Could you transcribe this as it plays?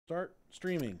Start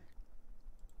streaming.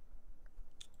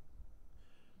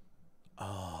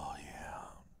 Oh, yeah.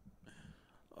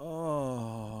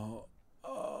 Oh.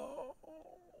 Oh,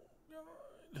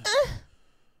 God.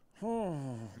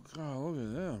 Oh, God, look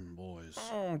at them boys.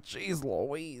 Oh, jeez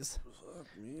Louise. Fuck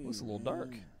me, Looks a little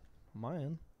dark.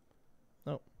 Mine.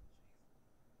 Oh.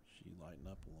 She lighten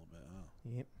up a little bit, huh?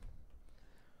 Yep.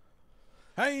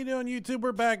 How you doing, YouTube?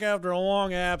 We're back after a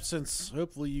long absence.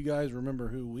 Hopefully you guys remember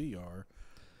who we are.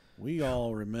 We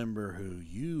all remember who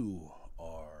you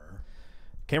are.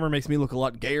 Camera makes me look a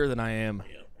lot gayer than I am.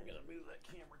 Yeah, I'm going to move that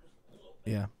camera just a little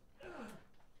bit. Yeah.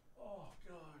 Oh,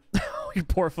 God. You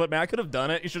poor foot, man. I could have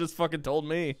done it. You should have fucking told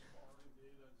me.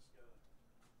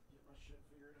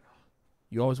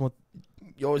 You always got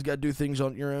to do things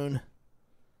on your own.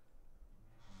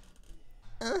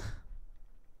 The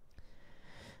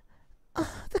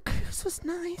cruise was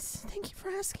nice. Thank you for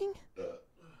asking.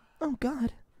 Oh,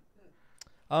 God.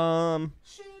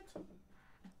 Shit.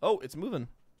 Oh, it's moving.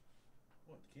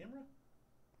 What, the camera?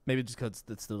 Maybe just because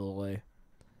it's the delay.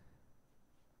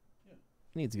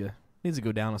 Yeah. Needs to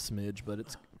go down a smidge, but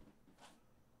it's.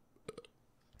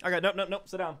 I got nope.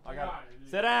 Sit down. I got it.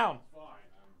 Sit down. Fine.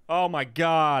 Oh my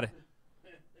God.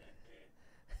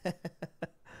 How's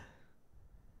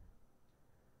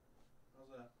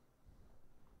that?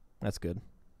 That's good.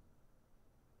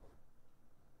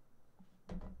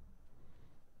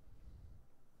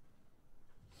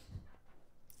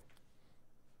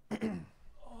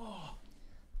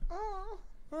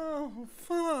 Oh,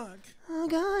 fuck. Oh,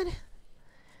 God.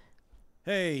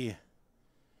 Hey.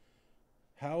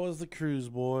 How was the cruise,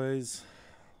 boys?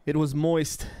 It was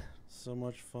moist. So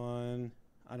much fun.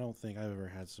 I don't think I've ever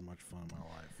had so much fun in my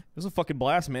life. It was a fucking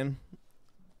blast, man.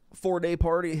 4-day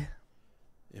party.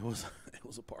 It was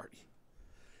a party.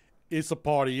 It's a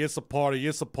party. It's a party.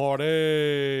 It's a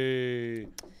party.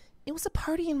 It was a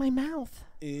party in my mouth.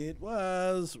 It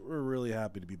was. We're really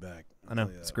happy to be back. I know.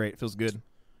 It's great. It feels good.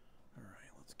 All right,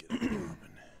 let's get it going.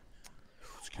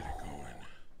 Let's get it going.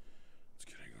 Let's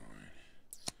get it going.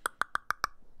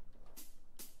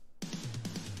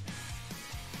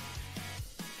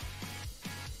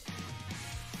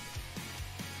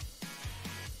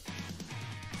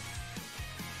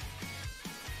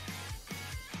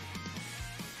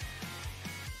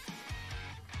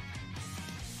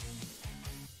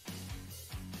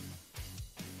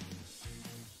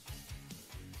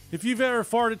 If you've ever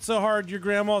farted so hard your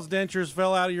grandma's dentures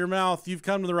fell out of your mouth, you've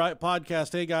come to the right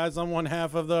podcast. Hey, guys, I'm one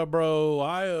half of the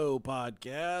Bro-IO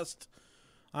podcast.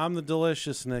 I'm the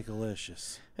delicious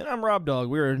Nicolicious. And I'm Rob Dog.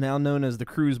 We are now known as the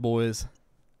Cruise Boys.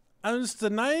 I'm just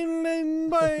an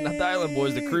island boy. Not the Island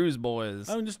Boys, the Cruise Boys.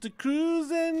 I'm just a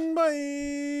cruising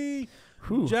boy.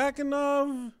 Whew. Jacking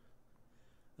off.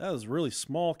 That was really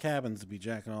small cabins to be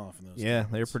jacking off in those Yeah,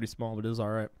 cabins. they were pretty small, but it was all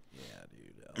right. Yeah,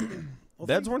 dude. Well,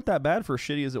 Beds weren't that bad for as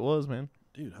shitty as it was, man.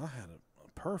 Dude, I had a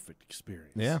perfect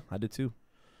experience. Yeah, I did too.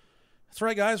 That's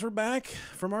right, guys. We're back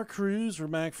from our cruise. We're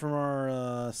back from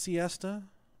our siesta.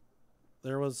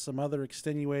 There was some other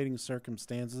extenuating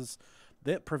circumstances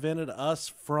that prevented us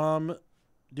from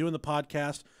doing the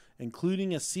podcast,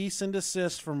 including a cease and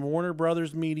desist from Warner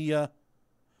Brothers Media.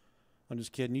 I'm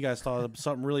just kidding. You guys thought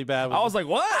something really bad. I was like,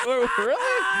 what?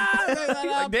 Really?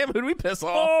 Like, damn, who'd we piss off?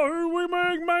 Oh, we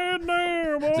make mad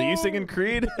now, boy. So you singing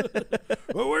Creed?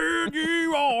 When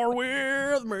you are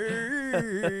with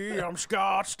me, I'm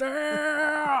Scott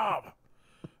Stapp.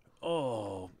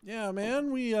 Oh, yeah,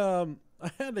 man.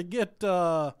 I had to get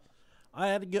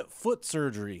foot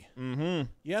surgery. Mm-hmm.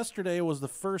 Yesterday was the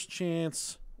first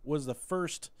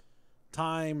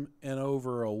time in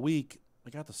over a week. I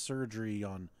got the surgery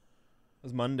on It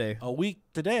was Monday. a week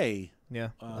today.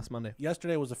 Yeah, last Monday.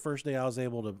 Yesterday was the first day I was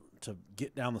able to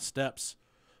get down the steps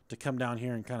to come down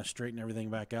here and kind of straighten everything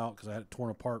back out because I had it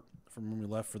torn apart from when we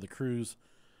left for the cruise.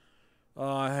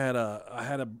 I had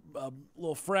a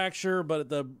little fracture, but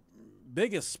the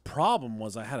biggest problem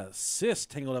was I had a cyst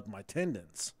tangled up in my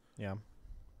tendons. Yeah.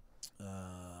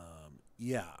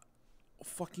 Yeah,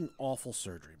 fucking awful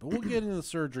surgery. But we'll get into the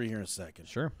surgery here in a second.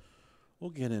 Sure. We'll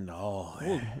get into all that.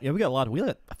 Well, yeah, we got a lot. I feel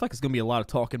like it's going to be a lot of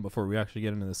talking before we actually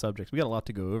get into the subjects. We got a lot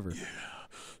to go over. Yeah.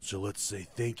 So let's say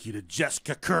thank you to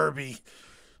Jessica Kirby.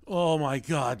 Oh, my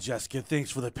God, Jessica.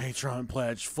 Thanks for the Patreon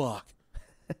pledge. Fuck.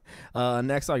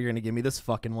 Next, you're going to give me this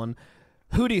fucking one.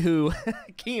 Hootie Hoo,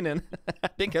 Keenan. I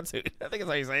think that's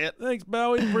how you say it. Thanks,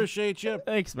 Bowie. Appreciate you.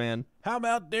 Thanks, man. How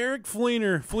about Derek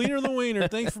Fleener? Fleener the Wiener.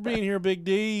 Thanks for being here, Big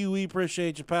D. We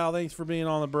appreciate you, pal. Thanks for being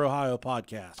on the Bro-IO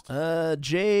podcast.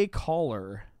 Jay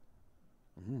Caller.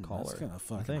 That's kind of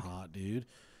fucking hot, dude.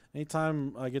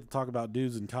 Anytime I get to talk about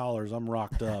dudes and collars, I'm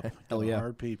rocked up. Hell yeah.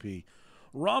 Hard pee-pee.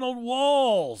 Ronald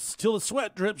Walls, till the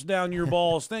sweat drips down your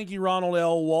balls. Thank you, Ronald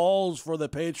L. Walls, for the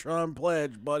Patreon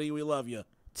pledge, buddy. We love you.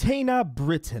 Tana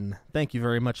Britton. Thank you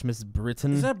very much, Miss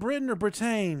Britton. Is that Britain or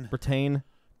Britain? Britain?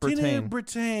 Tina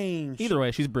Britain. Either way,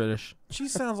 she's British. She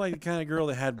sounds like the kind of girl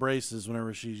that had braces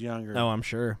whenever she's younger. Oh, I'm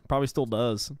sure. Probably still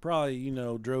does. Probably,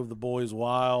 drove the boys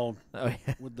wild Oh,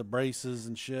 yeah. with the braces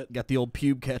and shit. Got the old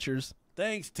pube catchers.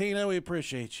 Thanks, Tina. We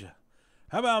appreciate you.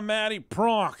 How about Maddie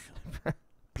Pronk?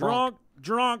 Drunk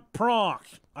Pronk.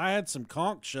 I had some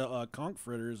conch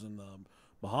fritters in the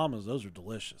Bahamas. Those are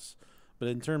delicious. But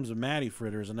in terms of Maddie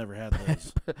fritters, I never had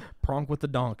those. Pronk with the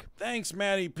donk. Thanks,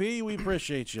 Maddie P. We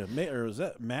appreciate you. Or is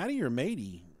that Maddie or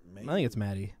Matey? I think it's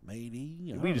Maddie.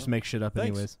 Matey. We just make shit up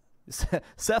Thanks. anyways.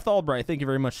 Seth Albright, thank you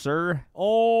very much, sir.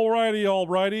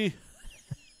 Alrighty.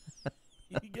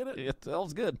 You get it? That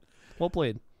was good. Well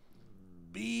played.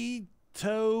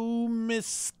 Beto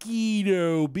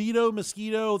Mosquito.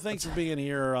 Thanks for being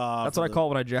here. That's what I call it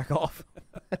when I jack off.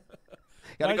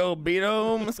 Gotta go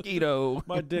Beto Mosquito.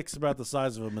 My dick's about the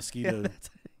size of a mosquito.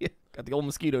 Yeah, got the old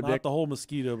mosquito Not dick. the whole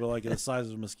mosquito, but like the size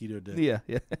of a mosquito dick. Yeah.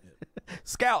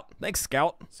 Scout. Thanks,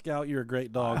 Scout. Scout, you're a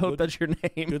great dog. I hope that's your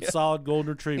name. Good, solid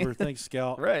golden retriever. Thanks,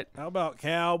 Scout. Right. How about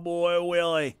Cowboy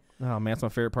Willie? Oh, man, that's my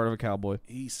favorite part of a cowboy.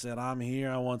 He said, I'm here.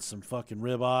 I want some fucking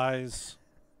ribeyes.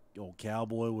 Old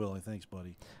Cowboy Willie. Thanks,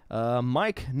 buddy.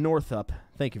 Mike Northup.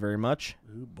 Thank you very much.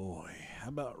 Oh, boy. How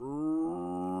about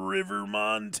River,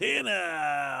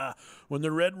 Montana? When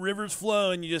the Red River's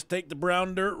flowing, you just take the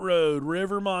brown dirt road.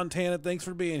 River, Montana. Thanks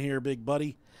for being here, big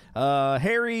buddy.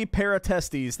 Harry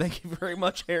Paratestes. Thank you very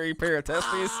much, Harry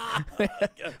Paratestes.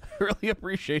 Really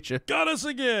appreciate you. Got us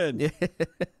again.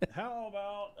 How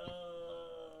about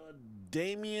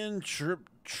Damien Trepton?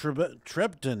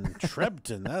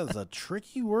 That is a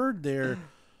tricky word there.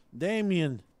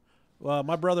 Damien. Well,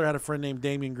 my brother had a friend named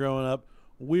Damien growing up.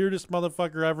 Weirdest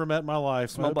motherfucker I ever met in my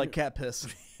life. Smelled like cat piss.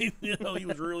 He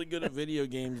was really good at video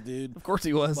games, dude. Of course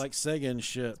he was. Like Sega and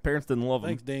shit. His parents didn't love him.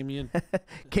 Thanks, Damien.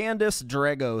 Candace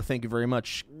Drago. Thank you very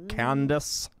much,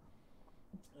 Candace.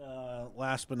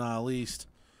 Last but not least,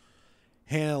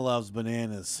 Hannah loves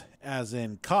bananas, as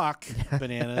in cock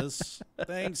bananas.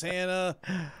 Thanks, Hannah.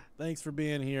 Thanks for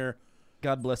being here.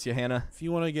 God bless you, Hannah. If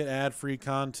you want to get ad-free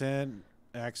content,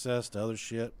 access to other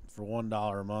shit for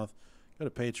 $1 a month, go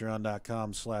to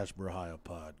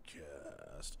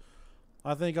patreon.com/BrahioPodcast.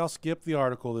 I think I'll skip the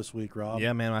article this week, Rob.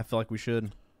 Yeah, man, I feel like we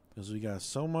should. Because we got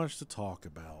so much to talk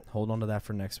about. Hold on to that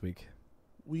for next week.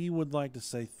 We would like to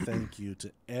say thank you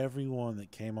to everyone that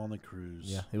came on the cruise.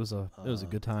 Yeah, it was a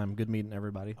good time. Good meeting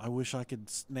everybody. I wish I could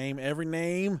name every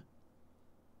name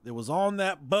that was on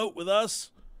that boat with us,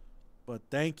 but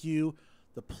thank you.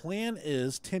 The plan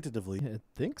is tentatively. I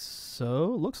think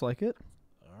so. Looks like it.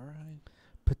 All right.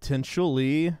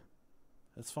 Potentially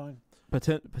That's fine.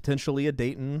 Potentially a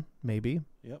Dayton, maybe.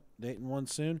 Yep. Dayton one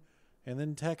soon. And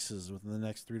then Texas within the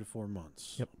next 3 to 4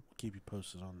 months. Yep. We'll keep you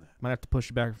posted on that. Might have to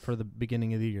push it back for the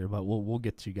beginning of the year, but we'll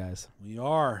get to you guys. We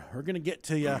are. We're going to get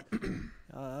to you.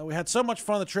 We had so much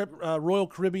fun on the trip. Royal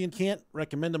Caribbean, can't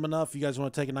recommend them enough. You guys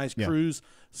want to take a nice cruise,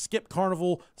 skip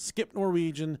Carnival, skip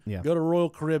Norwegian, go to Royal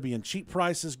Caribbean. Cheap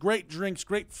prices, great drinks,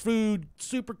 great food,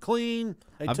 super clean.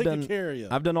 They take care of you.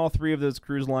 I've done all 3 of those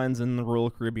cruise lines in the Royal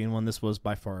Caribbean one. This was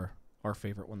by far our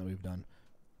favorite one that we've done.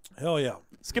 Hell yeah.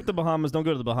 Skip the Bahamas. Don't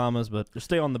go to the Bahamas, but just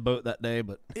stay on the boat that day.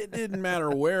 But it didn't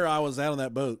matter where I was at on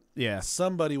that boat. Yeah.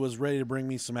 Somebody was ready to bring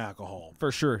me some alcohol.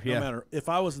 For sure, yeah. No matter. If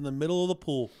I was in the middle of the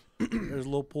pool, there's a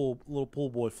little pool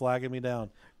boy flagging me down.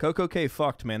 Coco K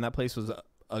fucked, man. That place was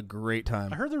a great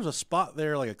time. I heard there was a spot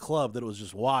there, like a club, that was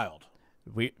just wild.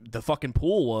 The fucking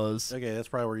pool was. Okay, that's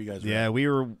probably where you guys were. Yeah, we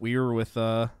were with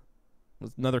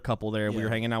another couple there. Yeah. We were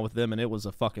hanging out with them, and it was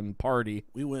a fucking party.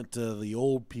 We went to the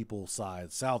old people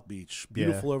side, South Beach.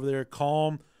 Beautiful over there,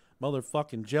 calm,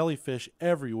 motherfucking jellyfish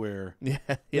everywhere. Yeah.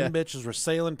 Them bitches were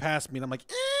sailing past me, and I'm like,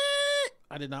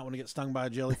 I did not want to get stung by a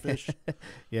jellyfish.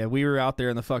 Yeah, we were out there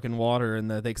in the fucking water,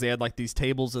 and they had like these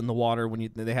tables in the water when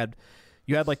you had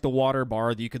like the water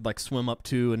bar that you could like swim up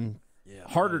to, and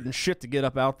harder than shit to get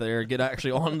up out there, get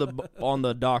actually on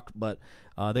the dock, but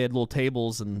they had little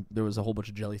tables, and there was a whole bunch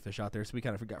of jellyfish out there, so we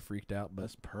kind of got freaked out. But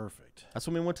that's perfect. That's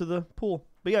when we went to the pool.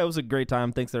 But yeah, it was a great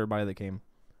time. Thanks to everybody that came.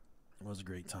 It was a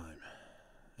great time.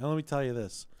 Now let me tell you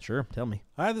this. Sure, tell me.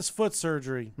 I had this foot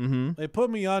surgery. Mm-hmm. They put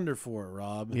me under for it,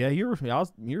 Rob. Yeah,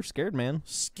 you're scared, man.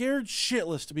 Scared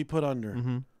shitless to be put under.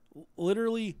 Mm-hmm.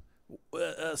 Literally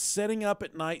sitting up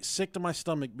at night, sick to my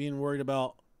stomach, being worried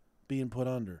about being put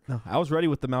under. No, I was ready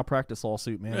with the malpractice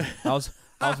lawsuit, man. I was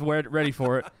ready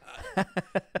for it.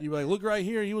 You like, look right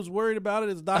here. He was worried about it.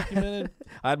 It's documented.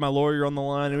 I had my lawyer on the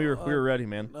line, and we were ready,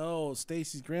 man. No,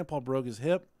 Stacy's grandpa broke his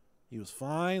hip. He was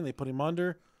fine. They put him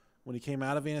under. When he came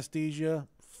out of anesthesia,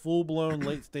 full-blown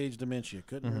late-stage dementia.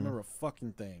 Couldn't remember a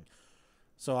fucking thing.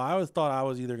 So I always thought I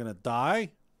was either going to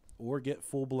die or get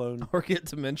full-blown Or get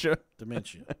dementia.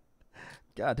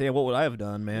 God damn, what would I have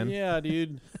done, man? Yeah,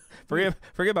 dude. Forget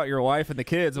about your wife and the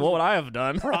kids. What would I have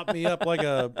done? Prop me up like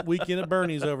a weekend at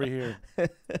Bernie's over here.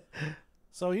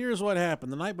 So here's what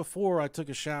happened. The night before, I took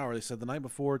a shower. They said the night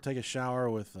before, take a shower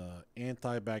with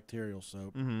antibacterial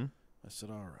soap. Mm-hmm. I said,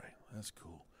 all right, that's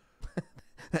cool.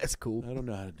 That's cool. I don't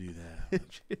know how to do that.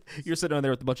 You're sitting on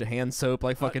there with a bunch of hand soap,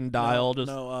 like fucking Dial.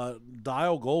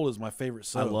 Dial Gold is my favorite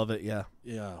soap. I love it, yeah.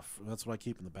 Yeah, that's what I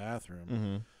keep in the bathroom.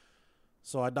 Mm-hmm.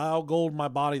 So I Dial Gold my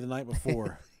body the night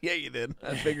before. Yeah, you did.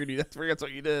 I figured that's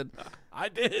what you did. I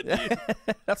did. Dude.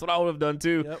 That's what I would have done,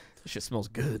 too. Yep. This shit smells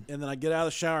good. And then I get out of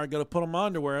the shower, I go to put on my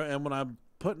underwear, and when I'm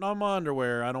putting on my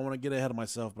underwear, I don't want to get ahead of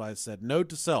myself, but I said, note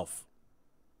to self.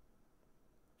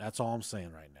 That's all I'm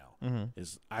saying right now.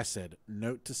 Is I said,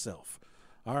 note to self.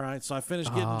 All right, so I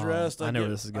finished getting dressed. I know where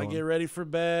this is going. I get ready for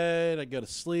bed. I go to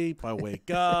sleep. I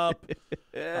wake up.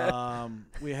 I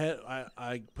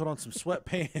put on some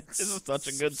sweatpants. This is such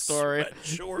a good story. Sweat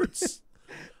shorts.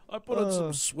 I put on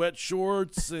some sweat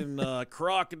shorts and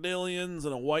crocodilians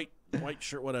and a white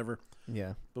shirt, whatever.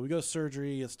 Yeah. But we go to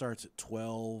surgery. It starts at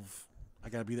 12. I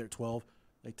got to be there at 12.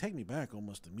 They take me back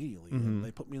almost immediately. And they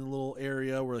put me in a little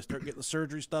area where they start getting the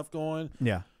surgery stuff going.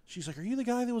 Yeah. She's like, are you the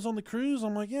guy that was on the cruise?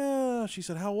 I'm like, yeah. She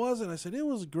said, how was it? I said, it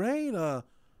was great.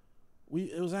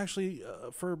 It was actually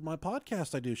for my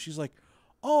podcast I do. She's like,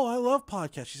 oh, I love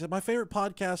podcasts. She said, my favorite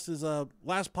podcast is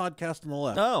Last Podcast on the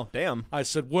Left. Oh, damn. I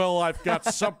said, well, I've got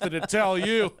something to tell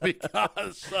you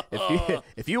because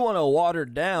if you want a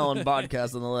watered down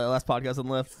podcast on the Last Podcast on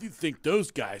the Left, if you think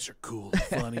those guys are cool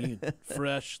and funny and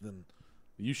fresh, then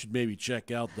you should maybe check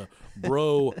out the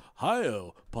Bro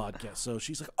Hio podcast. So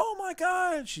she's like, oh my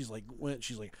God. She's like,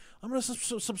 I'm going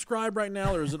to subscribe right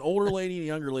now. There's an older lady and a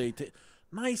younger lady.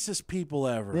 Nicest people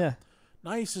ever. Yeah.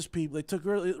 Nicest people. They took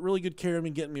really good care of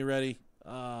me, getting me ready.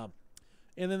 And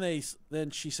then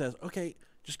she says, okay,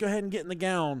 just go ahead and get in the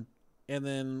gown, and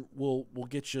then we'll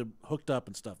get you hooked up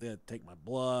and stuff. They had to take my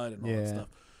blood and all that stuff.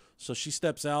 So she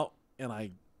steps out, and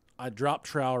I drop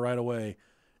trowel right away.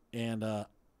 And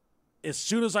as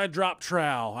soon as I dropped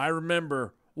trowel, I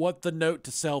remember what the note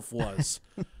to self was.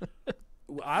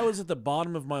 I was at the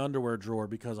bottom of my underwear drawer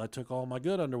because I took all my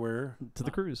good underwear to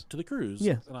the cruise.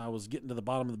 Yeah. And I was getting to the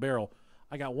bottom of the barrel.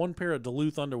 I got one pair of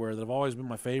Duluth underwear that have always been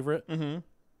my favorite,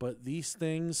 but these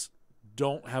things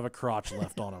don't have a crotch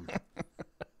left on them.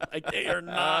 Like, they are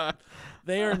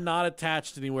not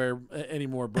attached anywhere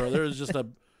anymore, bro.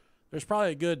 There's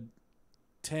probably a good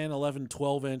 10, 11,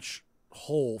 12-inch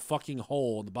fucking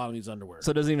hole in the bottom of these underwear.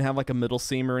 So it doesn't even have like a middle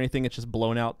seam or anything. It's just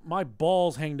blown out. My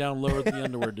balls hang down lower than the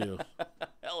underwear do.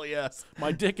 Hell yes.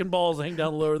 My dick and balls hang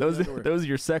down lower than the underwear. Those are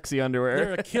your sexy underwear.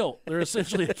 They're a kilt. They're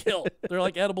essentially a kilt. They're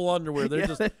like edible underwear. They're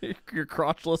just your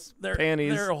crotchless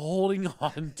panties. They're holding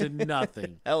on to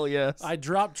nothing. Hell yes. I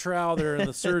dropped trowel there in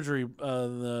the surgery,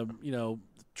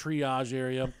 triage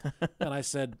area, and I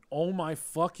said, "Oh my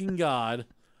fucking God,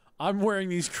 I'm wearing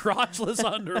these crotchless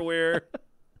underwear."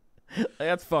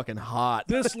 That's fucking hot.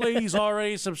 This lady's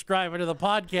already subscribing to the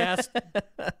podcast.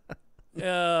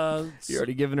 You're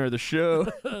already giving her the show.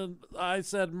 I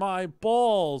said, my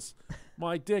balls,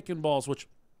 my dick and balls, which,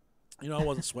 I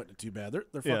wasn't sweating it too bad.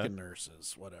 They're fucking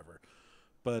nurses, whatever.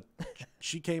 But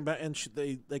she came back and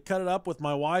they cut it up with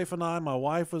my wife and I. My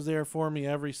wife was there for me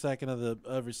every second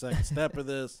step of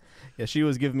this. Yeah, she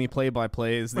was giving me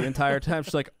play-by-plays the entire time.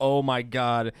 She's like, "Oh my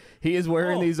God, he is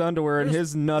wearing these underwear and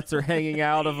his nuts are hanging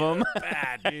out of them."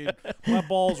 Bad, dude. My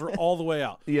balls were all the way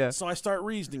out. Yeah. So I start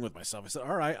reasoning with myself. I said,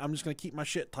 "All right, I'm just gonna keep my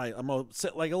shit tight. I'm gonna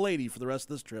sit like a lady for the rest of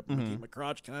this trip. I'm gonna keep my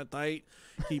crotch kind of tight,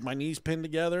 keep my knees pinned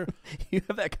together." You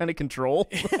have that kind of control.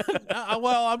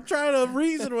 Well, I'm trying to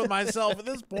reason with myself at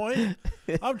this point.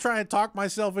 I'm trying to talk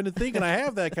myself into thinking I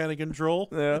have that kind of control.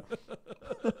 Yeah.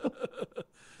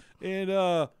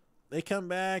 And they come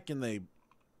back and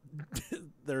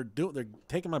they're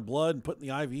taking my blood and putting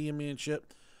the IV in me and shit.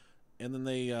 And then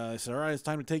they said, "All right, it's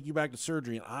time to take you back to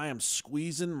surgery." And I am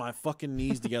squeezing my fucking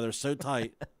knees together so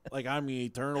tight, like I'm the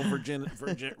eternal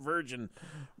virgin,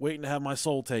 waiting to have my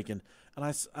soul taken.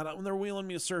 And when they're wheeling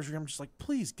me to surgery, I'm just like,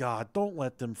 please God, don't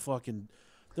let them fucking.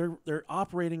 They're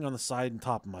operating on the side and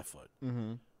top of my foot.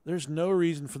 Mm-hmm. There's no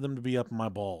reason for them to be up in my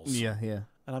balls. Yeah, yeah.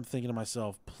 And I'm thinking to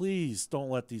myself, please don't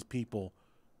let these people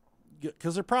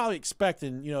because they're probably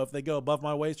expecting, you know, if they go above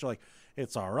my waist, they're like,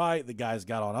 it's all right. The guy's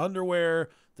got on underwear.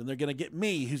 Then they're gonna get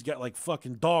me, who's got like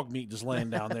fucking dog meat just laying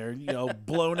down there, you know,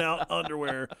 blown out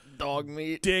underwear, Dog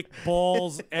meat. dick,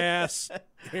 balls, ass,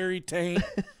 hairy taint.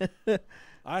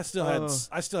 I still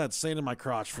had sand in my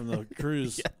crotch from the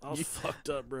cruise. I was fucked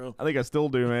up, bro. I think I still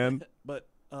do, man. But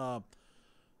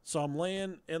so I'm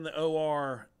laying in the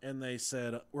OR, and they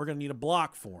said we're gonna need a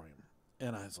block for him,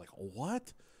 and I was like,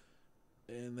 what?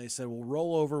 And they said, well,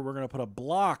 roll over. We're gonna put a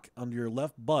block under your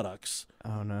left buttocks.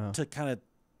 Oh no. To kind of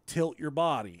tilt your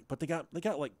body. But they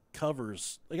got like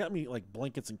covers. They got me like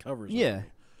blankets and covers. Yeah.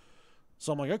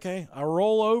 So I'm like, okay. I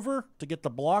roll over to get the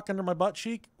block under my butt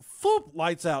cheek. Foop,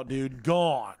 lights out, dude.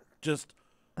 Gone. Just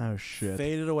Oh shit.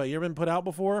 faded away. You ever been put out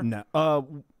before? No.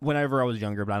 Whenever I was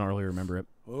younger, but I don't really remember it.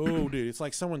 Oh, dude, it's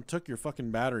like someone took your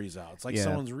fucking batteries out. It's like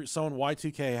someone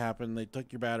Y2K happened. They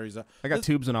took your batteries out. I got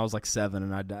tubes when I was like 7,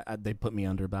 and they put me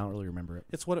under, but I don't really remember it.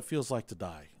 It's what it feels like to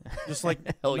die. Just like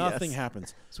Hell nothing yes.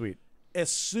 happens. Sweet. As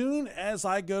soon as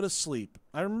I go to sleep,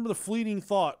 I remember the fleeting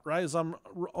thought, right, as when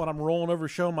I'm rolling over,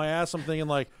 showing my ass, I'm thinking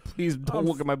like, Please don't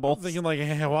look at my balls. I'm thinking like,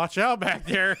 hey, watch out back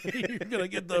there. You're going to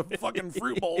get the fucking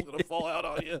fruit bowl going to fall out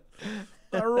on you.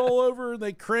 I roll over,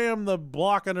 they cram the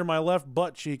block under my left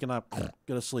butt cheek, and I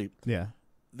go to sleep. Yeah.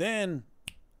 Then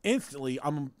instantly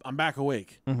I'm back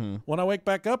awake. Mm-hmm. When I wake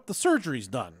back up, the surgery's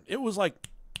done. It was like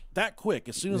that quick.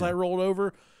 As soon as I rolled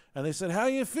over, and they said, how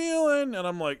you feeling? And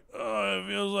I'm like, oh, it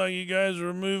feels like you guys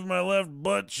removed my left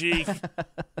butt cheek.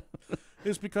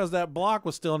 It's because that block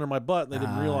was still under my butt. And they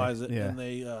didn't realize it. Yeah. And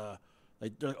they're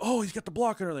like, oh, he's got the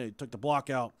block under. They took the block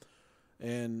out.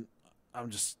 And I'm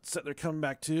just sitting there coming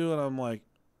back to, and I'm like,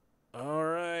 all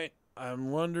right. I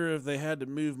wonder if they had to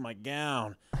move my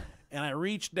gown. And I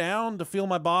reached down to feel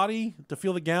my body, to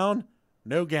feel the gown.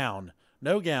 No gown.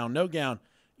 No gown. No gown.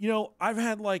 You know, I've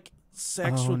had like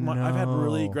I've had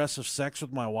really aggressive sex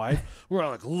with my wife where I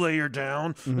like lay her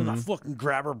down and I fucking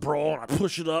grab her bra and I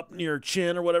push it up near her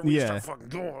chin or whatever. Yeah. We start fucking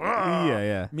going.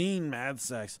 Yeah. Mean mad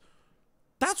sex.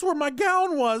 That's where my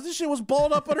gown was. This shit was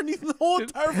balled up underneath the whole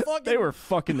entire fucking. They were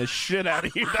fucking the shit out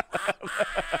of you.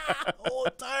 whole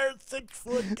entire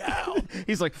 6-foot gown.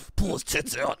 He's like, pull his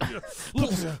tits out. Pull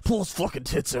his fucking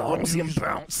tits out. I want to see him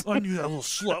bounce. I knew that little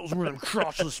slut was wearing them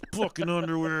crotchless fucking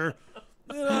underwear.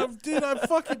 And I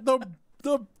fucking the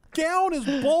gown is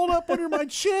balled up under my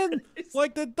chin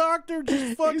like the doctor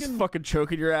just He's fucking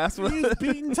choking your ass with he's it.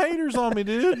 beating taters on me,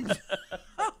 dude.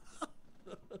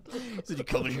 Said you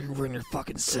come in here wearing your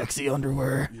fucking sexy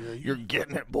underwear. Yeah, you're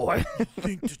getting it, boy.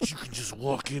 Think that you can just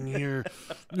walk in here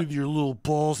with your little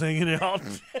balls hanging out?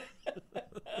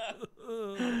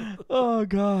 Oh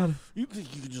God. You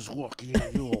think you can just walk in here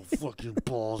with your little fucking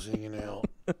balls hanging out?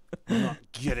 Not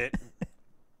get it.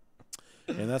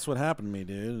 And that's what happened to me,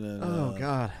 dude. And, Oh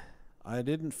God. I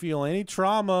didn't feel any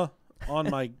trauma on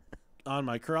my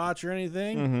crotch or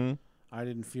anything. Mm-hmm. I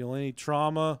didn't feel any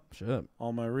trauma Shit.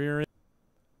 on my rear end.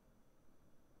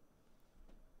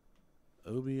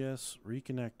 OBS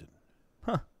reconnected.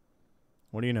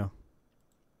 What do you know?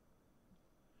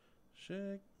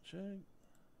 Shake.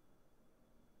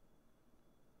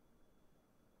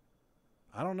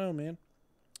 I don't know, man.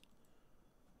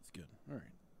 It's good. All right.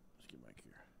 Let's get back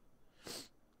here.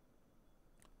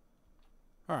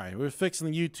 All right. We're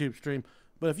fixing the YouTube stream.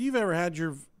 But if you've ever had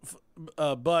your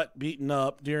butt beaten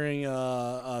up during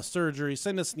surgery,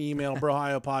 send us an email,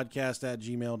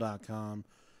 brohiopodcast@gmail.com.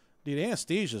 Dude,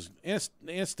 anesthesia's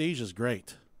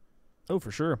great. Oh,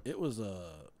 for sure. It was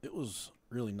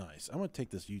really nice. I'm gonna take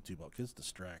this YouTube out because it's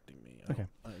distracting me. Okay.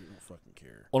 I don't fucking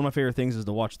care. One of my favorite things is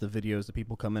to watch the videos of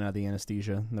people coming out of the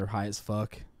anesthesia. And they're high as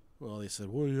fuck. Well, they said,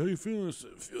 "What? How you feeling?" I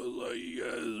said, "Feels like you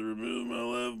guys removed my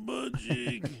left butt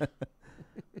cheek."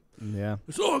 Yeah.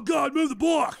 I said, "Oh God, move the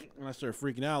block!" And I started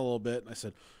freaking out a little bit. And I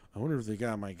said, "I wonder if they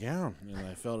got my gown." And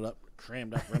I felt it up,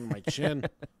 crammed up around my chin.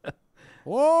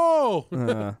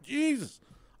 Whoa, Jesus!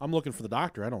 I'm looking for the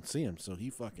doctor. I don't see him, so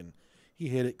he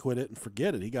hit it, quit it, and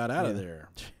forget it. He got out of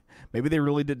there. Maybe they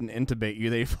really didn't intubate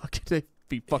you. They fucked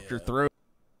your throat.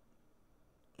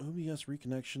 OBS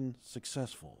reconnection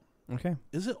successful. Okay.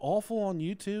 Is it awful on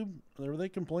YouTube? Are they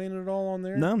complaining at all on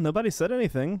there? No, nobody said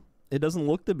anything. It doesn't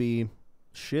look to be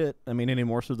shit. I mean, any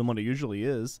more so than what it usually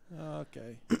is.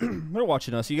 Okay. They're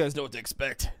watching us. You guys know what to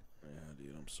expect. Yeah,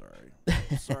 dude, I'm sorry.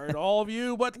 Sorry to all of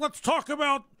you, but let's talk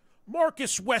about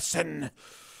Marcus Wesson,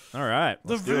 All right.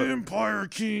 the Vampire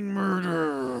King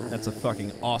murder. That's a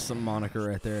fucking awesome moniker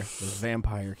right there. The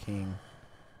Vampire King.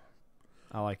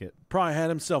 I like it. Probably had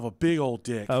himself a big old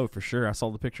dick. Oh, for sure. I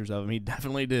saw the pictures of him. He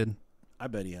definitely did. I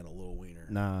bet he had a little wiener.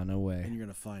 Nah, no way. And you're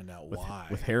going to find out why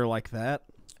With hair like that?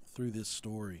 through this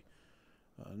story.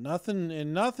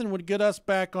 Nothing would get us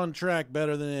back on track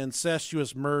better than an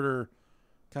incestuous murder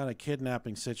kind of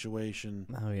kidnapping situation.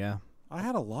 Oh yeah. I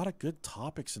had a lot of good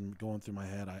topics going through my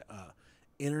head.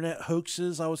 Internet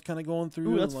hoaxes I was kind of going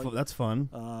through. Ooh, that's fun.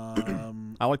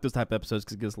 I like those type of episodes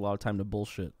because it gives a lot of time to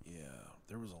bullshit. Yeah,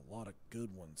 there was a lot of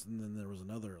good ones, and then there was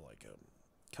another like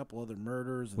a couple other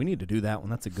murders. We need to do that one.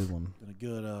 That's a good one. And a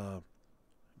good.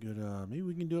 Maybe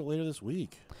we can do it later this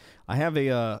week. I have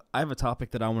a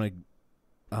topic that I want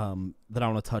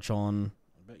to touch on.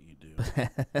 I bet you do.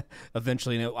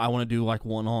 Eventually, I want to do like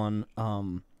one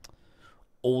on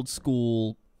old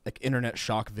school like internet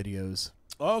shock videos.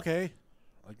 Oh, okay.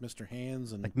 Like Mr.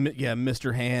 Hands and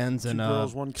Mr. Hands and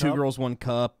Two Girls, One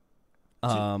Cup.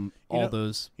 All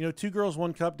those. Two Girls,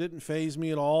 One Cup didn't faze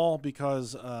me at all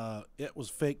because it was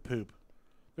fake poop.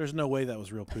 There's no way that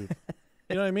was real poop.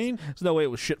 You know what I mean? There's no way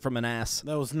it was shit from an ass.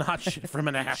 That was not shit from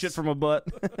an ass. Shit from a butt.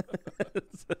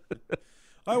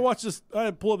 I watched this.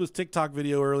 I pulled up this TikTok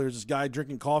video earlier. This guy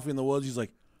drinking coffee in the woods. He's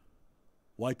like,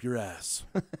 "Wipe your ass.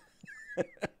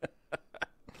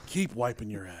 Keep wiping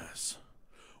your ass.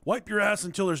 Wipe your ass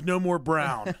until there's no more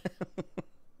brown."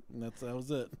 And that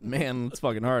was it. Man, it's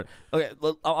fucking hard. Okay,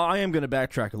 I am going to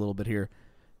backtrack a little bit here.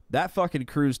 That fucking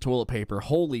Cruise toilet paper,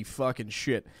 holy fucking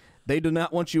shit. They do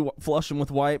not want you flushing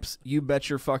with wipes. You bet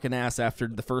your fucking ass after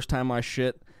the first time I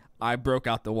shit, I broke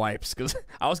out the wipes because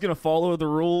I was going to follow the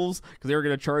rules because they were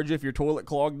going to charge you if your toilet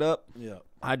clogged up. Yeah.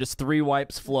 I just 3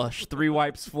 wipes flush, 3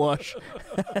 wipes flush.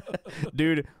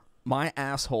 Dude, my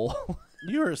asshole...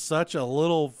 You are such a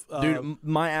little... Dude,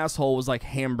 my asshole was like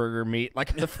hamburger meat.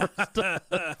 Like the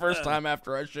first time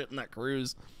after I shit in that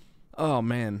cruise. Oh,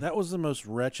 man. That was the most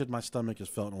wretched my stomach has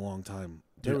felt in a long time.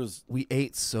 Dude, we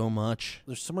ate so much.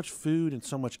 There's so much food and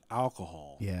so much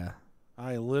alcohol. Yeah.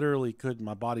 I literally couldn't...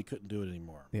 My body couldn't do it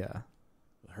anymore. Yeah.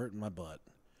 Hurting my butt.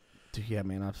 Dude, yeah,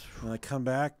 man. When I come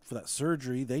back for that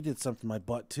surgery, they did something to my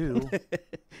butt, too.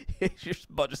 Your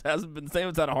butt just hasn't been the same.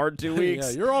 It's had a hard 2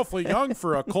 weeks. Yeah, you're awfully young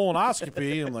for a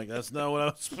colonoscopy. I'm like, that's not what I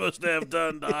was supposed to have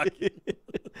done, Doc.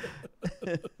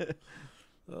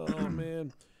 Oh,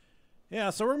 man. Yeah,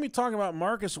 so we're going to be talking about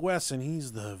Marcus Wesson.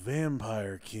 He's the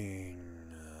vampire king.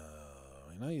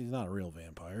 He's not a real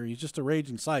vampire. He's just a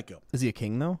raging psycho. Is he a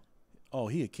king, though? Oh,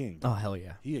 he a king. Oh, hell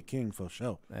yeah. He a king for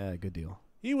sure. Good deal.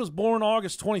 He was born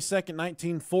August 22nd,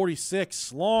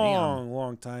 1946.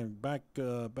 Long time. Back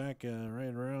right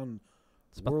around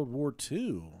World War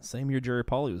II. Same year Jerry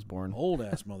Pauly was born.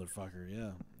 Old-ass motherfucker,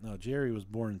 yeah. No, Jerry was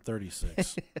born in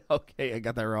 36. Okay, I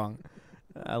got that wrong.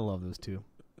 I love those two.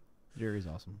 Jerry's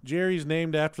awesome. Jerry's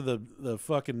named after the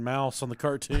fucking mouse on the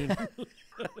cartoon.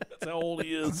 That's how old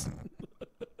he is.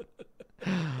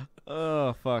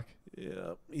 Oh, fuck.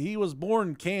 Yeah, he was born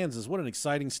in Kansas. What an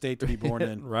exciting state to be born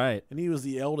in. Right. And he was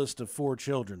the eldest of 4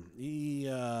 children.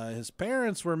 His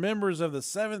parents were members of the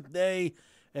Seventh-day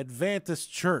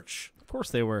Adventist Church. Of course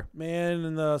they were. Man,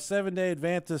 and the Seventh-day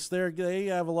Adventists, they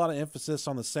have a lot of emphasis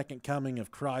on the second coming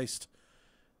of Christ.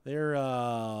 They're,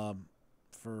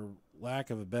 for lack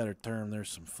of a better term, there's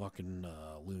some fucking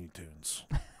Looney Tunes.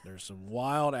 There's some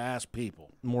wild-ass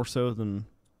people. More so than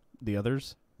the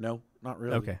others? No, not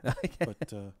really. Okay. But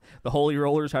the Holy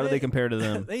Rollers, how do they compare to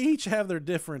them? They each have their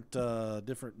different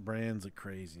brands of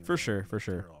crazy. For sure.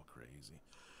 They're all crazy.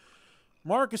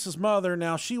 Marcus's mother,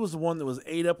 now she was the one that was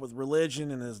ate up with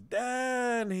religion, and his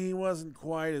dad, he wasn't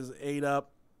quite as ate up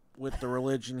with the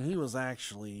religion.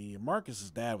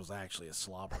 Marcus's dad was actually a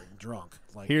slobbering drunk.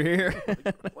 Like, Here.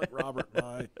 like Robert and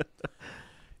I.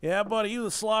 Yeah, buddy, he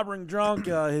was a slobbering drunk.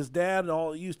 His dad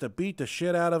used to beat the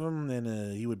shit out of him,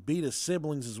 and he would beat his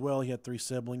siblings as well. He had 3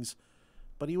 siblings.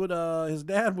 But his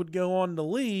dad would go on to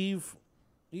leave.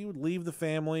 He would leave the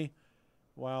family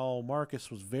while Marcus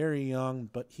was very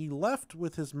young, but he left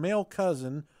with his male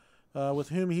cousin, with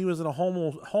whom he was in a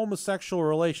homosexual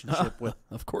relationship with.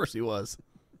 Of course he was.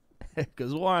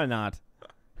 Because why not?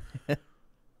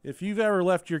 If you've ever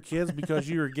left your kids because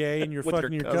you were gay and you're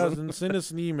fucking your cousin, send us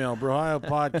an email,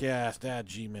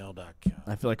 brohiopodcast@gmail.com.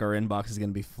 I feel like our inbox is going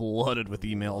to be flooded with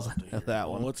emails of that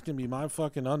one. Well, it's going to be my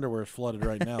fucking underwear flooded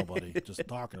right now, buddy, just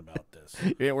talking about this.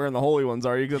 You ain't wearing the holy ones,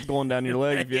 are you? Because it's going down your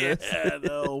leg if you is. Yeah,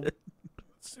 no. As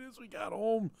soon as we got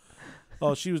home.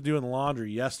 Oh, she was doing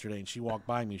laundry yesterday, and she walked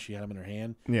by me. She had them in her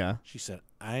hand. Yeah. She said,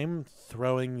 "I'm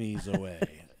throwing these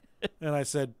away." And I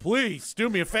said, "Please, do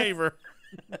me a favor.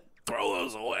 Throw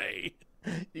those away."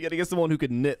 You got to get someone who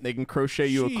can knit and they can crochet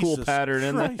you a cool pattern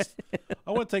in there.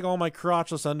 I want to take all my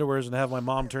crotchless underwears and have my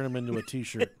mom turn them into a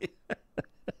T-shirt.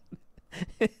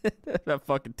 That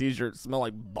fucking T-shirt smell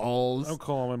like balls. I'm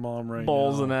calling my mom right now.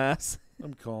 Balls and ass.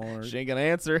 I'm calling her. She ain't going to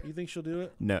answer. You think she'll do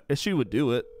it? No. She would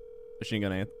do it. But she ain't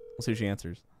going to answer. We'll see if she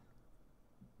answers.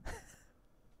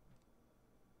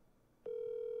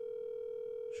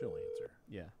 She'll answer.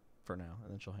 Yeah, for now,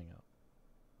 and then she'll hang up.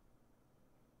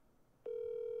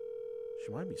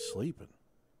 She might be sleeping.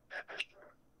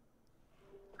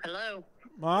 Hello,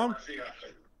 Mom?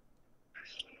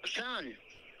 son.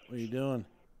 What are you doing?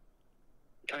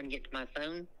 Trying to get to my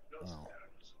phone. Oh.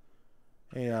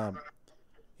 Hey,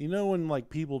 you know when like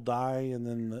people die and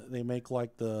then they make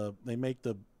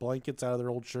the blankets out of their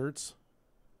old shirts?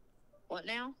 What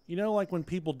now? You know, like when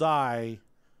people die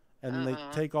and then they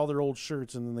Uh-huh. take all their old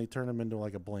shirts and then they turn them into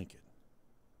like a blanket.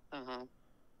 Uh-huh.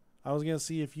 I was gonna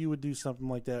see if you would do something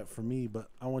like that for me, but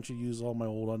I want you to use all my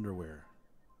old underwear.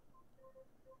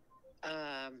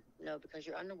 No, because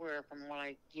your underwear, from what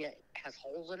I get, has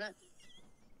holes in it,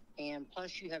 and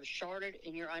plus you have sharded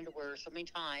in your underwear so many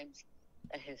times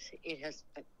that it has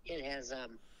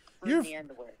ruined the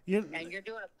underwear. And you're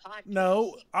doing a podcast.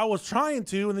 No, I was trying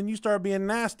to, and then you started being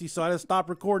nasty, so I just stopped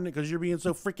recording it because you're being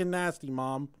so freaking nasty,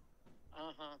 Mom.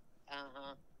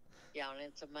 Yeah, and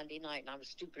it's a Monday night, and I was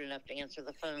stupid enough to answer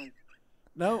the phone.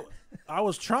 No, I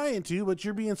was trying to, but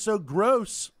you're being so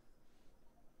gross.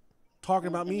 Talking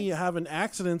about me having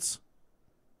accidents.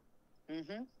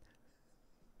 Mm-hmm.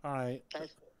 All right. That's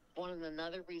one of the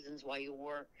other reasons why you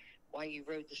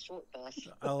rode the short bus.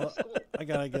 I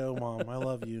gotta go, Mom. I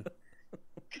love you.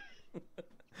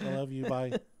 I love you.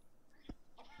 Bye.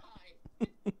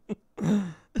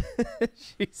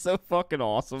 She's so fucking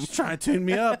awesome. She's trying to tune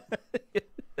me up.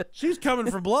 She's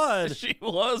coming for blood. She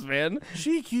was, man.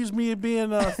 She accused me of being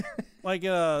going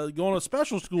to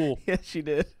special school. Yeah, she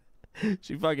did.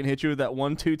 She fucking hit you with that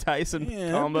 1-2 Tyson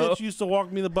Yeah, combo. that bitch used to walk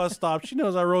me to the bus stop. She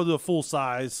knows I rode to a full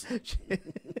size.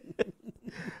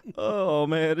 Oh,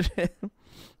 man.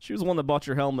 She was the one that bought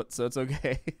your helmet, so it's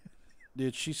okay.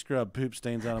 Dude, she scrubbed poop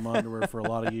stains out of my underwear for a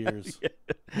lot of years.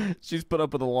 Yeah. She's put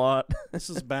up with a lot. This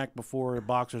is back before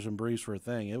boxers and briefs were a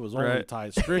thing. It was only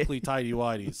Right. strictly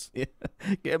tighty-whities. Yeah.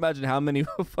 Can't imagine how many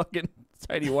fucking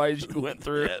tighty whities you went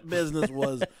through. That business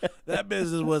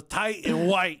was tight and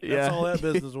white. That's Yeah. all that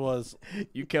business was.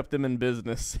 You kept them in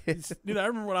business. Dude, I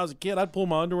remember when I was a kid, I'd pull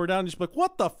my underwear down and just be like,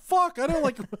 what the fuck? I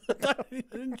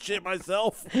didn't shit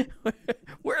myself.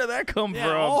 Where did that come Yeah,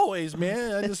 from? always,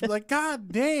 man. I just be like, God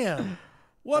damn.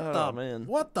 What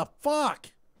the fuck?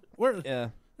 Yeah.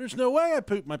 There's no way I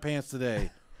pooped my pants today.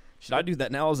 Should I do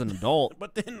that now as an adult?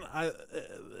 But then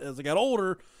as I got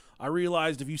older, I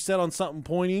realized if you sit on something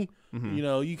pointy,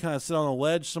 you kind of sit on a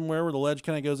ledge somewhere where the ledge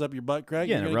kind of goes up your butt crack.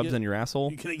 Yeah, and it rubs in your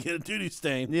asshole. You're going to get a doo-doo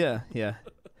stain. Yeah, yeah.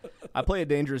 I play a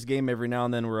dangerous game every now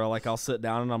and then where I'll sit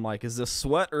down and I'm like, is this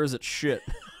sweat or is it shit?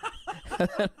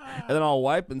 And then I'll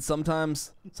wipe, and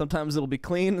sometimes it'll be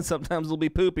clean, and sometimes it'll be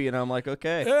poopy, and I'm like,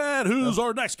 okay. And who's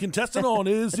our next contestant on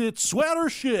Is It Sweat or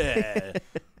Shit?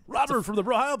 Robert from the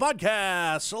Brohio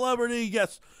Podcast, celebrity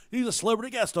guest. He's a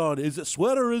celebrity guest on Is It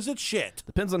Sweat or Is It Shit?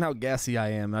 Depends on how gassy I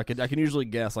am. I can usually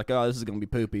guess, like, oh, this is going to be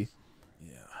poopy.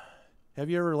 Yeah. Have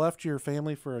you ever left your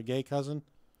family for a gay cousin?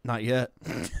 Not yet.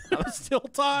 Still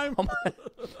time.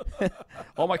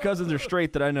 All my cousins are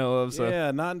straight that I know of. So. Yeah,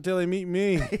 not until they meet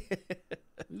me.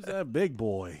 Who's that big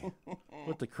boy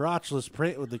with the crotchless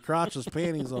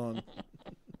panties on?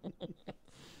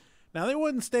 Now they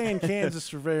wouldn't stay in Kansas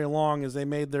for very long as they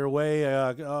made their way,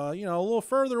 a little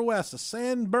further west to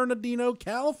San Bernardino,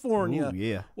 California. Ooh,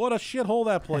 yeah. What a shithole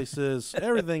that place is.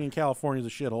 Everything in California is a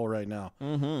shithole right now.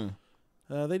 Mm-hmm.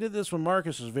 They did this when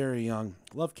Marcus was very young.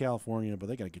 Love California, but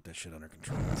they got to get that shit under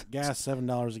control. Gas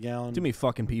 $7 a gallon. Too many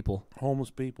fucking people. Homeless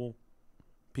people.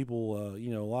 People, a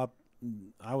lot.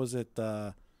 I was at,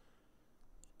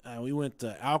 we went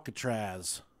to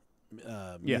Alcatraz.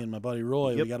 Me and my buddy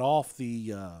Roy. Yep. We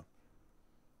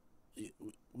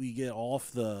got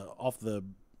off the,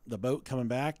 the boat coming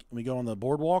back, and we go on the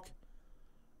boardwalk.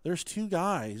 There's two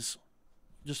guys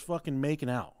just fucking making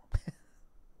out.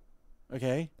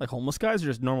 Okay? Like homeless guys or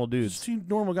just normal dudes? Just two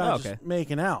normal guys okay. just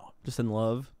making out. Just in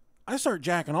love? I start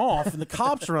jacking off, and the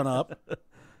cops run up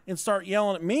and start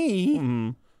yelling at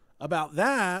me about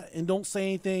that, and don't say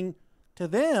anything to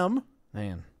them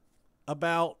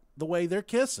about the way they're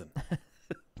kissing.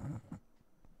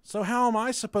 So how am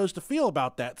I supposed to feel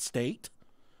about that state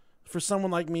for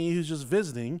someone like me who's just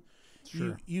visiting?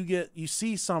 Sure. You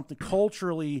see something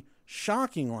culturally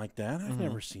shocking like that. I've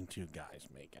never seen two guys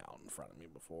make out in front of me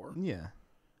before. Yeah.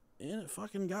 And it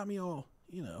fucking got me all,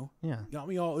 Yeah. got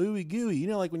me all ooey gooey. You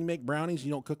know, like when you make brownies,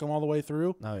 you don't cook them all the way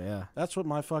through? Oh, yeah. That's what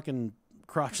my fucking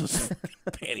crotchless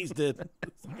panties did.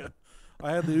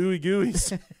 I had the ooey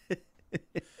gooeys.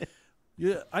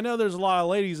 Yeah, I know there's a lot of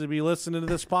ladies that be listening to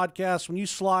this podcast. When you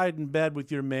slide in bed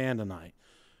with your man tonight,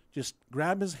 just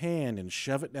grab his hand and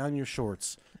shove it down your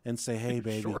shorts and say, hey,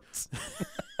 baby. Shorts.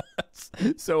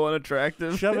 So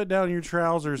unattractive. Shove it down your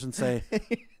trousers and say,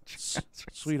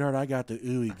 Sweetheart, I got the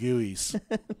ooey gooeys.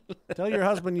 Tell your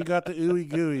husband you got the ooey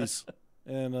gooeys.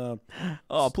 And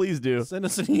oh, please do. Send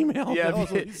us an email. Yeah,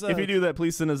 if you do that,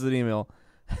 please send us an email.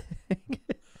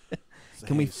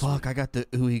 Can we fuck? I got the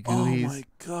ooey gooeys. Oh my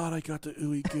God, I got the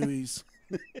ooey gooeys.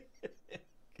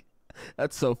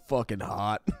 That's so fucking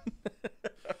hot.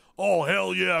 Oh,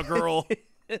 hell yeah, girl.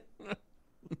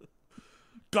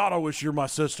 God, I wish you're my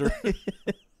sister.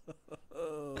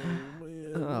 Oh,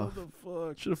 man. What the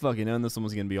fuck? Should have fucking known this one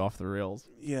was going to be off the rails.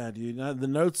 Yeah, dude. The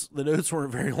notes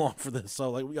weren't very long for this,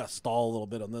 so like we got to stall a little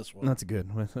bit on this one. That's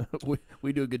good.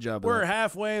 we do a good job of We're that.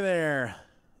 halfway there.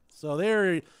 So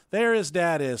there his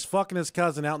dad is, fucking his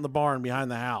cousin out in the barn behind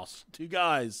the house. Two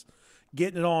guys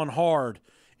getting it on hard.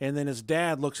 And then his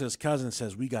dad looks at his cousin and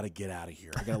says, we got to get out of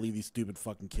here. I got to leave these stupid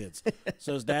fucking kids.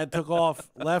 So his dad took off,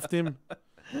 left him.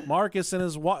 Marcus and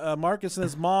his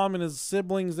mom and his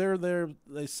siblings,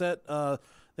 they set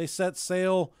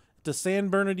sail to San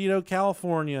Bernardino,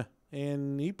 California.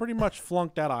 And he pretty much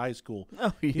flunked out of high school.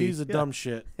 Oh, He's a dumb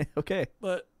shit. Okay.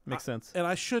 But makes sense. And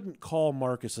I shouldn't call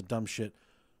Marcus a dumb shit.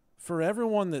 For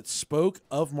everyone that spoke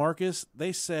of Marcus,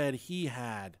 they said he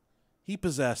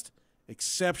possessed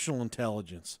exceptional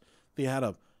intelligence. They had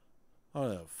a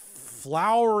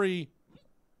flowery,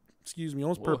 excuse me,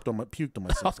 almost puked on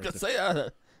myself. I was going to say,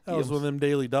 that was one of them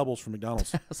daily doubles from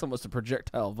McDonald's. That's almost a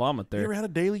projectile vomit there. You ever had a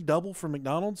daily double from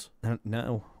McDonald's?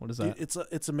 No. What is that? Dude,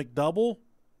 it's a McDouble,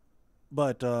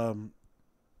 but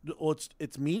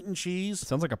it's meat and cheese. It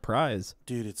sounds like a prize.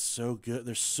 Dude, it's so good.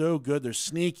 They're so good. They're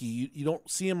sneaky. You don't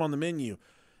see them on the menu.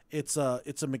 It's a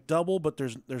McDouble, but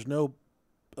there's no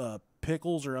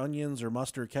pickles or onions or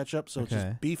mustard or ketchup, so it's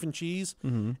just beef and cheese,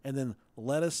 and then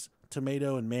lettuce,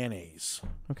 tomato, and mayonnaise.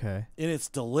 Okay. And it's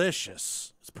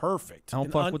delicious. It's perfect. I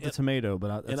don't fuck with the tomato,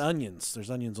 but and onions. There's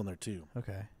onions on there too.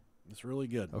 Okay. It's really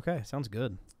good. Okay, sounds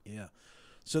good. Yeah.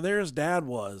 So there his dad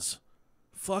was,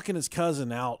 fucking his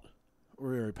cousin out.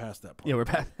 We're already past that point. Yeah, we're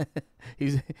past.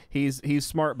 he's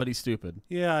smart, but he's stupid.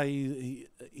 Yeah, he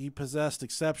possessed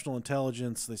exceptional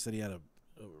intelligence. They said he had a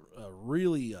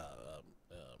really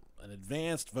an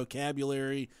advanced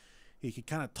vocabulary. He could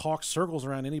kind of talk circles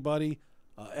around anybody,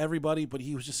 everybody, but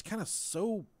he was just kind of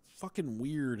so fucking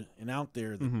weird and out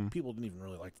there that people didn't even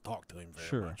really like to talk to him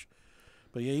very much.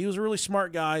 But yeah, he was a really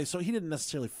smart guy, so he didn't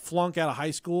necessarily flunk out of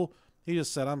high school. He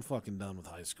just said, I'm fucking done with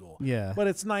high school. Yeah. But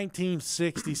it's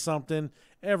 1960-something.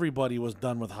 Everybody was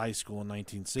done with high school in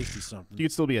 1960-something. You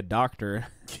could still be a doctor.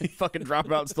 You fucking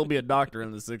drop out and still be a doctor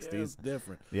in the 60s. Yeah, it's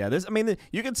different. Yeah,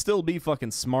 you could still be fucking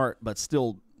smart, but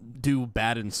still do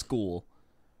bad in school.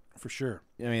 For sure.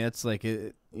 I mean, it's like,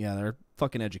 their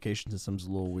fucking education system's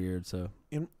a little weird, so.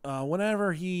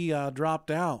 Whenever he dropped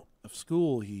out of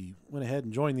school, he went ahead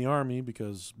and joined the Army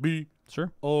because be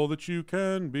all that you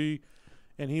can be.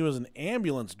 And he was an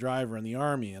ambulance driver in the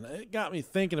Army. And it got me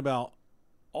thinking about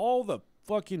all the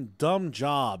fucking dumb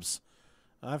jobs.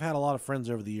 I've had a lot of friends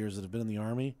over the years that have been in the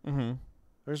Army. Mm-hmm.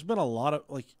 There's been a lot of,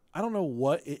 I don't know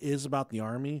what it is about the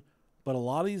Army, but a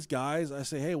lot of these guys, I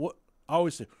say, hey, I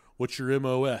always say, what's your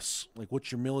MOS?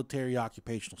 What's your military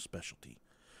occupational specialty?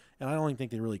 And I don't even think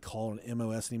they really call it an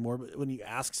MOS anymore. But when you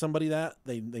ask somebody that,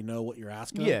 they know what you're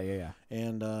asking. Yeah.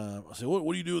 And I say,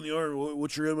 what do you do in the Army?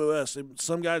 What's your MOS? And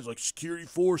some guys like security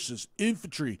forces,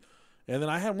 infantry. And then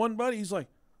I had one buddy, he's like,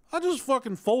 I just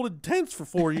fucking folded tents for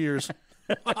 4 years.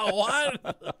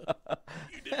 What?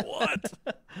 You did what?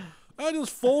 I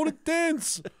just folded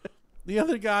tents. The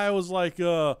other guy was like,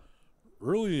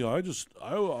 really, I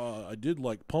did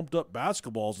pumped up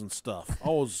basketballs and stuff. I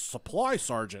was supply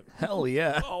sergeant. Hell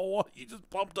yeah. Oh, what? You just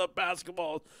pumped up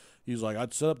basketballs. He's like,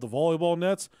 I'd set up the volleyball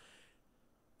nets.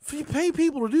 If you pay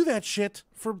people to do that shit,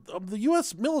 the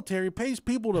U.S. military pays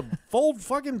people to fold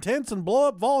fucking tents and blow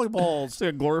up volleyballs. It's like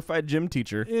a glorified gym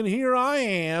teacher. And here I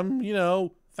am,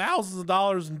 thousands of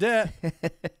dollars in debt.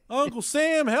 Uncle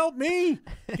Sam, help me.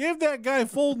 Give that guy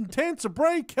folding tents a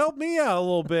break. Help me out a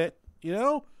little bit,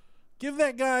 Give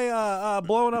that guy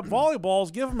blowing up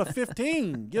volleyballs, give him a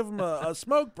 15. Give him a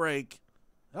smoke break.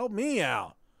 Help me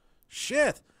out.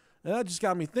 Shit. And that just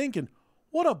got me thinking,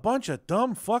 what a bunch of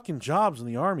dumb fucking jobs in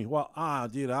the Army. Well,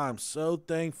 dude, I'm so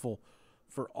thankful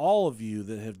for all of you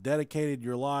that have dedicated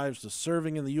your lives to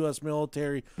serving in the U.S.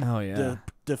 military. Oh, yeah.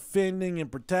 Defending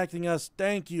and protecting us.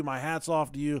 Thank you. My hat's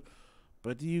off to you.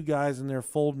 But to you guys in there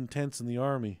folding tents in the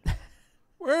Army,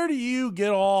 where do you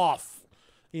get off?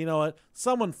 You know what?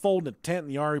 Someone folding a tent in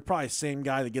the Army, probably the same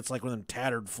guy that gets one of them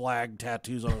tattered flag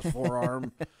tattoos on his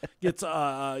forearm. Gets,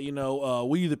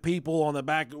 we the people on the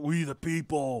back, we the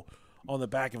people on the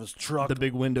back of his truck. The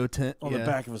big window tent. On the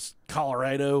back of his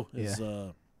Colorado. His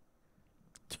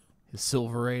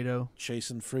Silverado.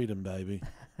 Chasing freedom, baby.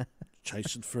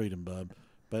 chasing freedom, bub.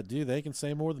 But dude, they can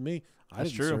say more than me. I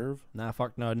That's didn't true. serve. Nah,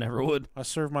 fuck no, I never would. I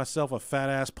served myself a fat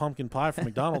ass pumpkin pie from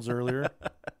McDonald's earlier.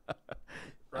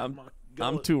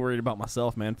 I'm too worried about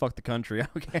myself, man. Fuck the country.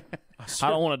 Okay, I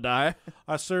don't want to die.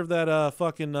 I served that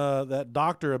that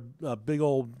doctor a big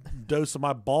old dose of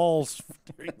my balls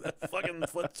during that fucking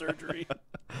foot surgery.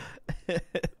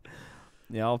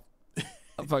 Yeah, I'll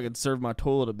fucking serve my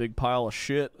toilet a big pile of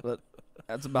shit, but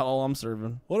that's about all I'm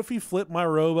serving. What if he flipped my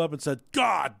robe up and said,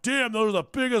 "God damn, those are the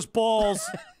biggest balls"?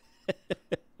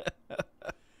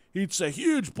 He'd say,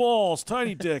 "Huge balls,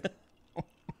 tiny dick."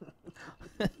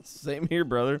 Same here,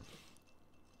 brother.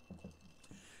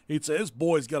 He'd say, "This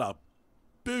boy's got a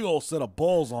big old set of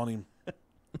balls on him."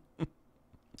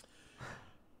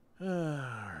 All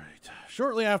right.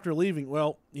 Shortly after leaving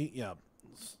the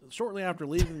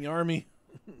army,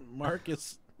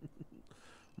 Marcus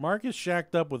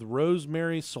shacked up with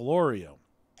Rosemary Solorio.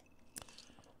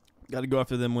 Got to go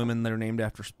after them women that are named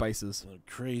after spices. The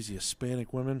crazy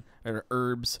Hispanic women. Or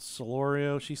herbs.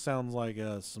 Solorio. She sounds like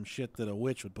some shit that a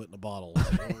witch would put in a bottle.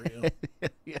 Solorio.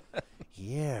 Yeah.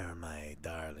 Here, my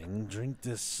darling, drink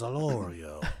this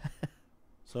Solorio.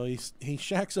 So he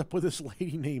shacks up with this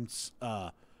lady named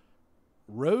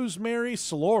Rosemary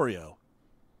Solorio.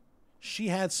 She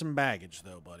had some baggage,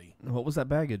 though, buddy. What was that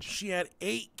baggage? She had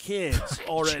 8 kids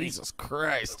already. Jesus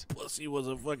Christ. Pussy was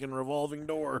a fucking revolving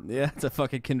door. Yeah, it's a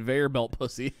fucking conveyor belt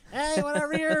pussy. Hey,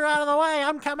 whenever you're out of the way,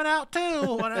 I'm coming out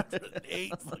too. Whatever.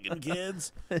 8 fucking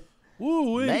kids.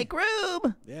 Woo-wee. Make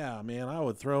room. Yeah, man, I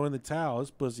would throw in the towel.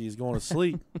 This pussy is going to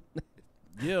sleep.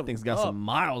 Yeah, Thing's got some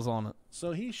miles on it.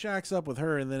 So he shacks up with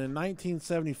her, and then in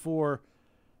 1974,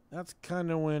 that's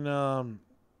kind of when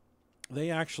they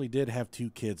actually did have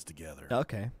 2 kids together.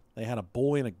 Okay. They had a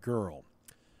boy and a girl.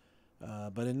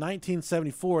 But in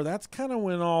 1974, that's kind of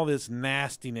when all this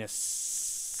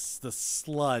nastiness, the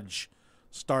sludge,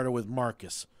 started with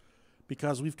Marcus.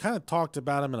 Because we've kind of talked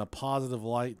about him in a positive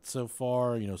light so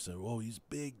far. You know, said, "Oh, he's a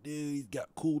big dude. He's got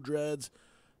cool dreads."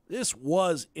 This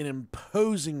was an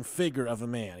imposing figure of a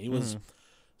man. He was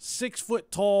 6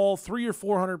 foot tall, 300 or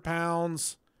 400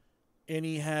 pounds, and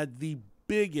he had the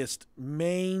biggest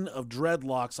mane of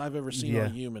dreadlocks I've ever seen on a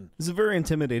human. He's a very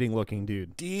intimidating looking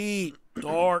dude. Deep,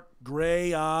 dark,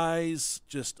 gray eyes.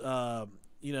 Just, a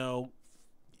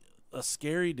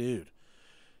scary dude.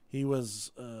 He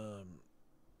was a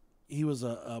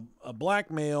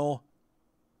black male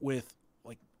with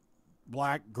like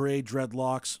black, gray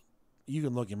dreadlocks. You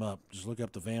can look him up. Just look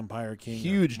up the Vampire King.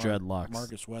 Huge dreadlocks.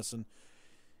 Marcus Wesson.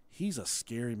 He's a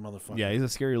scary motherfucker. Yeah, he's a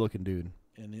scary looking dude.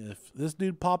 And if this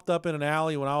dude popped up in an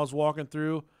alley when I was walking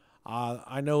through,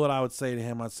 I know what I would say to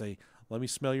him. I'd say, "Let me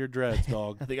smell your dreads,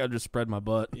 dog." I think I'd just spread my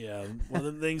butt. Yeah, what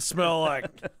do things smell like?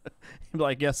 He'd be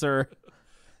like, "Yes, sir."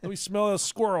 Let me smell those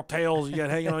squirrel tails you got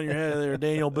hanging on your head there,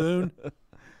 Daniel Boone.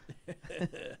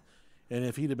 And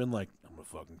if he'd have been like, "I'm going to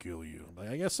fucking kill you," I'm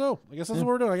like, "I guess so. I guess that's what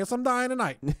we're doing. I guess I'm dying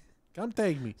tonight. Come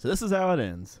take me. So this is how it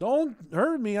ends. Don't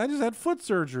hurt me. I just had foot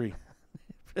surgery."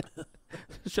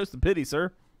 Shows the pity,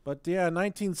 sir. But yeah,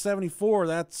 1974,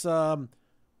 that's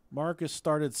Marcus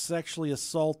started sexually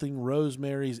assaulting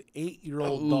Rosemary's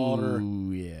 8-year-old daughter,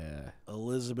 yeah,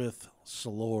 Elizabeth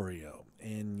Solorio.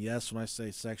 And yes, when I say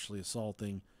sexually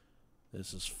assaulting,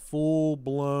 this is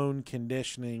full-blown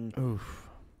conditioning, Oof.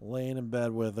 laying in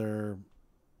bed with her,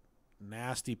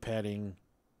 nasty petting,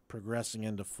 progressing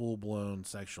into full-blown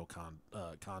sexual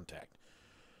contact.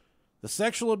 The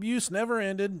sexual abuse never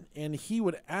ended, and he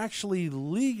would actually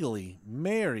legally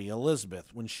marry Elizabeth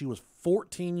when she was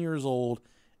 14 years old,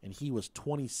 and he was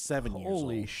 27 years old.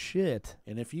 Holy shit.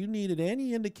 And if you needed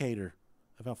any indicator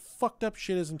of how fucked up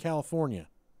shit is in California,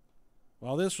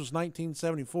 well, this was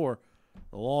 1974.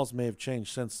 The laws may have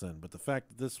changed since then, but the fact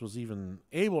that this was even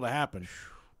able to happen,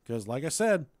 because like I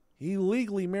said, he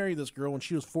legally married this girl when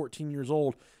she was 14 years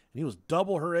old, and he was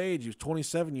double her age. He was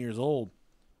 27 years old.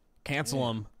 Cancel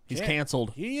him. He's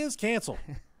canceled. He is canceled.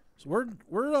 So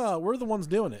we're the ones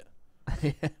doing it.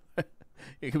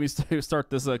 Can we start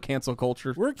this cancel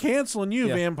culture? We're canceling you,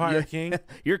 Vampire King.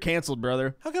 You're canceled,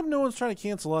 brother. How come no one's trying to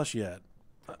cancel us yet?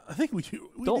 I think we do.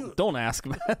 Don't ask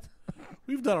that.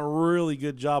 We've done a really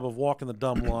good job of walking the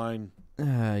dumb line.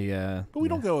 Yeah. But we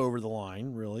don't go over the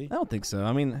line, really. I don't think so.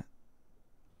 I mean,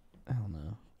 I don't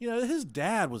know. You know, his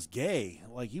dad was gay.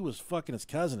 Like, he was fucking his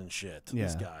cousin and shit. Yeah.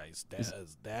 This guy's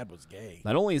dad was gay.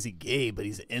 Not only is he gay, but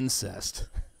he's incest.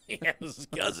 Yeah, his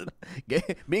cousin.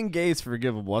 Being gay is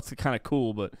forgivable. That's kind of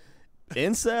cool, but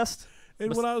incest?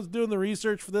 And when I was doing the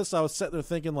research for this, I was sitting there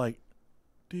thinking, like,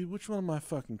 dude, which one of my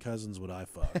fucking cousins would I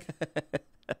fuck?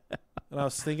 And I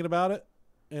was thinking about it,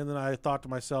 and then I thought to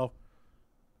myself,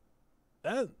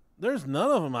 there's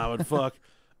none of them I would fuck.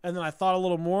 And then I thought a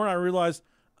little more, and I realized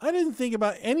I didn't think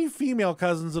about any female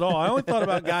cousins at all. I only thought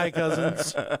about guy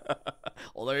cousins.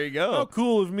 Well, there you go. How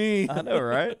cool of me. I know,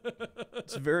 right?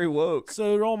 It's very woke.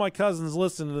 So to all my cousins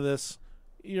listening to this,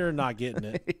 you're not getting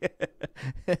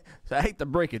it. So I hate to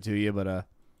break it to you, but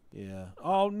Yeah.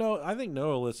 Oh, no, I think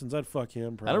Noah listens. I'd fuck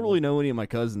him probably. I don't really know any of my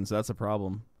cousins, so that's a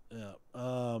problem. Yeah.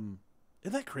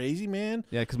 Isn't that crazy, man?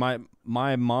 Yeah, because my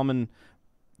mom and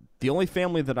the only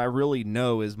family that I really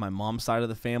know is my mom's side of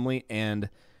the family, and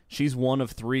she's one of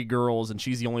 3 girls, and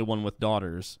she's the only one with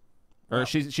daughters, or Wow.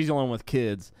 she's the only one with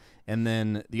kids, and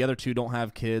then the other 2 don't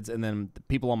have kids, and then the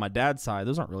people on my dad's side,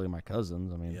 those aren't really my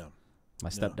cousins. I mean, Yeah. my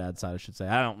stepdad's side, I should say.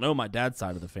 I don't know my dad's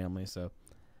side of the family, so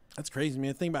That's crazy,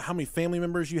 man. Think about how many family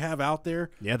members you have out there,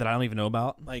 yeah, that I don't even know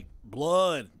about. like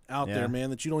blood out Yeah. there, man,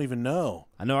 that you don't even know.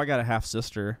 I know I got a half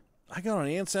sister I got on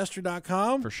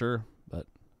Ancestry.com, for sure, but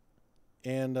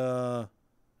and I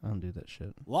don't do that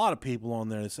shit. a lot of people on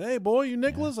there. They say, "Hey, boy, you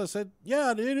Nicholas?" I said,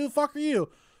 "Yeah, dude. Who the fuck are you?"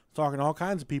 Talking to all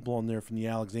kinds of people on there from the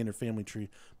Alexander family tree.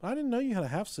 But I didn't know you had a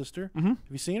half sister. Mhm.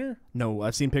 Have you seen her? No,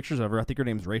 I've seen pictures of her. I think her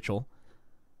name's Rachel.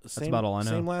 Same, about all I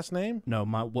know. Same last name? No,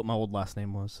 what my old last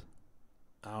name was.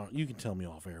 I don't. You can tell me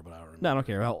off air, but I don't remember. No, I don't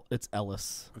care. It's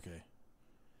Ellis. Okay.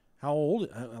 How old?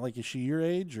 Like, is she your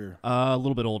age, or A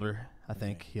little bit older, I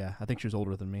think. Yeah, I think she was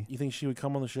older than me. you think she would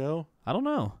come on the show? I don't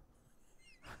know.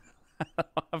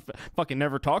 I've fucking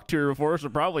never talked to her before, so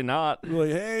probably not. You're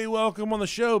like, hey, welcome on the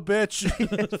show, bitch.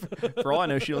 For all I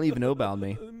know, she don't even know about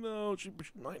me. No, she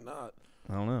might not.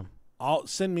 I don't know. I'll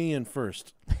send me in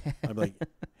first. I'd be like,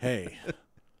 hey,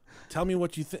 tell me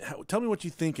what you think. Tell me what you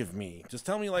think of me. Just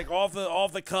tell me, like, off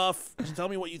the cuff. Just tell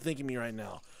me what you think of me right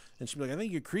now. And she'd be like, I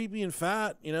think you're creepy and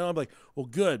fat. You know, I'm like, well,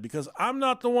 good, because I'm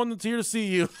not the one that's here to see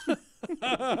you.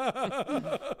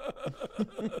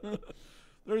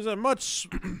 There's a much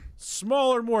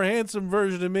smaller, more handsome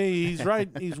version of me. He's right.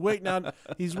 He's waiting out.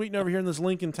 He's waiting over here in this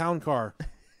Lincoln Town Car.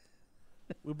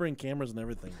 We'll bring cameras and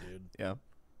everything, dude. Yeah.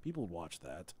 People would watch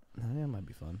that. Yeah, it might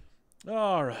be fun.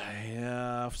 All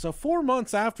right. So 4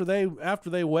 months after they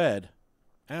wed,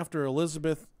 after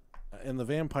Elizabeth and the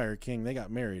Vampire King, they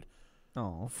got married.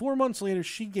 Oh. 4 months later,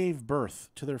 she gave birth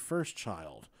to their first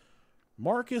child.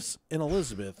 Marcus and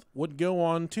Elizabeth would go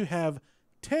on to have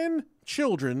 10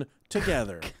 children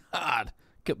together. God.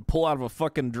 Could pull out of a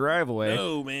fucking driveway.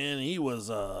 No, man, she was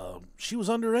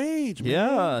underage, man.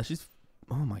 Yeah, she's...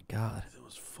 Oh, my God. It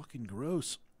was fucking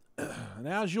gross. And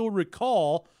as you'll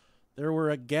recall, there were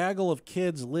a gaggle of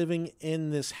kids living in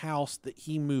this house that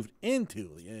he moved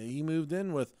into. He moved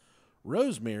in with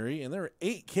Rosemary, and there were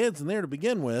 8 kids in there to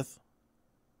begin with.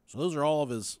 So those are all of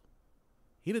his...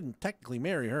 He didn't technically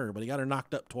marry her, but he got her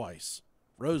knocked up twice.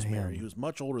 Rosemary, Damn. who was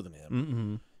much older than him.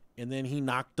 Mm-hmm. And then he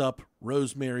knocked up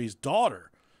Rosemary's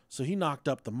daughter. So he knocked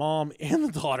up the mom and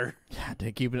the daughter. God,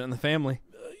 they keep it in the family.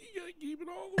 You gotta keep it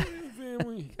all the way in the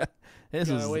family. This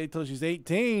Gotta is wait till she's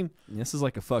 18. This is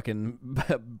like a fucking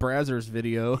Brazzers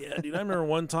video. Yeah, dude, I remember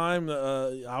one time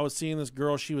I was seeing this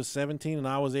girl. She was 17 and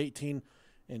I was 18,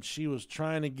 and she was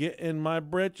trying to get in my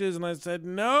britches, and I said,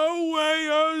 "No way,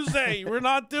 Jose, we're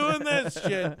not doing this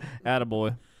shit.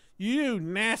 Attaboy. You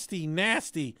nasty,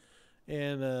 nasty."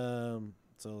 And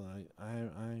so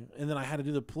and then I had to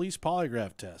do the police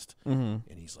polygraph test, Mm-hmm.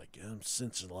 and he's like, "I'm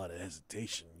sensing a lot of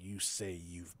hesitation. You say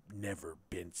you've never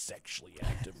been sexually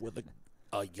active with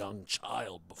a young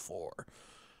child before."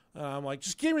 I'm like,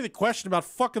 just give me the question about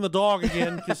fucking the dog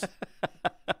again, because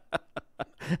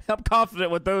I'm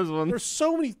confident with those ones. there's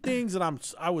so many things that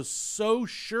I was so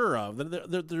sure of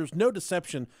that there's no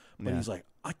deception. But Yeah. he's like,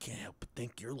 I can't help but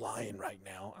think you're lying right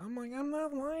now. I'm like, I'm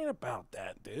not lying about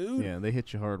that, dude. Yeah, they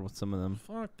hit you hard with some of them.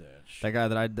 Fuck that shit. The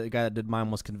guy that did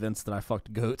mine was convinced that I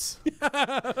fucked goats. He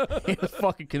was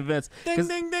fucking convinced. Ding 'Cause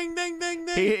ding ding ding ding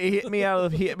ding. He hit me out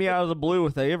of the blue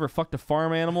with, "Have you ever fucked a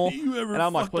farm animal?" You ever And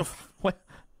I'm like, fucked what?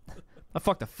 I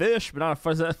fucked a fish, but not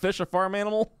is that fish a farm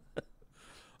animal?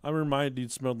 I remember my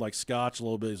dude smelled like scotch a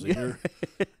little bit. He's like,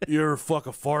 you ever fuck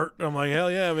a fart? I'm like,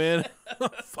 hell yeah, man.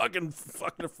 fucking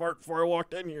a fart before I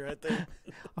walked in here, I think.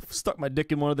 I stuck my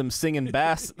dick in one of them singing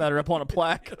bass that are up on a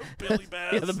plaque. Billy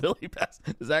Bass. Yeah, the Billy Bass.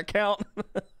 Does that count?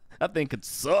 That thing could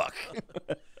suck.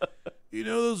 You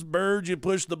know those birds, you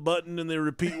push the button and they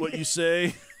repeat what you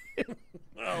say?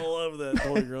 I love that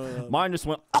toy growing up. Mine just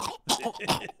went.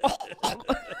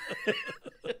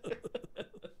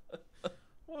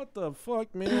 What the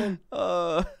fuck, man? We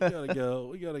gotta go.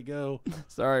 We gotta go.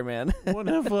 Sorry, man. What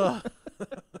if,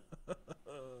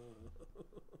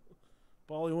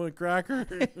 Polly want a cracker?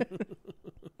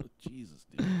 Jesus,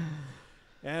 dude.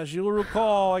 As you'll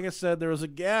recall, like I said, there was a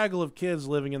gaggle of kids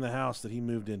living in the house that he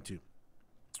moved into.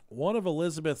 one of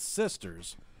Elizabeth's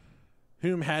sisters,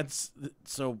 whom had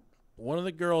so one of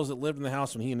the girls that lived in the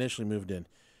house when he initially moved in,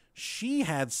 she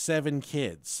had 7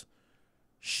 kids.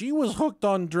 She was hooked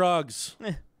on drugs.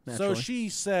 So she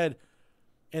said,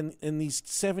 and these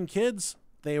 7 kids,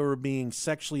 they were being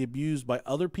sexually abused by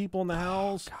other people in the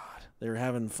house. God. They were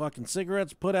having fucking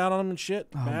cigarettes put out on them and shit.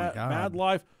 Oh my God. Bad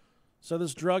life. So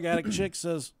this drug addict chick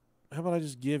says, how about I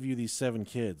just give you these 7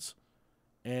 kids?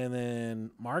 And then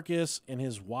Marcus and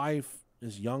his wife,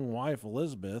 his young wife,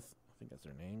 Elizabeth, I think that's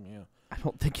her name, yeah. I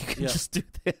don't think you can just do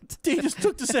that. He just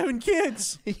took the 7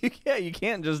 kids. You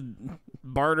can't just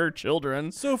barter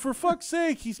children. So for fuck's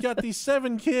sake, he's got these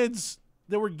 7 kids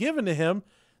that were given to him.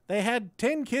 They had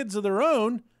 10 kids of their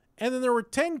own, and then there were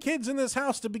 10 kids in this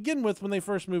house to begin with when they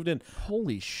first moved in.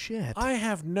 Holy shit. I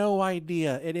have no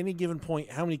idea at any given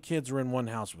point how many kids were in one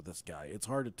house with this guy. It's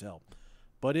hard to tell.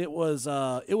 But it was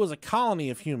a colony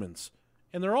of humans,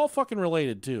 and they're all fucking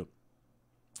related too.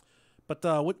 But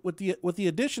with the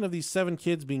addition of these 7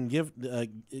 kids being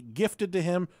gifted to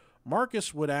him,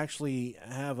 Marcus would actually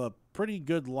have a pretty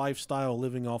good lifestyle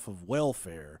living off of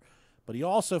welfare. But he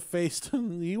also faced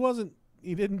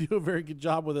he didn't do a very good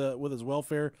job with his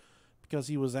welfare, because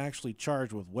he was actually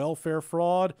charged with welfare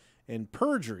fraud and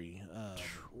perjury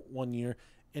one year.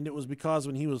 And it was because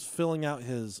when he was filling out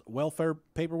his welfare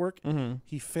paperwork,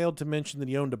 he failed to mention that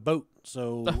he owned a boat.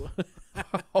 So,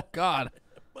 oh God.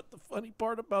 But the funny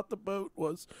part about the boat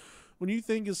was, when you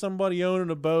think of somebody owning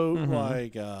a boat,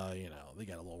 like, they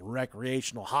got a little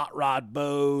recreational hot rod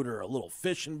boat or a little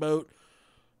fishing boat.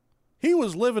 He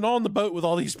was living on the boat with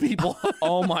all these people.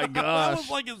 Oh my gosh. That was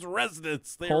like his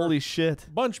residence. Holy shit. A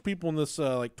bunch of people in this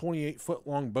 28-foot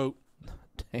long boat.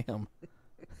 Damn.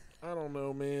 I don't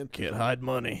know, man. Can't hide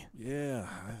money. Yeah.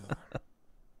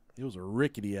 It was a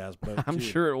rickety ass boat. I'm too.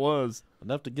 sure it was.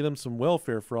 Enough to get him some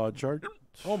welfare fraud charge.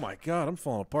 Oh my God, I'm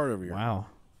falling apart over here. Wow.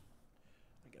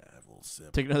 I gotta have a little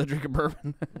sip. Take another drink of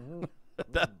bourbon.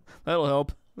 That'll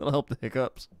help. That'll help the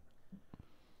hiccups.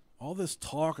 All this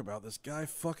talk about this guy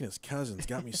fucking his cousins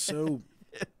got me so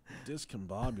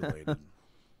discombobulated.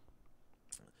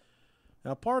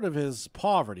 Now, part of his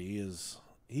poverty is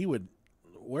he would,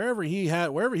 wherever he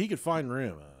could find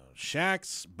room,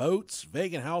 shacks, boats,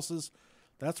 vacant houses,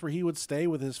 that's where he would stay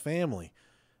with his family.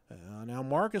 Now,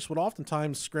 Marcus would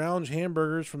oftentimes scrounge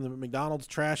hamburgers from the McDonald's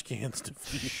trash cans to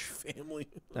feed his family.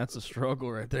 That's a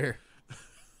struggle right there.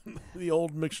 The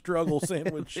old McStruggle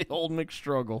sandwich. The old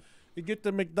McStruggle. You get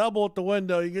the McDouble at the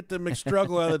window, you get the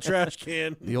McStruggle out of the trash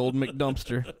can. The old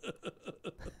McDumpster.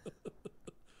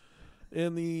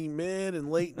 In the mid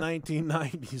and late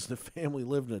 1990s, the family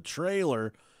lived in a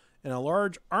trailer in a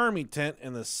large army tent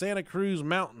in the Santa Cruz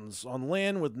Mountains on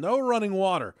land with no running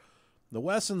water. The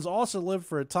Wessons also lived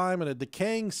for a time in a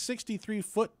decaying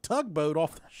 63-foot tugboat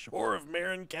off the shore of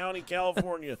Marin County,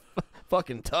 California.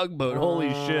 Fucking tugboat. Holy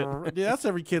shit. Yeah, that's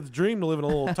every kid's dream, to live in a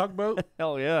little tugboat.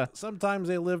 Hell yeah. Sometimes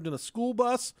they lived in a school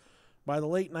bus. By the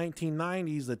late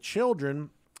 1990s, the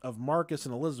children of Marcus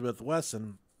and Elizabeth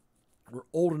Wesson were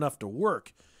old enough to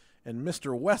work, and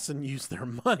Mr. Wesson used their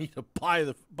money to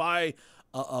buy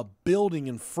a building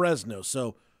in Fresno.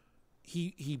 So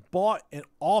he bought an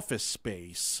office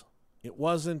space. It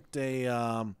wasn't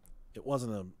a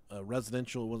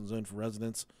residential. It wasn't zoned for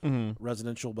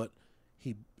residential, but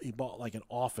he bought like an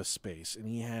office space, and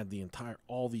he had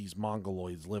all these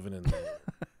mongoloids living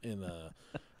in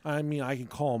I mean, I can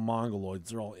call them mongoloids.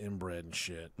 They're all inbred and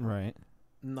shit. Right.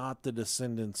 Not the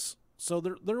descendants. So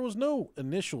there was no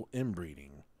initial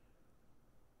inbreeding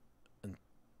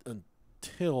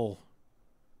until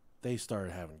they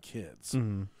started having kids.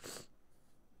 Mm-hmm.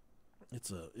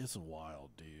 It's a wild,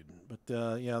 dude.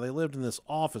 But yeah, they lived in this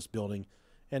office building,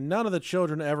 and none of the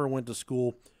children ever went to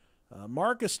school.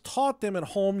 Marcus taught them at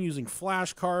home using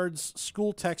flashcards,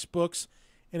 school textbooks,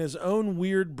 and his own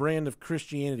weird brand of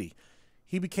Christianity.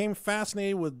 He became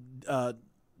fascinated with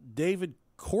David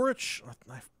Koresh.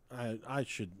 I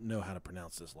should know how to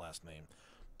pronounce this last name,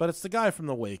 but it's the guy from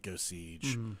the Waco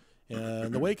siege.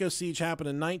 The Waco siege happened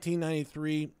in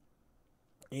 1993,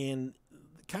 and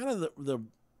kind of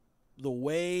the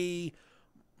way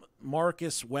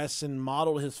Marcus Wesson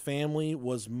modeled his family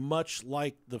was much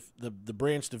like the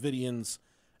Branch Davidians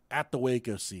at the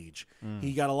Waco siege.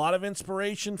 He got a lot of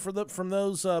inspiration from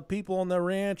those people on the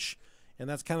ranch, and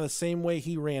that's kind of the same way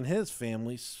he ran his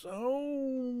family. So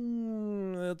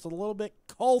it's a little bit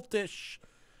cultish.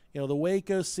 You know, the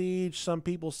Waco siege, some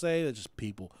people say that's just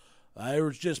people. There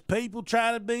was just people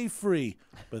trying to be free.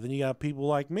 But then you got people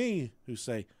like me who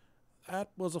say,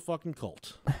 that was a fucking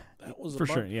cult. That was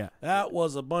sure, yeah. That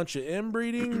was a bunch of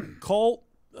inbreeding, cult,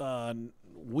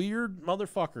 weird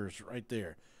motherfuckers right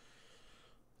there.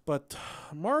 But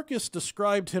Marcus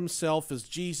described himself as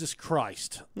Jesus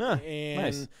Christ. And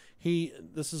nice.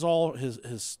 this is all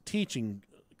his teaching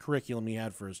curriculum he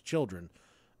had for his children.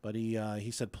 But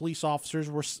he said police officers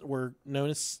were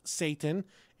known as Satan,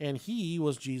 and he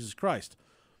was Jesus Christ.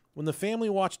 When the family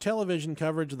watched television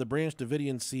coverage of the Branch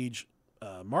Davidian siege,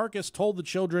 Marcus told the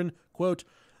children, quote,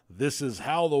 "This is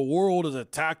how the world is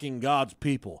attacking God's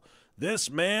people.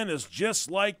 This man is just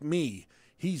like me.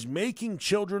 He's making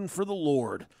children for the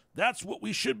Lord. That's what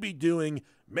we should be doing,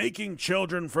 making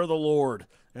children for the Lord."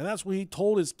 And that's what he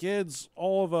told his kids,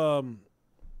 all of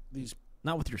these.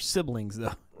 Not with your siblings,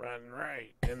 though.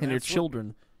 Right. And your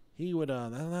children. He would,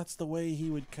 that's the way he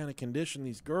would kind of condition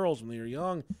these girls when they were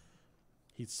young.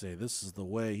 He'd say, this is the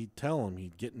way. He'd tell them.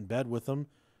 He'd get in bed with them.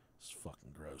 It's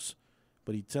fucking gross.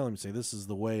 But he'd tell him, say, this is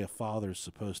the way a father's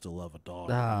supposed to love a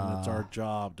daughter. And it's our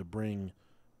job to bring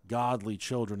godly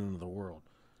children into the world.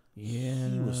 Yeah.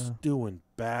 He was doing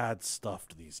bad stuff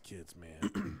to these kids,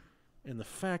 man. And the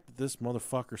fact that this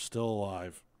motherfucker's still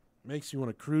alive makes you want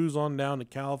to cruise on down to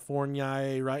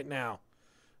California right now.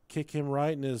 Kick him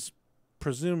right in his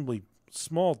presumably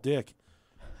small dick.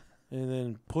 And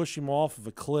then push him off of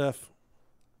a cliff.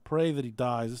 Pray that he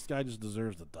dies. This guy just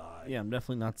deserves to die. Yeah, I'm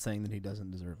definitely not saying that he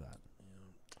doesn't deserve that.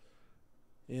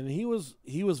 And he was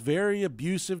very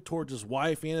abusive towards his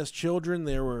wife and his children.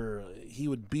 He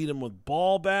would beat them with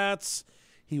ball bats.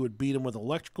 He would beat them with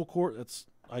electrical cord.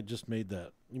 I just made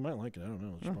that. You might like it. I don't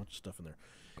know. There's a bunch of stuff in there.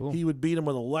 Cool. He would beat them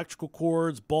with electrical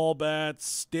cords, ball bats,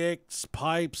 sticks,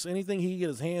 pipes, anything he could get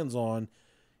his hands on.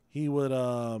 He would.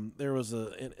 There was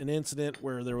an incident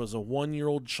where there was a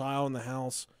 1-year-old child in the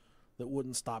house that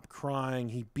wouldn't stop crying.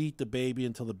 He beat the baby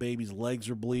until the baby's legs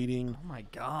were bleeding. Oh, my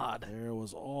God. There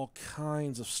was all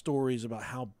kinds of stories about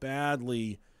how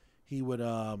badly he would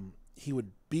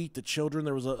beat the children.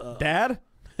 There was a Dad?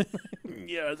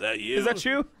 Yeah, is that you? Is that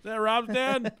you? Is that Rob's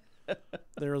dad?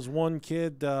 There was one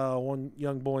kid, one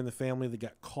young boy in the family that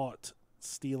got caught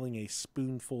stealing a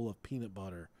spoonful of peanut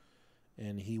butter,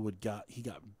 and he got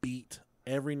beat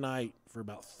every night for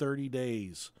about 30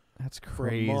 days. That's for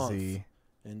a month, crazy.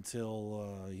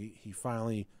 until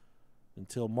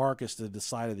until Marcus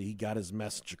decided that he got his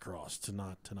message across to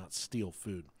not steal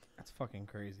food. That's fucking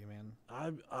crazy, man.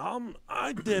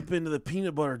 I dip into the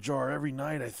peanut butter jar every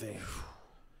night, I think.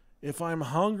 If I'm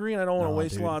hungry and I don't want to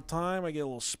waste a lot of time, I get a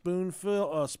little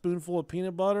spoonful of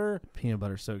peanut butter. Peanut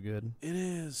butter's so good. It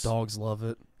is. Dogs love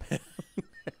it.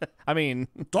 I mean,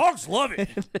 dogs love it.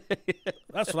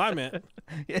 That's what I meant.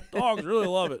 Dogs really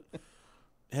love it.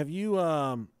 Have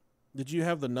you did you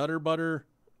have the Nutter Butter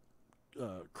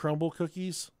crumble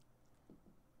cookies?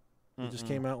 It just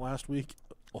came out last week.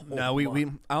 Oh, no, we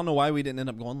I don't know why we didn't end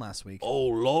up going last week. Oh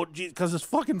Lord, because it's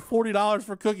fucking $40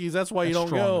 for cookies. That's why you don't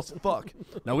strong go. as fuck.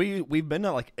 No, we've been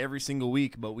there like every single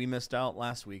week, but we missed out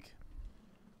last week.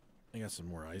 I got some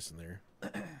more ice in there.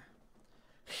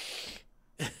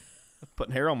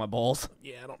 Putting hair on my balls.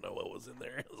 Yeah, I don't know what was in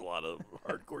there. It was a lot of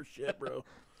hardcore shit, bro.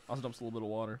 Also dumps a little bit of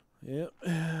water. Yep.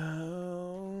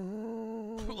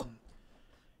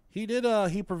 He did.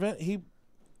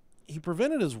 He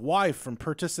prevented his wife from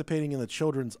participating in the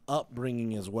children's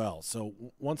upbringing as well. So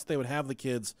once they would have the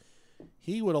kids,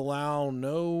 he would allow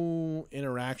no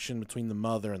interaction between the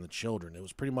mother and the children. It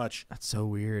was pretty much That's so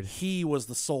weird. he was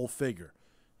the sole figure.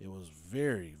 It was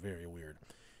very, very weird.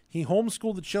 He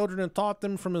homeschooled the children and taught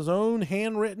them from his own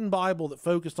handwritten Bible that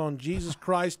focused on Jesus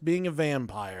Christ being a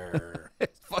vampire.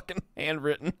 It's fucking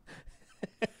handwritten.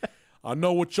 I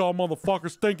know what y'all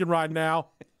motherfuckers thinking right now.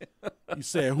 You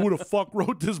say, who the fuck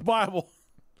wrote this Bible?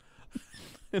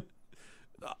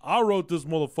 I wrote this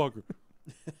motherfucker.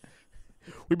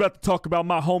 We about to talk about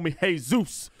my homie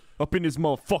Jesus up in this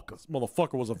motherfucker. This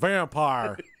motherfucker was a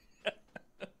vampire.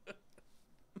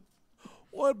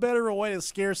 What better way to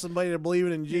scare somebody to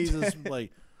believing in Jesus?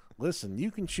 Like, listen,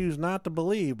 you can choose not to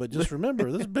believe, but just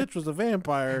remember, this bitch was a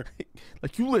vampire.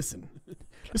 Like, you listen.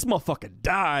 This motherfucker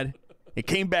died and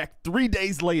came back 3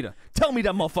 days later. Tell me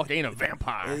that motherfucker ain't a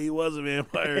vampire. He was a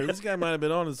vampire. This guy might have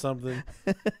been onto something.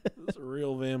 This a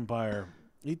real vampire.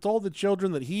 He told the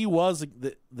children that he was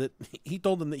he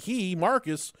told them that he,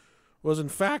 Marcus, was in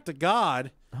fact a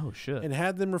god. Oh shit! And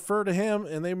had them refer to him,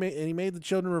 and he made the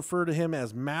children refer to him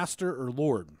as Master or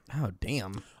Lord. Oh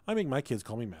damn! I make my kids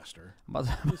call me Master. I'm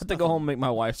about to go home and make my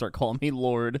wife start calling me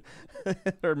Lord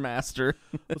or Master.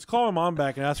 Let's call my mom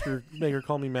back and ask her, make her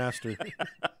call me Master.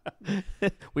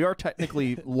 We are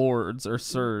technically lords or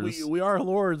sirs. We are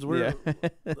lords. We're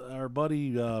our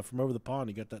buddy from over the pond.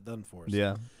 He got that done for us.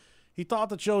 Yeah. He taught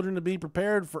the children to be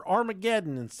prepared for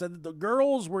Armageddon and said that the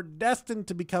girls were destined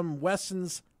to become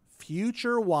Wesson's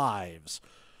future wives.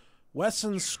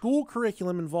 Wesson's school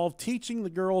curriculum involved teaching the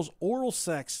girls oral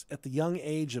sex at the young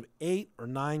age of 8 or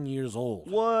 9 years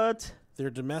old. What?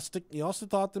 He also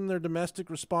taught them their domestic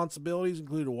responsibilities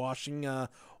included washing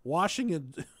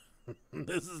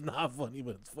this is not funny,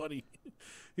 but it's funny.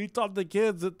 He taught the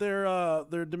kids that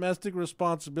their domestic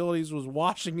responsibilities was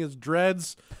washing his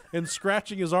dreads and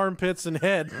scratching his armpits and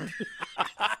head.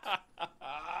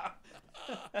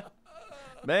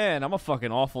 Man, I'm a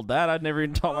fucking awful dad. I'd never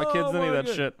even taught my kids any of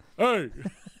that shit. Hey,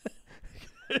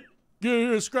 get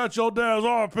here and scratch your dad's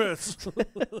armpits.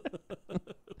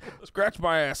 Scratch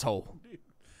my asshole.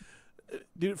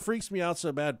 Dude, it freaks me out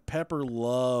so bad. Pepper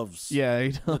loves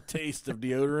the taste of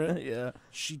deodorant. Yeah.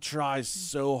 She tries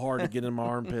so hard to get in my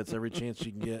armpits every chance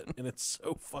she can get, and it's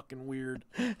so fucking weird.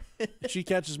 She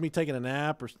catches me taking a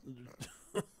nap or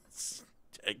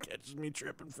catches me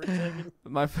tripping for a second.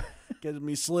 Catches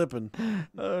me slipping.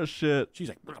 Oh, shit. She's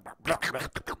like,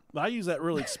 I use that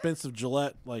really expensive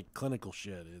Gillette, like, clinical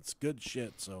shit. It's good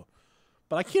shit, so.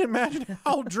 But I can't imagine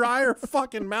how dry her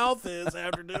fucking mouth is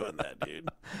after doing that, dude.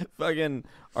 Fucking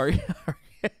our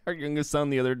youngest son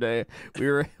the other day,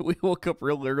 we woke up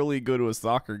real early to go to a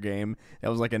soccer game that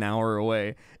was like an hour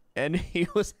away, and he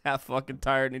was half fucking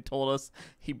tired, and he told us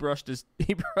he brushed his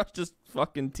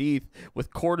fucking teeth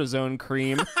with cortisone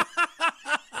cream.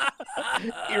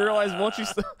 He realized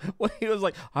he was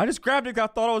like, I just grabbed it, I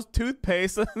thought it was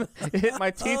toothpaste, and it hit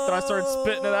my teeth, and I started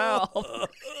spitting it out.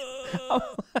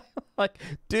 Like,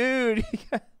 dude,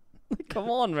 come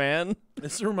on, man.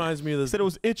 This reminds me of this. He said it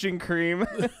was itching cream.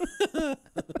 You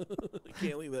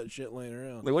can't leave that shit laying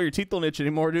around. Like, well, your teeth don't itch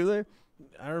anymore, do they?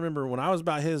 I remember when I was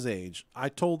about his age,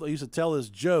 I used to tell this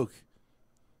joke,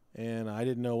 and I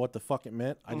didn't know what the fuck it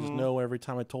meant. I just know every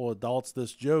time I told adults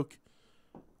this joke,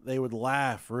 they would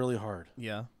laugh really hard.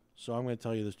 Yeah. So I'm going to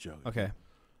tell you this joke. Okay.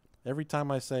 Every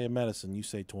time I say a medicine, you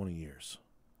say 20 years.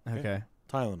 Okay.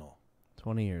 Tylenol.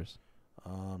 20 years.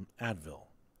 Advil.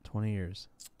 20 years.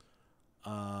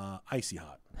 Icy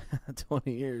Hot.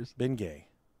 20 years. Been gay.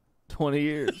 20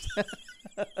 years.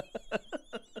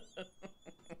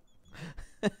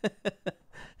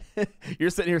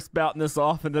 You're sitting here spouting this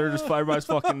off, and they're just everybody's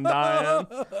fucking dying.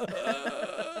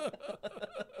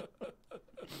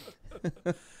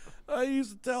 I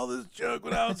used to tell this joke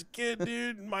when I was a kid,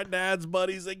 dude. And my dad's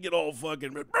buddies, they get all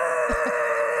fucking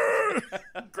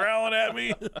growling at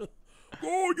me.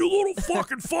 Oh, you little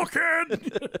fucking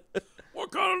fuckhead.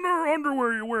 What kind of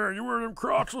underwear you wearing? You wearing them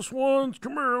crotchless ones?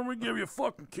 Come here, let me give you a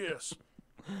fucking kiss.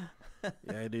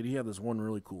 Yeah, dude, he had this one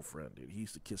really cool friend, dude. He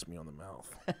used to kiss me on the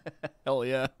mouth. Hell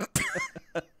yeah.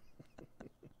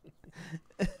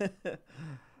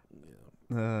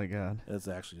 Oh, God. That's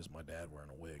actually just my dad wearing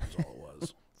a wig is all it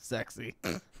was. Sexy.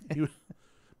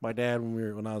 My dad,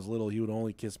 when I was little, he would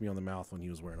only kiss me on the mouth when he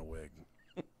was wearing a wig.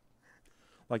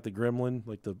 Like the gremlin,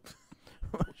 like the...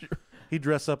 He'd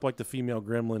dress up like the female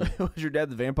gremlin. Was your dad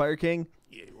the Vampire King?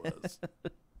 Yeah, he was.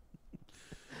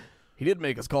 He did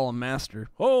make us call him Master.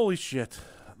 Holy shit.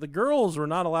 The girls were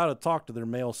not allowed to talk to their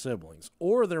male siblings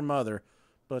or their mother,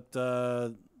 but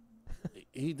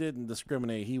he didn't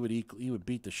discriminate. He would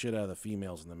beat the shit out of the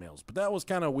females and the males. But that was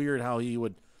kind of weird how he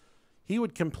would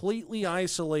completely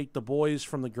isolate the boys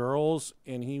from the girls,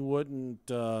 and he would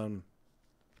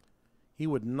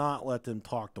not let them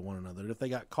talk to one another. If they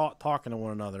got caught talking to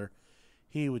one another,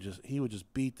 he would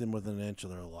just beat them within an inch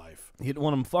of their life. He didn't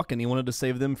want them fucking. He wanted to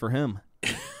save them for him.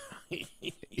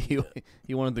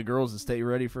 He wanted the girls to stay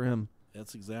ready for him.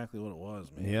 That's exactly what it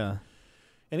was, man. Yeah.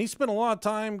 And he spent a lot of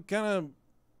time kind of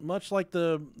much like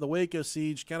the Waco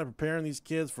siege, kind of preparing these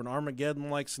kids for an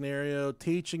Armageddon-like scenario,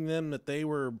 teaching them that they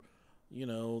were,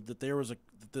 that there was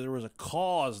a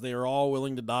cause they were all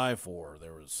willing to die for.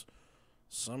 There was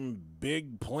some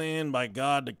big plan by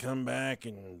God to come back,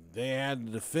 and they had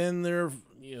to defend their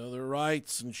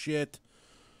rights and shit.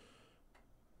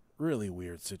 Really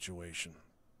weird situation.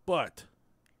 But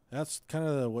that's kind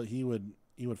of what he would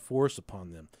force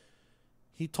upon them.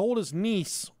 He told his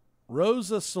niece,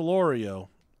 Rosa Solorio.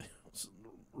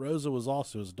 Rosa was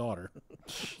also his daughter.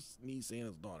 His niece and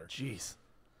his daughter. Jeez.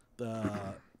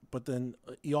 But then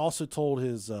he also told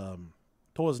his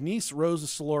niece, Rosa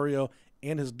Solorio,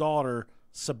 and his daughter,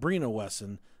 Sabrina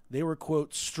Wesson, they were,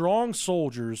 quote, strong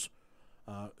soldiers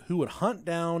who would hunt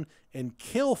down and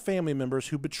kill family members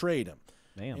who betrayed him.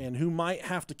 Damn. And who might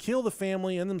have to kill the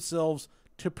family and themselves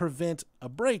to prevent a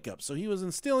breakup. So he was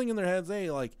instilling in their heads,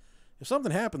 hey, like, if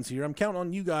something happens here, I'm counting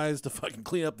on you guys to fucking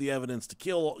clean up the evidence, to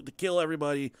kill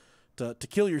everybody, to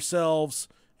kill yourselves.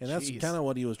 And that's kind of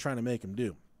what he was trying to make them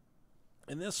do.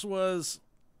 And this was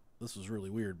really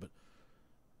weird, but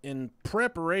in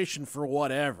preparation for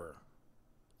whatever,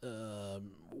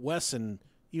 Wesson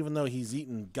even though he's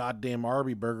eating goddamn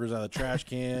Arby burgers out of the trash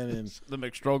can and The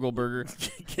McStruggle burger.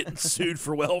 getting sued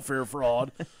for welfare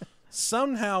fraud.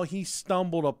 Somehow he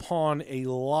stumbled upon a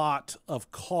lot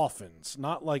of coffins.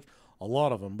 Not like a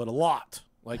lot of them, but a lot.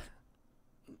 Like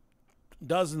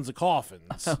dozens of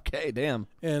coffins. Okay, damn.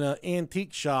 In an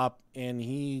antique shop, and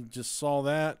he just saw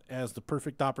that as the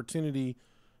perfect opportunity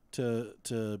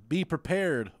to be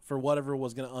prepared for whatever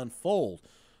was going to unfold.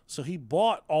 So he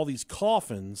bought all these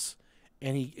coffins,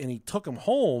 and he took them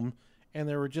home, and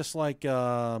they were just like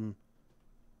in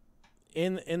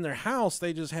their house.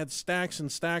 They just had stacks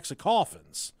and stacks of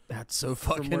coffins. That's so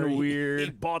from where fucking weird. He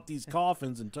bought these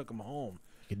coffins and took them home.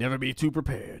 You could never be too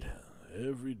prepared.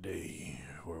 Every day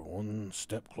we're one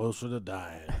step closer to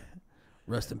dying.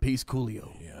 Rest in peace,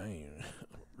 Coolio. Yeah,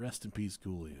 rest in peace,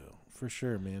 Coolio. For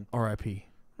sure, man. R.I.P.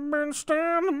 Been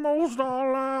standing most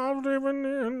our lives living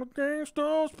in the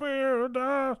gangster's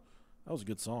paradise. That was a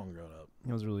good song growing up.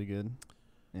 It was really good.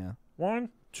 Yeah. 1,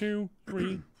 2,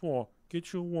 3, 4.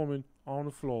 Get your woman on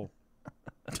the floor.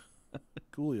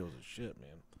 Coolio's a shit,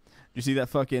 man. Did you see that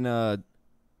fucking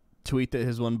tweet that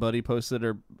his one buddy posted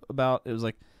about? It was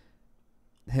like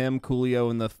him, Coolio,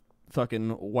 and the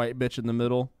fucking white bitch in the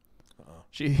middle.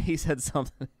 He said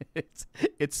something.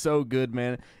 It's so good,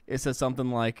 man. It says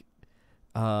something like,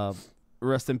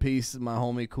 "Rest in peace, my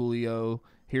homie Coolio.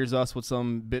 Here's us with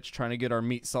some bitch trying to get our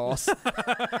meat sauce."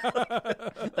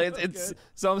 It's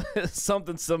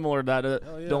something similar to that.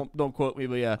 Yeah. Don't quote me,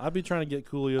 but yeah. I'd be trying to get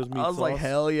Coolio's meat sauce. I was like,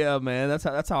 hell yeah, man.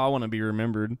 That's how I want to be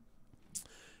remembered.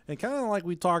 And kind of like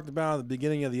we talked about at the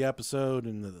beginning of the episode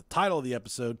and the title of the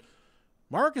episode,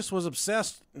 Marcus was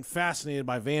obsessed and fascinated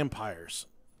by vampires.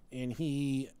 And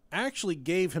he actually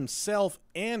gave himself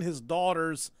and his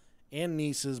daughters and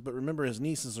nieces, but remember his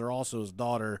nieces are also his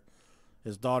daughter.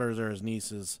 His daughters are his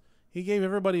nieces. He gave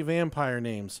everybody vampire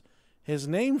names. His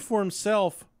name for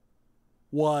himself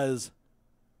was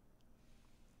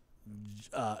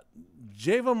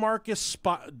Java Marcus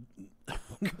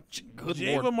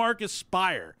Java Marcus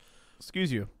Spire.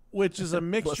 Excuse you. Which is a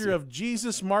mixture of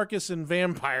Jesus, Marcus, and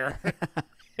vampire.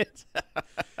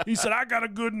 He said, I got a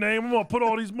good name. I'm going to put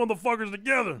all these motherfuckers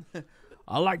together.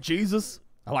 I like Jesus.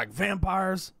 I like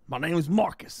vampires. My name is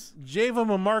Marcus. Java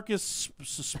Marcus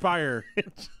Spire.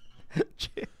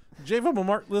 Java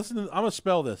Marcus. Listen, I'm going to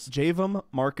spell this. Javam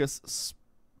Marcus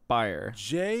Spire.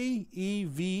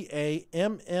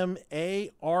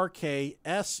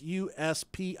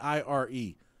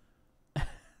 JEVAMMARKSUSPIRE.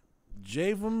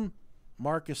 Javam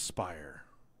Marcus Spire.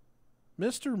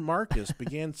 Mr. Marcus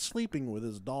began sleeping with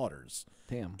his daughters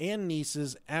and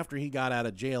nieces after he got out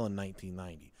of jail in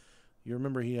 1990. You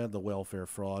remember he had the welfare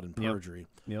fraud and perjury.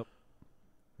 Yep.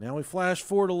 Now we flash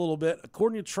forward a little bit.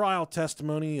 According to trial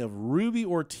testimony of Ruby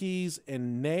Ortiz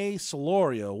and Nay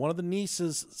Solorio, one of the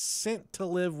nieces sent to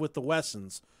live with the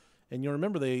Wessons. And you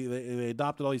remember they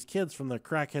adopted all these kids from their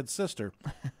crackhead sister.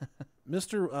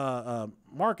 Mr.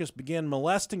 Marcus began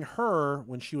molesting her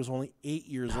when she was only 8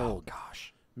 years old. Oh,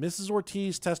 gosh. Mrs.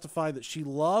 Ortiz testified that she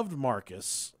loved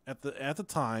Marcus at the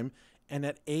time, and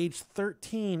at age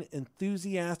 13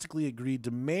 enthusiastically agreed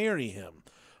to marry him.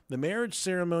 The marriage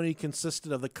ceremony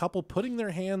consisted of the couple putting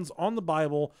their hands on the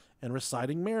Bible and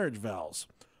reciting marriage vows.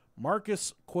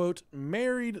 Marcus, quote,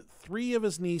 married 3 of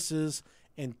his nieces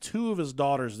and 2 of his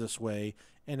daughters this way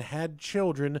and had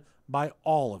children by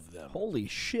all of them. Holy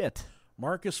shit.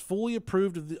 Marcus fully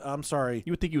approved of the... I'm sorry.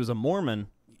 You would think he was a Mormon.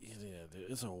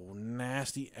 It's a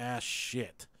nasty ass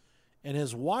shit. And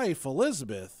his wife,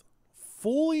 Elizabeth,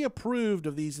 fully approved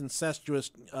of these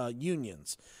incestuous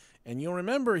unions. And you'll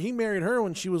remember he married her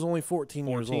when she was only 14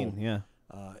 years old. Yeah.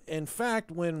 In fact,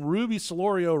 when Ruby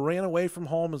Solorio ran away from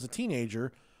home as a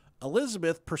teenager,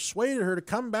 Elizabeth persuaded her to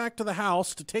come back to the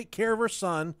house to take care of her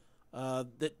son, who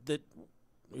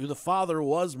the father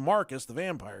was Marcus, the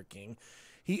vampire king.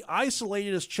 He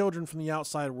isolated his children from the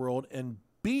outside world and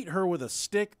beat her with a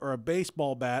stick or a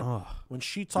baseball bat when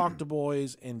she talked to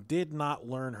boys and did not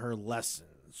learn her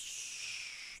lessons.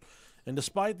 And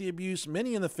despite the abuse,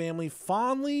 many in the family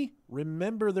fondly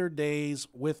remember their days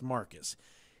with Marcus.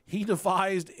 He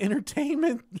devised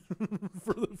entertainment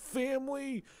for the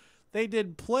family. They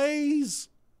did plays,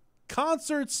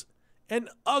 concerts, and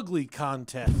ugly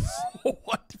contests.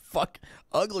 What the fuck?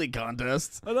 Ugly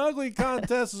contests? An ugly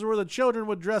contest is where the children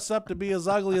would dress up to be as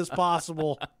ugly as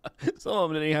possible. Some of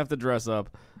them didn't even have to dress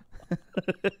up.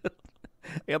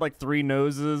 He had like 3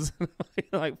 noses,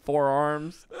 like 4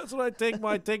 arms. That's when I take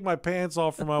my pants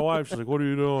off for my wife. She's like, "What are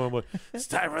you doing?" I'm like, "It's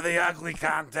time for the ugly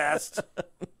contest."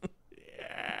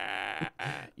 Yeah.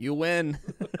 You win.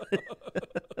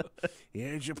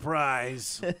 Here's your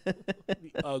prize.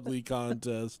 The ugly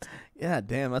contest. Yeah,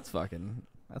 damn, that's fucking...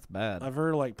 That's bad. I've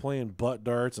heard like playing butt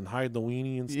darts and hide the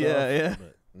weenie and stuff. Yeah, yeah.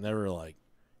 But never like,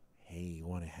 hey, you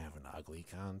want to have an ugly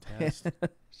contest?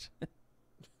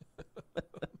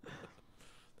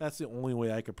 That's the only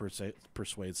way I could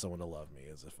persuade someone to love me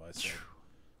is if I say,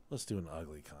 let's do an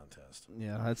ugly contest.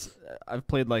 Yeah, I've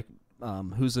played like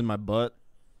Who's in My Butt.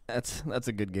 That's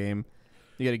a good game.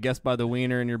 You got to guess by the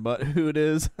wiener in your butt who it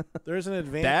is. There's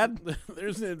an Dad?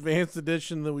 There's an advanced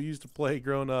edition that we used to play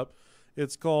growing up.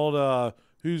 It's called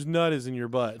Whose Nut Is in Your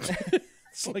Butt.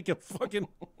 It's like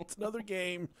it's another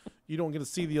game. You don't get to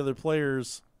see the other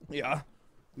players. Yeah.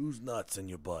 Whose nuts in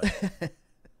your butt?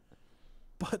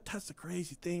 But that's the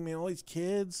crazy thing, man. All these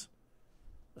kids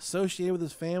associated with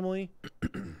his family,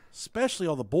 especially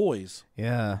all the boys,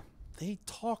 Yeah. they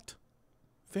talked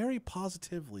very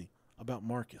positively about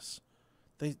Marcus.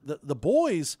 The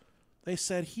boys, they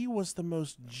said he was the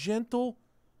most gentle,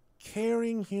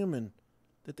 caring human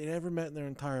that they'd ever met in their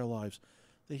entire lives.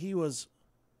 That he was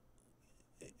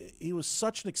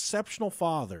such an exceptional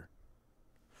father.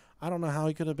 I don't know how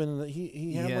he could have been.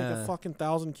 He had like a fucking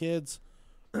 1,000 kids,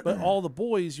 but all the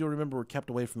boys, you'll remember, were kept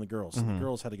away from the girls. So the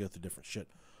girls had to go through different shit.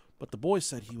 But the boys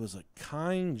said he was a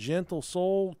kind, gentle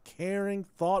soul, caring,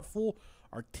 thoughtful,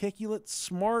 articulate,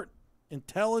 smart,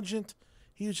 intelligent.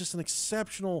 He was just an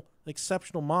exceptional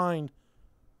mind.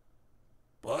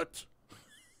 But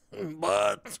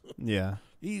Yeah.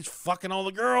 he's fucking all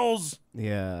the girls.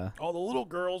 Yeah. All the little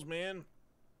girls, man.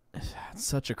 It's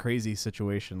such a crazy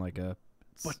situation.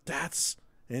 But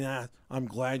I'm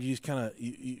glad you kind of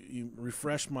you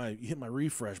hit my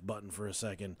refresh button for a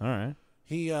second. All right.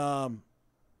 He's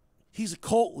a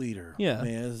cult leader. Yeah.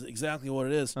 Man, is exactly what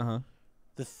it is. Uh-huh.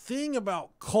 The thing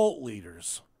about cult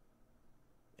leaders,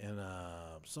 and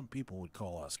some people would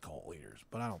call us cult leaders,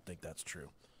 but I don't think that's true.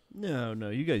 No,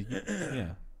 you guys,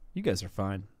 you guys are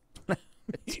fine.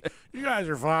 You guys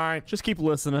are fine. Just keep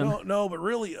listening. No, but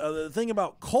really, the thing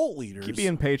about cult leaders, Keep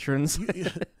being patrons.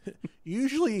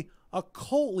 usually a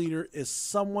cult leader is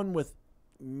someone with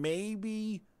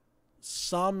maybe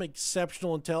some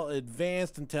exceptional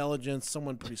advanced intelligence,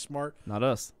 someone pretty smart, Not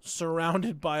us.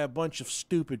 surrounded by a bunch of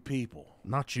stupid people.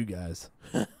 Not you guys.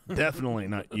 Definitely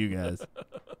not you guys.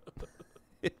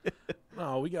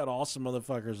 No, we got awesome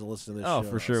motherfuckers to listen to this show. Oh,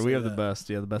 for sure. I'll We say have the that. best.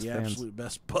 Yeah, the best The fans. absolute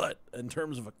best. But in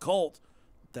terms of a cult,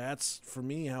 that's for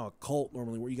me how a cult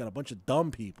normally works. You got a bunch of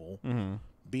dumb people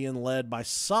being led by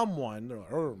someone. They're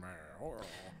like, oh man,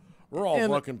 we're all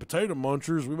fucking potato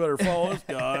munchers. We better follow this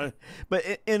guy. But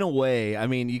in a way, I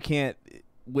mean, you can't,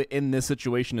 in this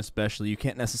situation especially, you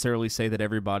can't necessarily say that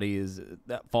everybody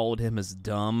that followed him is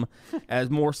dumb, as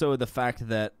more so the fact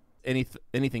that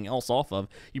anything else off of,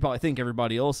 you probably think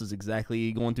everybody else is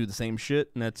exactly going through the same shit,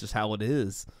 and that's just how it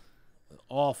is.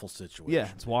 Awful situation. Yeah,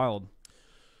 it's wild.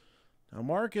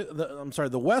 Now,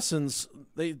 the Wessons,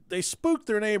 they spooked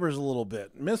their neighbors a little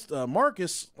bit.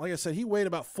 Marcus, like I said, he weighed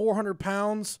about 400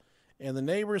 pounds, and the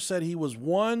neighbors said he was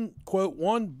one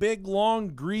big, long,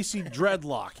 greasy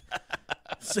dreadlock.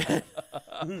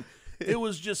 It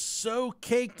was just so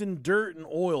caked in dirt and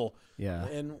oil. Yeah.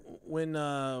 And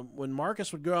when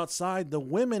Marcus would go outside, the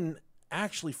women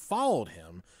actually followed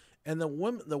him, and the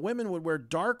women would wear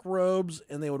dark robes,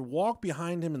 and they would walk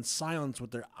behind him in silence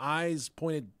with their eyes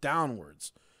pointed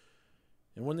downwards.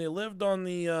 And when they lived on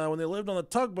the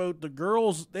tugboat, the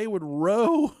girls, they would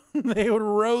row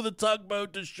the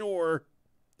tugboat to shore,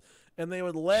 and they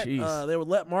would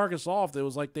let Marcus off. It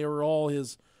was like they were all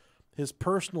his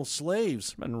personal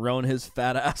slaves. Been rowing his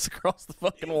fat ass across the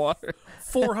fucking water.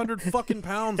 400 fucking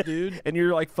pounds, dude. And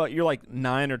you're like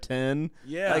 9 or 10.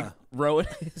 Yeah. Like rowing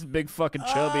his big fucking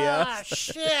chubby ass. Ah,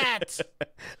 shit.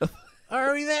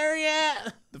 Are we there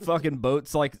yet? The fucking boat's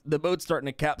starting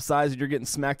to capsize and you're getting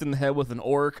smacked in the head with an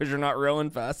oar because you're not rowing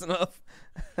fast enough.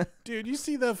 Dude, you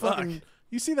see that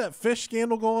you see that fish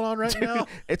scandal going on right now?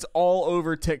 It's all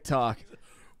over TikTok.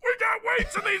 We got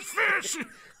weights in these fish.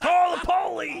 Call the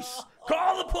police!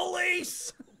 Call the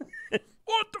police!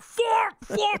 What the fuck?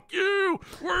 Fuck you.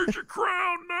 Where's your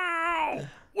crown now?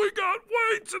 We got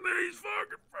weights in these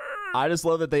fucking fish. I just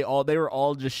love that they were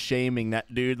all just shaming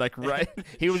that dude. Like, right?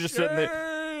 He was just sitting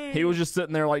there. He was just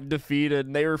sitting there like defeated,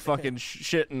 and they were fucking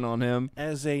shitting on him.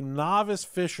 As a novice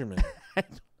fisherman,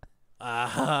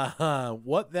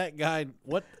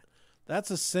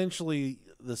 that's essentially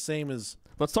the same as.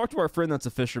 Let's talk to our friend that's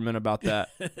a fisherman about that.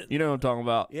 You know what I'm talking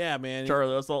about? Yeah, man.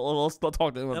 Charlie, let's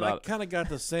talk to him And about I kind of got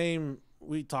the same.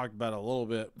 We talked about it a little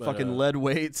bit. But, fucking lead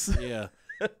weights. Yeah.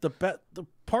 The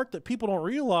part that people don't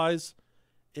realize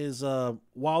is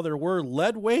while there were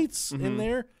lead weights in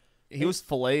there, He was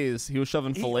fillets. He was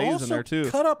shoving fillets in there too.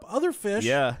 Cut up other fish.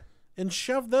 Yeah. and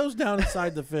shoved those down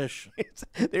inside the fish.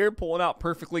 They were pulling out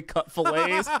perfectly cut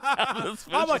fillets. Out of this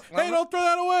I'm like, fish's hey, don't throw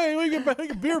that away. We can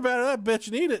make a beer batter of that bitch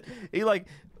and eat it. He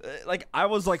I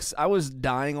was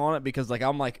dying on it because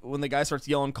I'm like, when the guy starts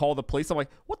yelling, call the police, I'm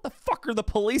like, what the fuck are the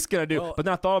police gonna do? Well, but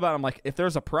then I thought about it, I'm like, if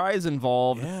there's a prize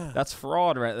involved, Yeah. that's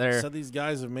fraud right there. Said these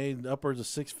guys have made upwards of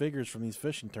 6 figures from these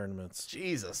fishing tournaments.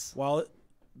 Jesus. While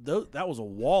that was a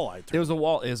walleye tournament. It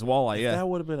was walleye, yeah. That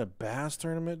would have been a bass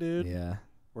tournament, dude. Yeah.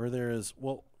 Where there is,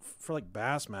 well, for like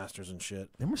bass masters and shit.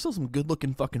 There were still some good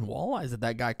looking fucking walleyes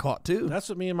that guy caught too. That's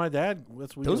what me and my dad.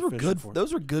 Those were good. For.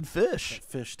 Those were good fish.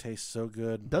 That fish tastes so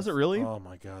good. Does it really? Oh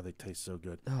my god, they taste so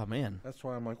good. Oh man. That's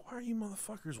why I'm like, why are you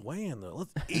motherfuckers weighing though?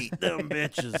 Let's eat them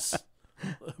bitches.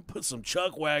 Put some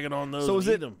chuck wagon on those. So and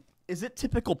eat them. Is it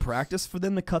typical practice for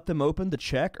them to cut them open to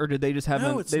check, or did they just have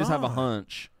have a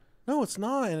hunch? No, it's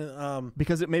not. And,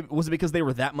 because was it because they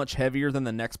were that much heavier than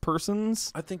the next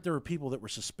person's? I think there were people that were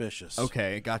suspicious.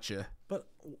 Okay, gotcha. But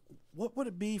what would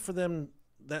it be for them,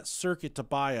 that circuit, to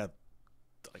buy a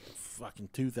fucking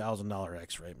 $2,000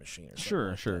 X-ray machine or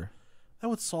something? Sure. That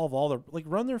would solve all their,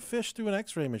 run their fish through an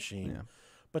X-ray machine. Yeah.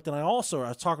 But then I was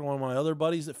talking to one of my other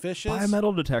buddies that fishes. Buy a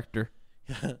metal detector.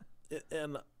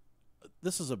 And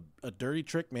this is a dirty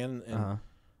trick, man. And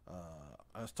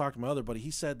I was talking to my other buddy. He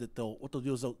said that what they'll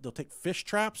do is they'll take fish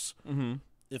traps. Mm-hmm.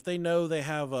 If they know they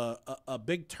have a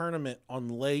big tournament on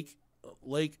Lake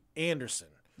Anderson.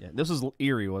 Yeah, this was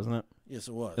Erie, wasn't it? Yes,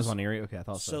 it was. It was on Erie? Okay, I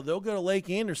thought so. So they'll go to Lake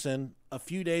Anderson a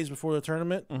few days before the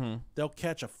tournament. Mm-hmm. They'll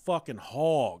catch a fucking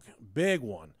hog, big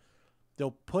one.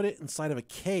 They'll put it inside of a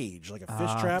cage, like a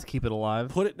fish trap. To keep it alive.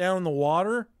 Put it down in the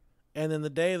water, and then the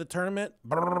day of the tournament,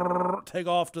 take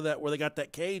off to that where they got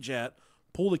that cage at,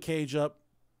 pull the cage up,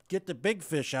 get the big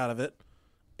fish out of it,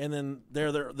 and then they're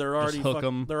already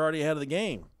they're already ahead of the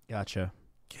game. Gotcha.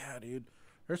 Yeah, dude.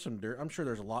 There's some dirt. I'm sure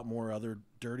there's a lot more other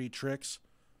dirty tricks,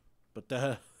 but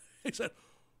he said,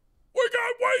 "We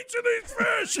got weights in these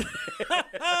fish."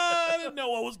 I didn't know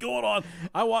what was going on.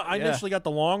 I initially got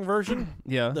the long version,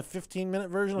 yeah, the 15-minute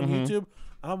version on YouTube.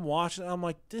 I'm watching it. I'm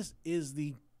like, this is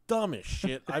the dumbest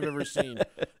shit I've ever seen.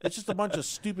 It's just a bunch of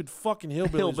stupid fucking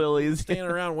hillbillies standing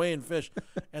around weighing fish.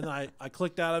 And then I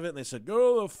clicked out of it, and they said,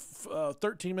 go to the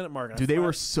 13-minute mark. Dude, they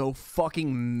were so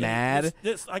fucking mad.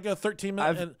 I go 13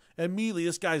 minutes, and immediately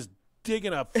this guy's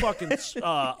digging a fucking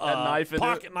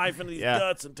pocket knife into these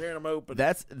guts and tearing them open.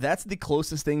 That's the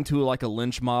closest thing to like a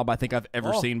lynch mob I think I've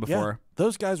ever seen before. Yeah.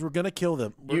 Those guys were gonna kill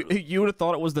them. You would have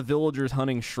thought it was the villagers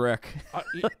hunting Shrek.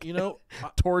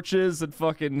 Torches and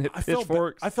fucking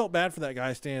pitchforks. I felt bad for that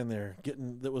guy standing there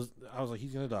I was like,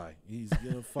 he's gonna die. He's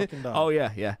gonna fucking die. Oh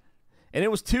yeah. And it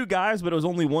was 2 guys, but it was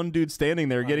only one dude standing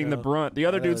there getting the brunt. The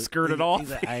other dude skirted off. He's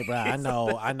like, hey, bro,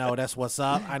 I know, that's what's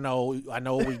up. I know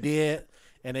what we did.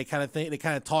 And they kind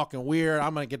of talking weird.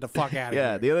 I'm gonna get the fuck out of here.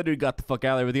 Yeah, the other dude got the fuck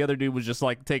out of there, but the other dude was just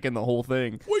like taking the whole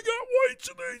thing. We got weights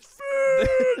in these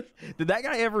fish. Did that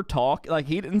guy ever talk? Like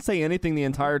he didn't say anything the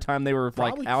entire time they were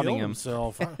Probably like outing killed him.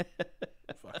 Himself.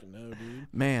 Fucking no, dude.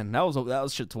 Man, that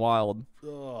was shit's wild.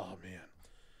 Oh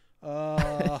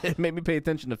man. It made me pay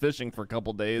attention to fishing for a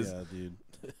couple days. Yeah, dude.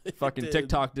 Fucking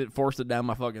TikTok forced it down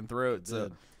my fucking throat.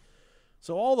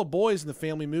 So all the boys in the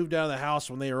family moved out of the house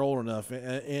when they were old enough,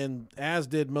 and as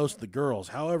did most of the girls.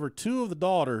 However, 2 of the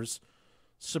daughters,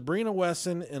 Sabrina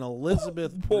Wesson and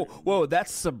Elizabeth... Whoa,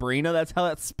 that's Sabrina? That's how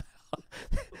that's spelled?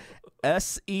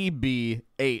 SEBHRENAH.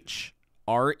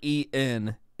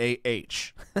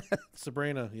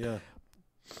 Sabrina, yeah.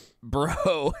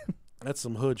 Bro. That's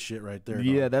some hood shit right there.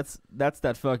 Yeah, that's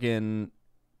that fucking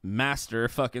master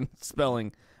fucking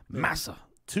spelling. Massa.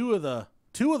 Two of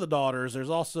the daughters, there's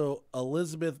also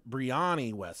Elizabeth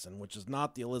Briani Wesson, which is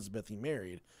not the Elizabeth he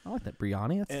married. I like that.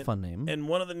 Briani. That's a fun name. And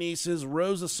one of the nieces,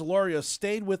 Rosa Solorio,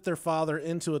 stayed with their father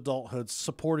into adulthood,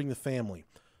 supporting the family.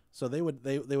 So they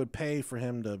would pay for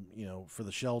him to, for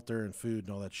the shelter and food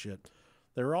and all that shit.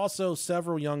 There were also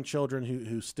several young children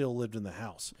who still lived in the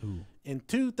house. Ooh. In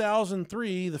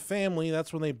 2003, the family,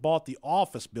 that's when they bought the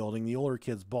office building. The older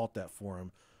kids bought that for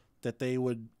them. That they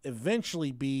would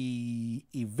eventually be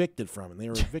evicted from it. They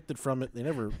were evicted from it. They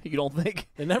never. You don't think?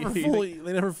 They never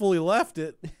fully left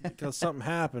it because something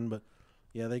happened. But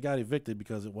yeah, they got evicted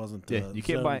because it wasn't. You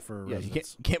can't buy for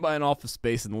residents. You can't buy an office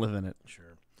space and live in it.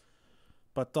 Sure.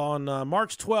 But on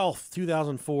March 12th,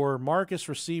 2004, Marcus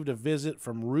received a visit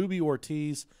from Ruby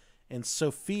Ortiz and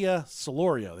Sophia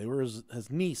Solorio. They were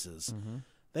his nieces. Mm-hmm.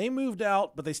 They moved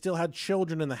out, but they still had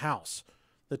children in the house.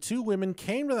 The 2 women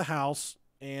came to the house.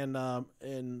 And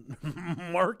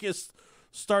Marcus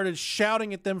started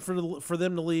shouting at them for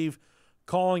them to leave,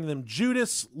 calling them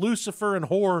Judas, Lucifer, and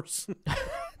whores.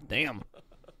 Damn.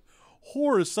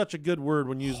 Whore is such a good word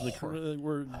when using the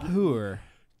word. Whore.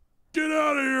 Get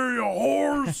out of here, you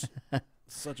whores!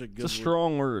 Such a good It's a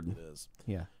strong word. It is.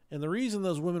 Yeah. And the reason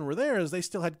those women were there is they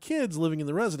still had kids living in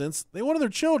the residence. They wanted their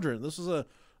children. This was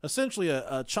essentially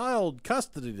a child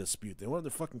custody dispute. They wanted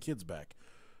their fucking kids back.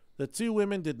 The two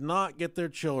women did not get their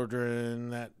children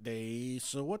that day.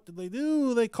 So what did they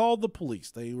do? They called the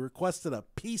police. They requested a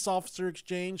peace officer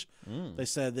exchange. They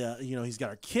said, he's got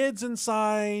our kids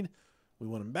inside. We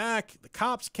want him back. The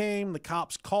cops came. The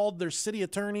cops called their city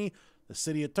attorney. The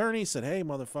city attorney said, hey,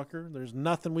 motherfucker, there's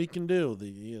nothing we can do.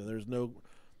 There's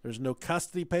no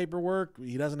custody paperwork.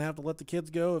 He doesn't have to let the kids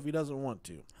go if he doesn't want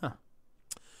to. Huh.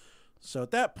 So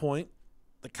at that point,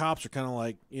 the cops are kind of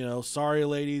like, sorry,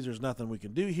 ladies, there's nothing we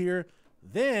can do here.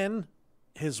 Then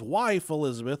his wife,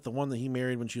 Elizabeth, the one that he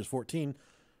married when she was 14,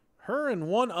 her and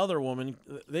one other woman,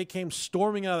 they came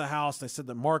storming out of the house. They said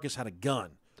that Marcus had a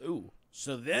gun. Ooh.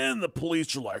 So then the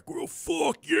police are like, well,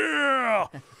 fuck yeah.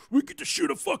 We get to shoot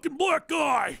a fucking black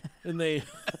guy. And they...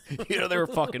 they were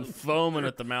fucking foaming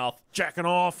at the mouth. Jacking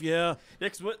off, yeah.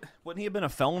 Wouldn't he have been a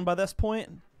felon by this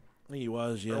point? He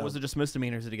was, yeah. Or was it just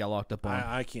misdemeanors that he got locked up on?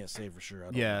 I can't say for sure.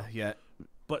 I don't know. Yeah.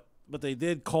 But they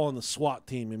did call in the SWAT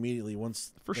team immediately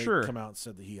once For they sure. come out and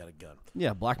said that he had a gun.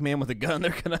 Yeah, black man with a gun.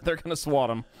 They're gonna swat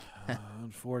him.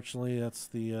 Unfortunately, that's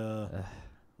the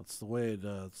way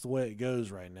it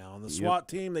goes right now. And the SWAT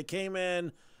team, they came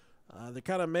in, they're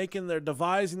kind of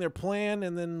devising their plan,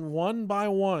 and then one by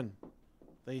one,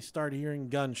 they start hearing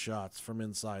gunshots from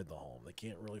inside the home. They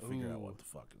can't really figure out what the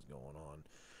fuck is going on.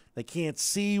 They can't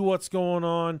see what's going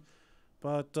on.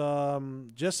 But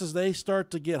just as they start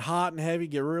to get hot and heavy,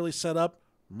 get really set up,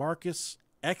 Marcus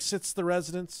exits the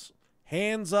residence,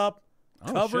 hands up,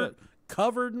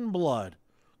 covered in blood,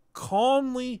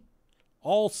 calmly,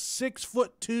 all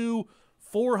 6'2",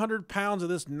 400 pounds of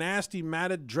this nasty,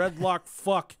 matted, dreadlock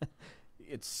fuck.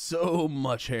 It's so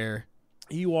much hair.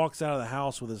 He walks out of the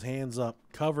house with his hands up,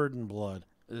 covered in blood,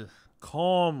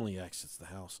 calmly exits the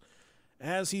house.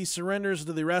 As he surrenders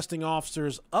to the arresting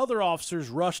officers, other officers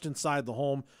rushed inside the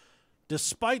home.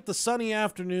 Despite the sunny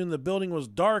afternoon, the building was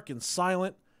dark and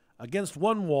silent. Against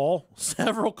one wall,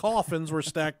 several coffins were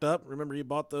stacked up. Remember, he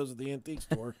bought those at the antique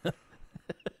store.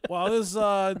 While this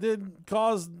did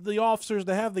cause the officers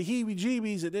to have the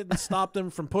heebie-jeebies, it didn't stop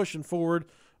them from pushing forward,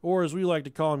 or as we like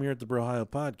to call them here at the Brohio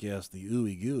Podcast, the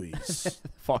ooey-gooeys.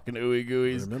 Fucking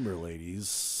ooey-gooeys. Remember,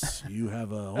 ladies, you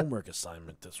have a homework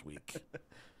assignment this week.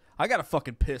 I gotta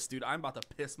fucking piss, dude. I'm about to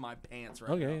piss my pants right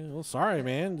now. Okay, well, sorry,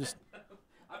 man.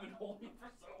 I've been holding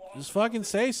for so long. Just fucking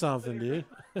say something, dude.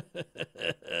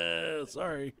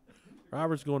 Sorry.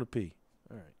 Robert's going to pee.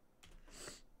 All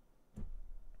right.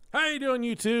 How you doing,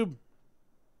 YouTube?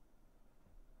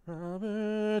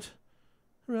 Robert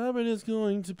is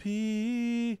going to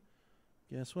pee.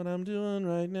 Guess what I'm doing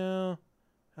right now?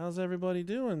 How's everybody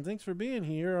doing? Thanks for being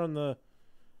here on the...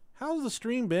 How's the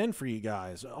stream been for you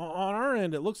guys? On our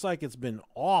end, it looks like it's been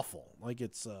awful. Like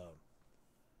it's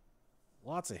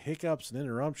lots of hiccups and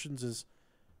interruptions.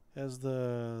 Has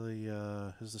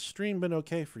the stream been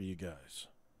okay for you guys?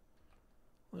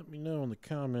 Let me know in the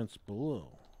comments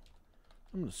below.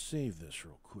 I'm gonna save this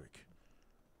real quick.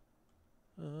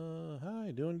 Hi,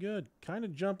 doing good. Kind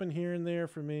of jumping here and there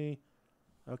for me.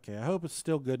 Okay, I hope it's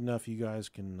still good enough you guys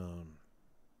can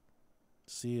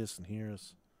see us and hear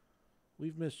us.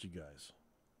 We've missed you guys.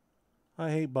 I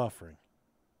hate buffering.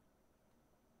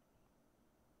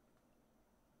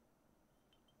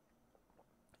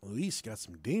 Luis got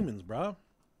some demons, bro.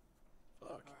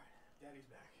 Fuck. All right, Daddy's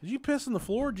back. Did you piss on the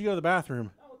floor or did you go to the bathroom?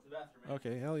 I went to the bathroom, man.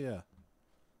 Okay, hell yeah.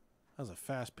 That was a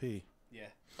fast pee. Yeah.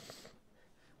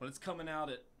 When it's coming out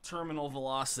at terminal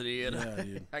velocity, and Yeah,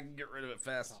 dude. I can get rid of it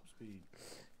fast. Top speed.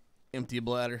 Empty a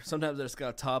bladder. Sometimes I just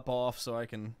got to top off so I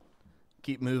can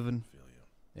keep moving. Feel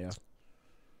you. Yeah.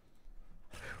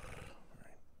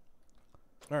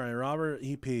 All right, Robert,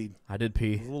 he peed. I did It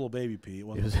pee. was a little baby pee. It It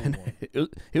wasn't was, a full one.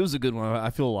 it was a good one. I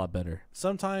feel a lot better.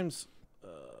 Sometimes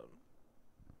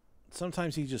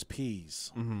he just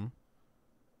pees. Mm-hmm.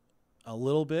 A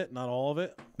little bit, not all of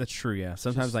it. That's true, yeah.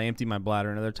 Sometimes Just- I empty my bladder,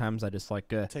 and other times I just like...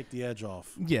 Take the edge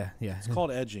off. yeah. It's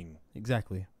called edging.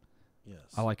 Exactly. Yes.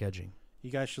 I like edging.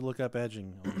 You guys should look up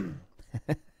edging on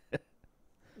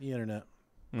the internet.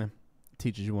 Yeah.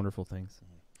 Teaches you wonderful things.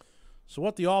 So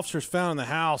what the officers found in the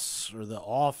house or the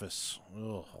office,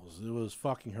 it was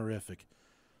fucking horrific.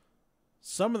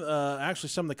 Some of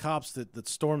the cops that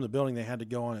stormed the building, they had to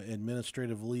go on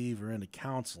administrative leave or into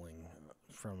counseling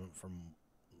from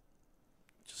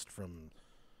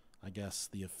I guess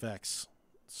the effects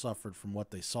suffered from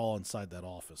what they saw inside that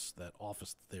office that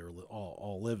they were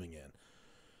all living in.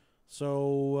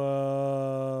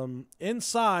 So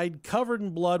inside, covered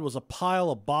in blood, was a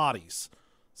pile of bodies,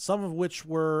 some of which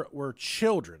were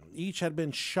children. Each had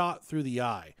been shot through the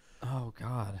eye. Oh,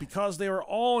 God. Because they were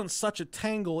all in such a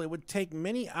tangle, it would take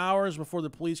many hours before the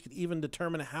police could even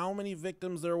determine how many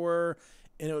victims there were,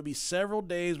 and it would be several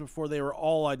days before they were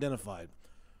all identified.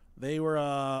 They were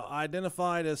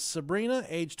identified as Sabrina,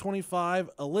 age 25,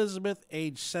 Elizabeth,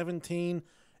 age 17,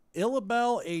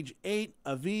 Illabel, age 8,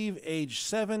 Aviv, age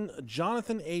 7,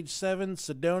 Jonathan, age 7,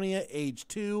 Sidonia, age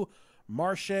 2,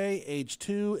 Marche, age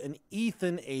 2, and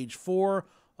Ethan, age 4,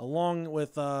 along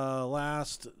with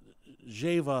last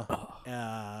Java.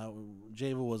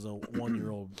 Java was a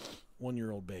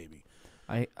one-year-old baby.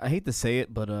 I hate to say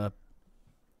it, but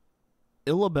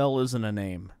Illabel isn't a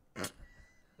name.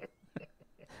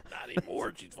 Not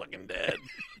anymore. She's fucking dead.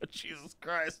 Jesus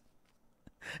Christ.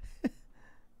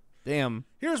 Damn.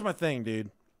 Here's my thing,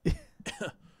 dude.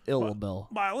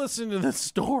 Illabel. By listening to this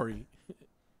story,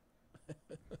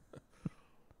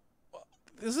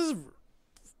 this is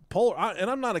polar, and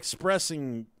I'm not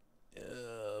expressing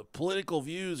political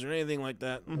views or anything like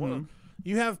that. Mm-hmm.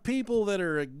 You have people that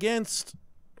are against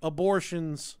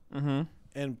abortions Mm-hmm.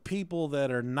 and people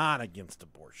that are not against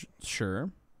abortions. Sure.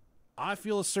 I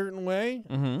feel a certain way.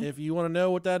 Mm-hmm. If you want to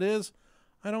know what that is,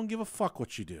 I don't give a fuck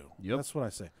what you do. Yep. That's what I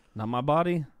say. Not my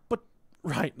body. But,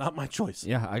 right, not my choice.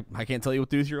 Yeah, I can't tell you what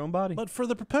to do with your own body. But for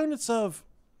the proponents of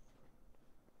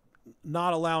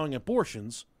not allowing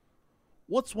abortions,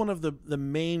 what's one of the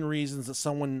main reasons that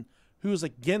someone who is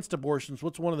against abortions,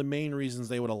 what's one of the main reasons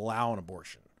they would allow an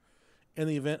abortion? In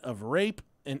the event of rape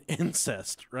and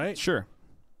incest, right? Sure.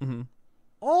 Mm-hmm.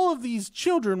 All of these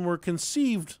children were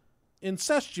conceived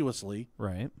incestuously.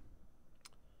 Right.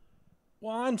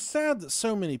 Well, I'm sad that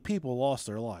so many people lost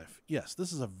their life. Yes,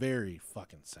 this is a very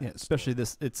fucking sad Yeah, especially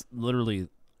this. It's literally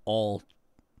all,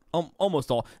 almost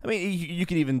all. I mean, you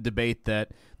could even debate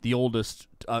that the oldest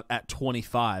at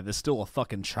 25 is still a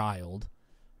fucking child.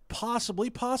 Possibly,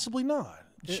 possibly not.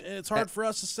 It's hard for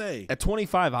us to say. At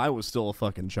 25, I was still a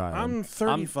fucking child. I'm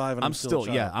 35 and I'm still a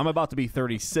child. Yeah, I'm about to be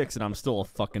 36 and I'm still a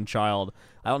fucking child.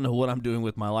 I don't know what I'm doing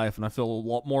with my life, and I feel a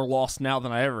lot more lost now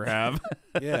than I ever have.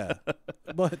 Yeah.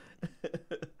 But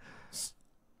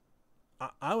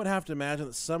I would have to imagine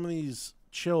that some of these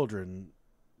children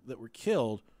that were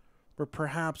killed were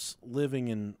perhaps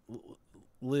living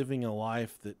a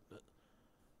life that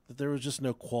there was just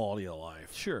no quality of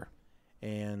life. Sure.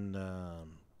 And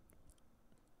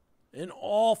an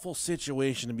awful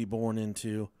situation to be born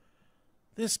into.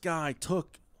 This guy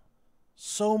took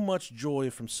so much joy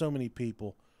from so many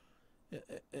people.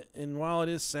 And while it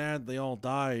is sad they all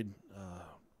died,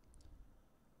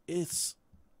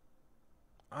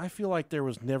 I feel like there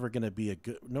was never going to be a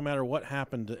good, no matter what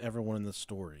happened to everyone in this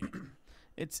story.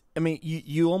 I mean,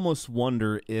 you almost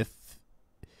wonder if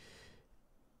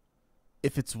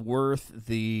it's worth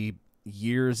the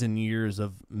years and years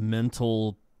of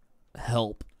mental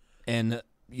help and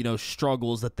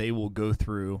struggles that they will go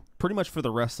through pretty much for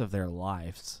the rest of their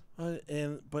lives.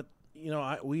 But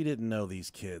we didn't know these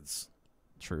kids.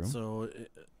 True. So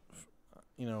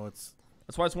it's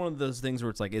that's why it's one of those things where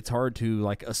it's like it's hard to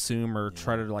like assume or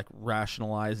try to like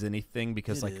rationalize anything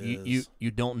because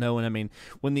you don't know. And I mean,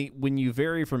 when you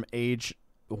vary from age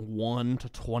 1 to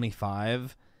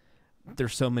 25,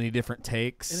 there's so many different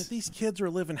takes. And if these kids are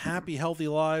living happy, healthy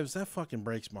lives, that fucking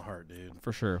breaks my heart, dude.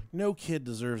 For sure. No kid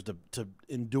deserves to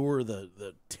endure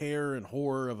the terror and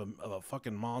horror of a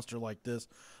fucking monster like this.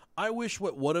 I wish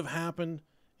what would have happened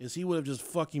is he would have just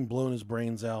fucking blown his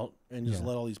brains out and just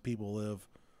let all these people live.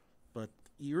 But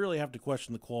you really have to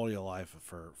question the quality of life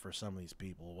for some of these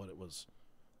people. What it was,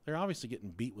 they're obviously getting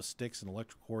beat with sticks and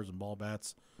electric cords and ball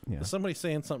bats. Yeah. Is somebody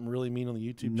saying something really mean on the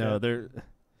YouTube chat? No, they're.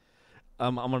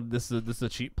 I'm gonna. This is a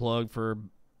cheap plug for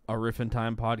our Riffin'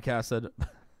 Time podcast. Said,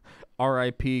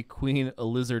 R.I.P. Queen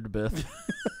Elizabeth.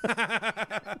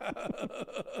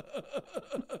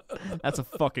 That's a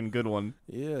fucking good one.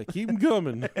 Yeah, keep them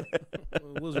coming.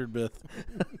 Elizabeth.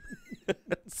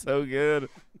 So good.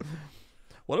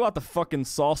 What about the fucking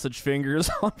sausage fingers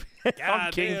on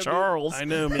King Charles? I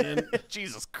know, man.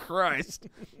 Jesus Christ.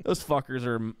 Those fuckers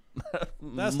are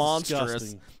That's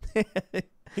monstrous.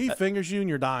 He fingers you and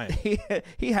you're dying.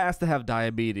 He has to have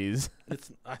diabetes.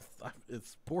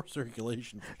 It's poor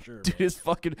circulation for sure. Dude, his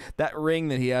fucking that ring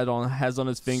that he has on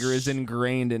his finger is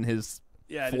ingrained in his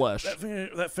flesh.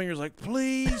 That finger's like,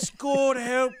 please, God,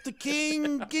 help the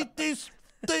king. Get this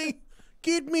thing.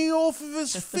 Get me off of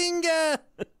his finger.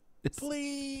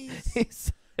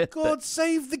 Please. God,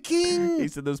 save the king. He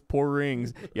said those poor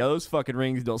rings. Yeah, those fucking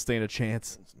rings don't stand a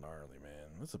chance. It's gnarly, man.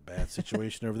 That's a bad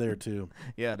situation over there, too.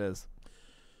 Yeah, it is.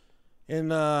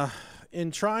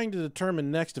 In trying to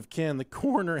determine next of kin, the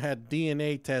coroner had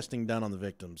DNA testing done on the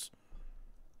victims.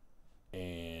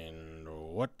 And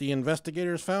what the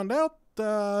investigators found out,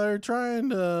 they're trying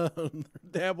to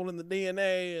dabble in the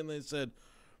DNA, and they said,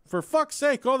 for fuck's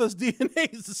sake, all this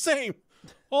DNA is the same.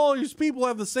 All these people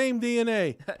have the same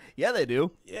DNA. Yeah, they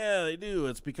do. Yeah, they do.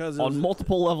 It's because it On was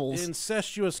multiple levels.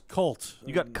 incestuous cult.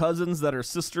 You got cousins that are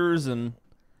sisters, and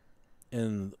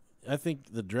I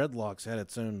think the dreadlocks had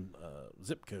its own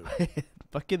zip code.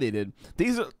 fuck yeah, they did.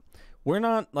 These are we're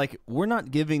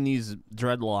not giving these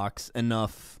dreadlocks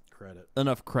enough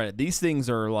credit. These things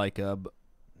are like a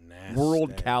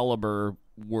world caliber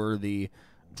worthy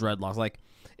dreadlocks. Like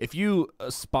if you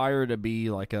aspire to be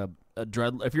like if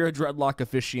you're a dreadlock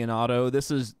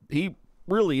aficionado, he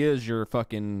really is your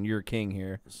king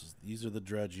here. These are the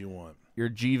dreads you want. Your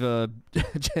Jivam.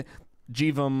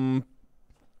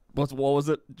 What was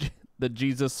it? The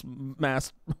Jesus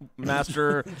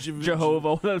Master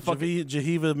Jehovah.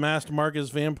 Jehovah Master Marcus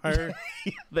Vampire.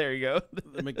 There you go.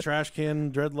 The McTrash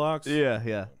Can dreadlocks.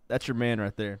 Yeah. That's your man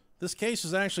right there. This case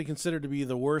is actually considered to be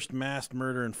the worst mass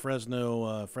murder in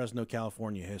Fresno,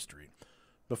 California history.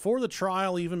 Before the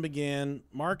trial even began,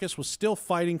 Marcus was still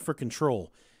fighting for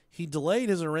control. He delayed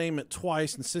his arraignment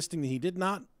twice, insisting that he didn't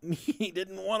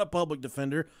want a public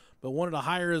defender, but wanted to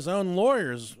hire his own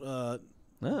lawyers.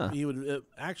 He would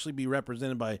actually be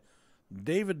represented by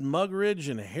David Mugridge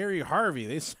and Harry Harvey.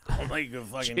 They sound like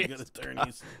fucking good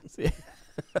attorneys.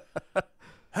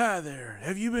 Hi there.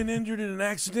 Have you been injured in an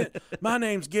accident? My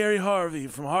name's Gary Harvey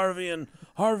from Harvey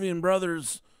and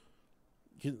Brothers.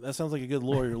 That sounds like a good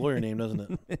lawyer name,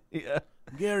 doesn't it? Yeah.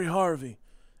 Gary Harvey.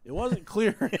 It wasn't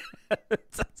clear.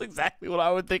 That's exactly what I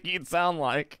would think he'd sound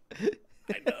like.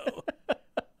 I know.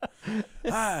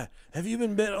 Hi. Have you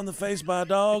been bit on the face by a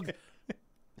dog?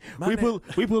 We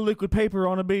put liquid paper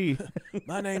on a bee.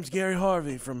 My name's Gary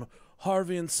Harvey from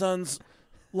Harvey and Sons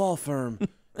Law Firm.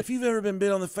 If you've ever been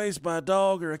bit on the face by a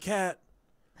dog or a cat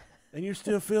and you're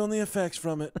still feeling the effects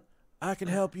from it, I can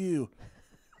help you.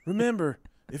 Remember,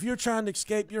 if you're trying to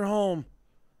escape your home,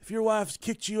 if your wife's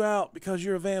kicked you out because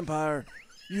you're a vampire,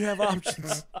 you have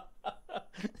options.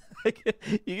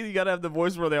 You gotta have the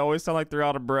voice where they always sound like they're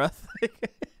out of breath.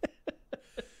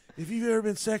 If you've ever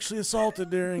been sexually assaulted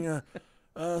during a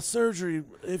surgery,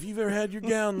 if you've ever had your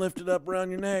gown lifted up around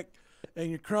your neck and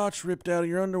your crotch ripped out of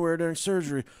your underwear during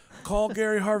surgery, call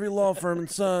Gary Harvey Law Firm and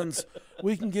Sons.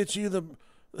 We can get you the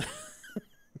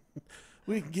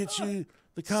compensation.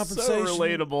 So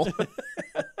relatable.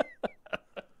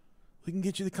 We can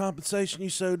get you the compensation you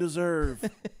so deserve.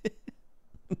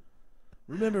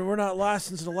 Remember, we're not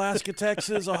licensed in Alaska,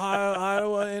 Texas, Ohio,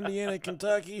 Iowa, Indiana,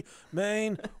 Kentucky,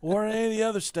 Maine, or any of the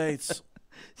other states.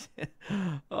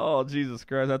 Oh, Jesus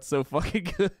Christ. That's so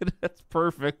fucking good. That's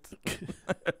perfect.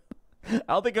 I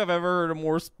don't think I've ever heard a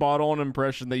more spot-on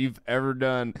impression that you've ever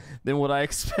done than what I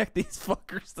expect these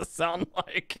fuckers to sound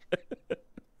like.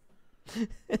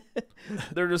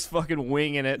 They're just fucking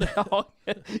winging it.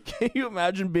 Can you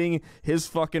imagine being his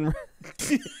fucking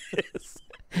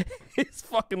his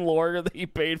fucking lawyer that he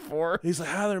paid for? He's like,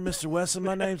 hi there, Mr. Wesson.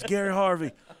 My name's Gary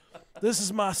Harvey. This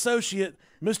is my associate,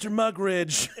 Mr.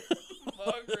 Mugridge.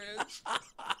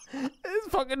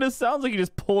 It fucking just sounds like he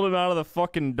just pulled him out of the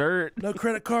fucking dirt. No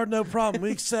credit card, no problem.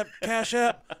 We accept Cash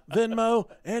App, Venmo,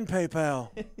 and PayPal.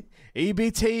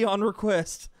 EBT on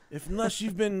request. Unless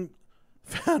you've been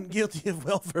found guilty of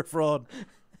welfare fraud.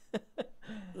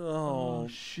 Oh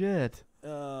shit.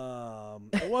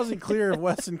 It wasn't clear if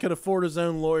Wesson could afford his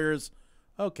own lawyers.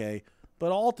 Okay.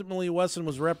 But ultimately, Wesson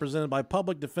was represented by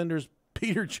public defenders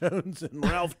Peter Jones and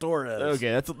Ralph Torres.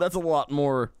 Okay, that's a lot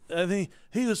more. I think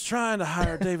he was trying to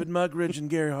hire David Mugridge and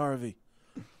Gary Harvey.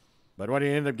 But what he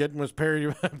ended up getting was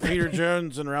Peter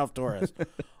Jones and Ralph Torres.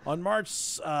 On March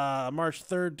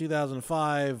 3rd,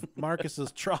 2005,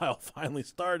 Marcus's trial finally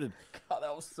started. God,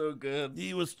 that was so good.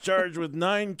 He was charged with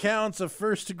 9 counts of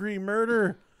first-degree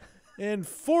murder and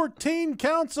 14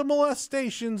 counts of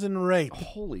molestations and rape.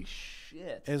 Holy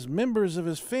shit. As members of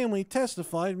his family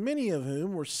testified, many of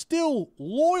whom were still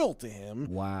loyal to him.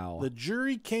 Wow. The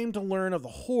jury came to learn of the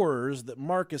horrors that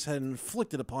Marcus had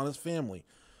inflicted upon his family.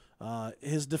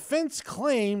 His defense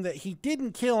claimed that he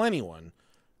didn't kill anyone,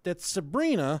 that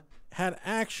Sabrina had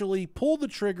actually pulled the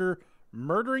trigger,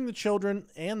 murdering the children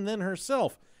and then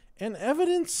herself. And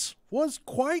evidence was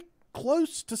quite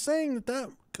close to saying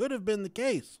that could have been the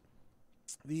case.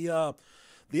 The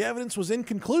evidence was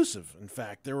inconclusive. In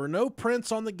fact, there were no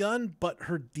prints on the gun, but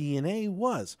her DNA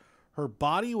was. Her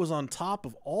body was on top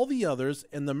of all the others,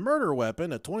 and the murder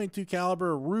weapon, a .22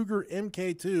 caliber Ruger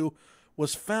MK2,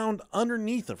 was found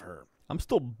underneath of her. I'm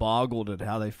still boggled at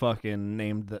how they fucking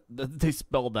named they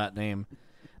spelled that name.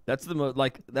 That's the most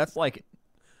that's like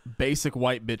basic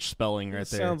white bitch spelling right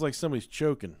there. Sounds like somebody's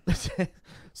choking.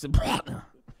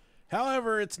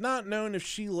 However, it's not known if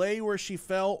she lay where she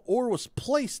fell or was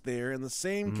placed there, and the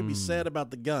same can be said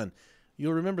about the gun.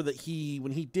 You'll remember that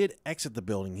when he did exit the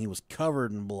building, he was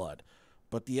covered in blood.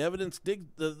 But the evidence,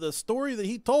 the story that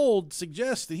he told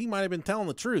suggests that he might have been telling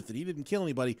the truth, that he didn't kill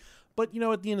anybody. But,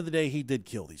 at the end of the day, he did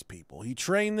kill these people. He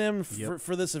trained them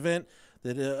for this event,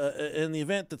 that in the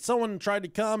event that someone tried to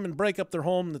come and break up their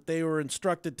home, that they were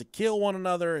instructed to kill one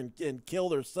another and kill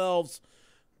themselves.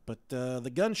 But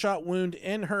the gunshot wound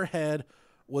in her head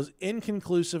was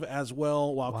inconclusive as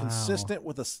well, while consistent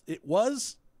with it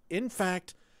was, in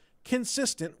fact,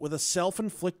 consistent with a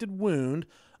self-inflicted wound.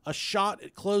 A shot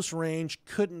at close range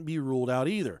couldn't be ruled out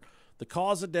either. The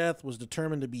cause of death was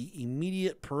determined to be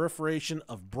immediate perforation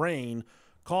of brain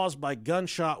caused by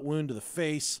gunshot wound to the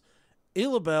face.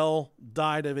 Ilabel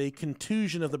died of a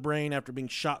contusion of the brain after being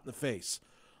shot in the face.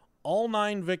 All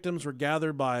 9 victims were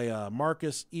gathered by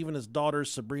Marcus, even his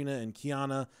daughters Sabrina and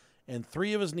Kiana, and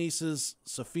 3 of his nieces,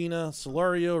 Safina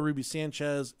Solorio, Ruby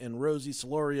Sanchez, and Rosie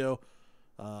Solorio,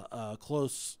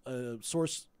 close to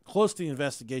the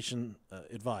investigation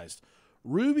advised.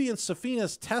 Ruby and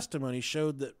Safina's testimony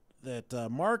showed that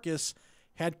Marcus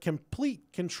had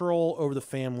complete control over the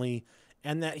family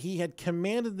and that he had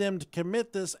commanded them to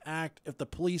commit this act if the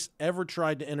police ever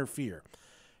tried to interfere.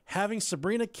 Having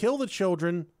Sabrina kill the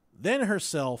children, then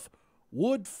herself,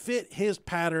 would fit his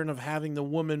pattern of having the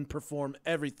woman perform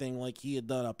everything like he had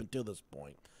done up until this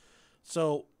point.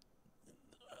 So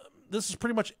this is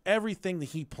pretty much everything that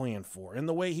he planned for. And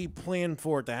the way he planned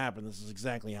for it to happen, this is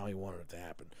exactly how he wanted it to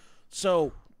happen.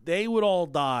 So they would all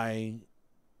die,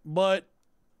 but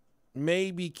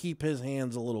maybe keep his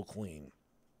hands a little clean.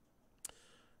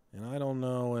 And I don't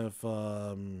know if,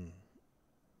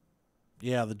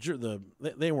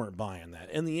 they weren't buying that.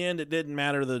 In the end, it didn't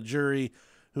matter to the jury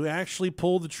who actually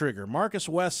pulled the trigger. Marcus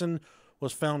Wesson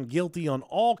was found guilty on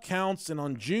all counts, and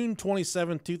on June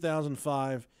 27,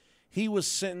 2005, he was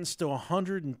sentenced to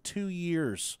 102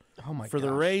 years for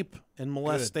the rape and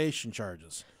molestation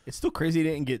charges. It's still crazy he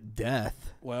didn't get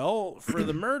death. Well, for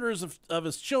the murders of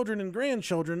his children and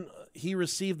grandchildren, he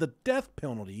received the death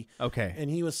penalty. Okay. And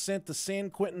he was sent to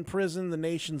San Quentin Prison, the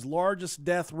nation's largest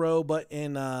death row, but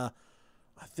in, I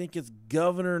think it's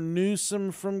Governor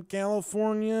Newsom from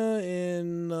California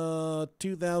in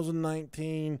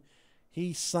 2019,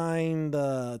 he signed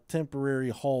a temporary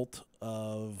halt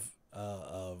of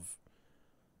the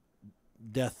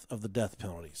death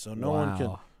penalty. So no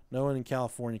one in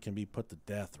California can be put to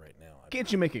death right now.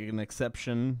 Can't you make an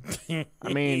exception? I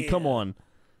mean, come on.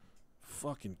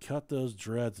 Fucking cut those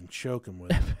dreads and choke them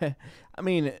with it. I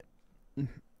mean,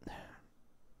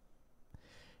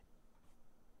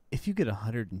 if you get a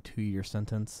 102-year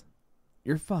sentence,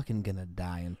 you're fucking gonna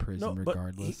die in prison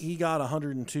regardless. But he got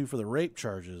 102 for the rape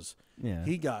charges. Yeah.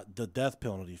 He got the death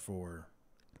penalty for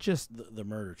just the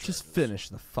murder charges. Just finish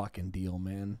the fucking deal,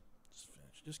 man.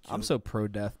 I'm so pro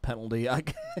death penalty. I'm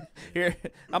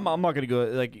not gonna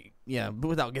go but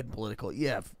without getting political.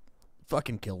 Yeah,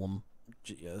 fucking kill him.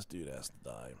 Yeah, this dude has to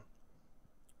die.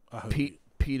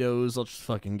 Pedos, let's just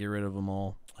fucking get rid of them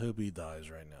all. I hope he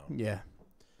dies right now. Yeah,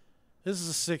 this is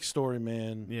a sick story,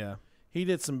 man. Yeah, he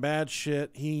did some bad shit.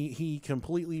 He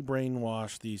completely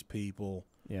brainwashed these people.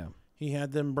 Yeah, he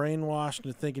had them brainwashed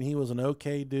into thinking he was an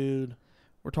okay dude.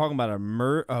 We're talking about a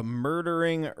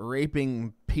murdering,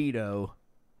 raping pedo.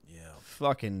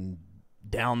 Fucking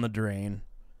down the drain.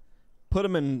 Put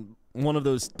him in one of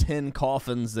those tin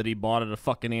coffins that he bought at a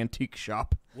fucking antique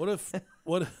shop. What if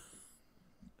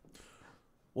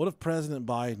President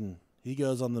Biden, he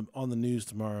goes on the news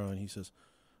tomorrow and he says,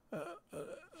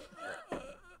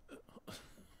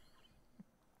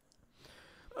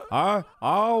 I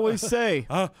always say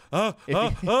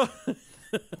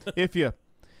if you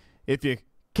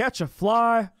catch a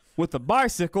fly with a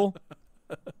bicycle,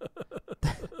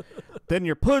 then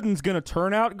your pudding's going to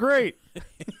turn out great.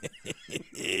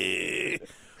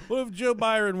 What if Joe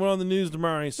Byron went on the news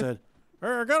tomorrow and he said,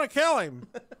 we're going to kill him.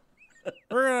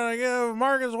 We're going to give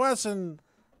Marcus Wesson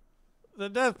the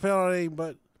death penalty,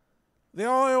 but the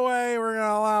only way we're going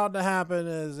to allow it to happen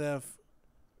is if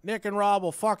Nick and Rob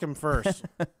will fuck him first.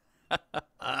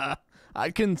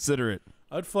 I'd consider it.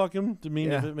 I'd fuck him to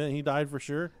mean if it meant he died for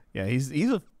sure. Yeah, he's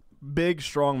a big,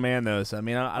 strong man, though. So I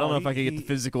mean, I don't know if I could get the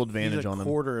physical advantage on him. He's a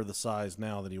quarter of the size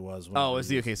now that he was. Is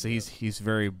he okay? So he's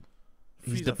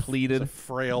depleted. He's a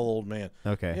frail old man.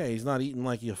 Okay. Yeah, he's not eating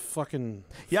like you fucking.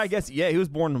 Yeah, I guess. Yeah, he was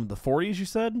born in the 40s. You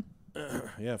said.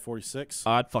 Yeah, 46.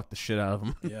 I'd fuck the shit out of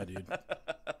him. Yeah, dude.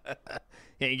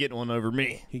 He ain't getting one over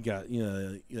me. He got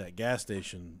that gas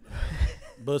station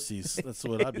bussies. That's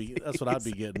what I'd be. That's what I'd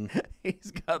be getting.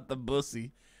 He's got the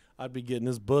bussy. I'd be getting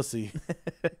his bussy.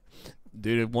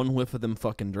 Dude, one whiff of them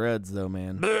fucking dreads though,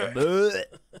 man.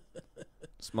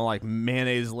 Smell like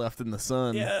mayonnaise left in the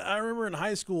sun. Yeah, I remember in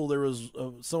high school there was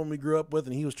someone we grew up with,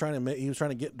 and he was trying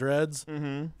to get dreads.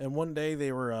 Mm-hmm. And one day they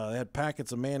had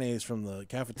packets of mayonnaise from the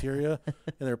cafeteria, and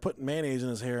they were putting mayonnaise in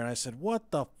his hair. And I said, "What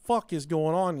the fuck is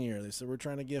going on here?" They said, "We're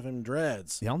trying to give him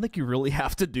dreads." Yeah, I don't think you really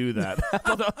have to do that.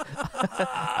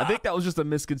 I think that was just a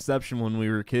misconception when we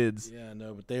were kids. Yeah,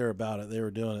 no, but they were about it. They were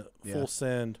doing it full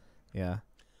send. Yeah,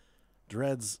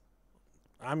 dreads.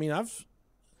 I mean,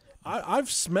 I've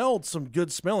smelled some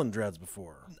good smelling dreads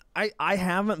before. I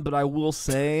haven't, but I will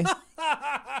say,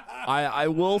 I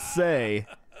will say,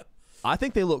 I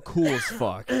think they look cool as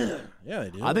fuck. Yeah, they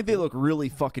do. I think they look really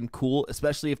fucking cool,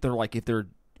 especially if they're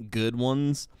good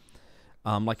ones.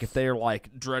 Like if they're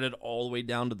like dreaded all the way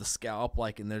down to the scalp,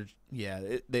 like and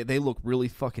they look really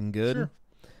fucking good. Sure.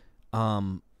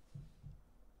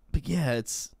 But yeah,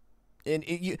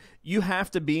 you have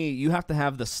to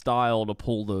have the style to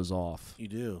pull those off. You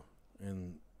do.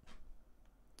 And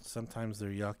sometimes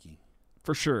they're yucky.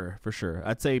 For sure.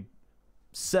 I'd say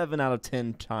 7 out of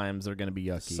 10 times they're going to be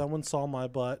yucky. If someone saw my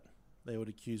butt, they would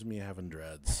accuse me of having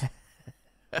dreads,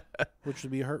 which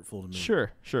would be hurtful to me.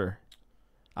 Sure.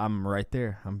 I'm right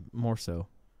there. I'm more so.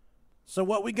 So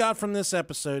what we got from this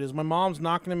episode is my mom's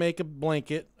not going to make a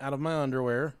blanket out of my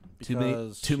underwear. Too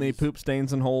many poop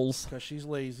stains and holes. Because she's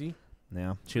lazy.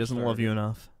 Yeah, she doesn't love you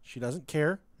enough. She doesn't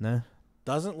care. No.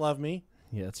 Doesn't love me.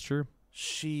 Yeah, that's true.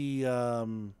 She has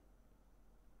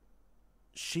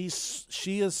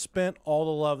spent all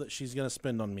the love that she's going to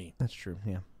spend on me. That's true,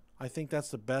 yeah. I think that's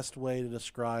the best way to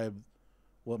describe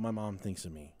what my mom thinks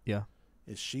of me. Yeah.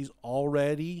 Is she's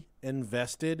already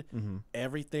invested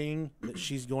everything that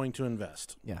she's going to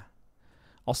invest. Yeah.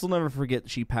 I'll still never forget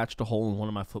she patched a hole in one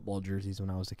of my football jerseys when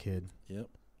I was a kid. Yep.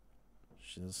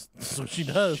 That's what she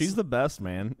does. She's the best,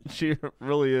 man. She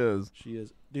really is. She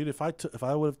is. Dude, if I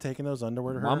would have taken those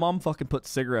underwear to her. My mom fucking put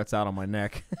cigarettes out on my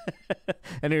neck.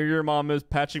 And here your mom is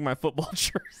patching my football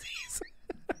jerseys.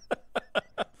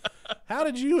 How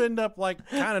did you end up like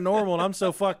kind of normal and I'm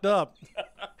so fucked up?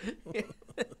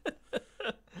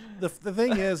 The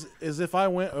thing is if I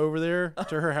went over there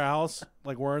to her house,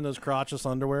 like wearing those crotchless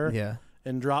underwear,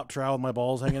 and dropped trout with my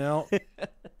balls hanging out,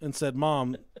 and said,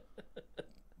 "Mom,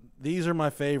 these are my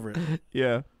favorite."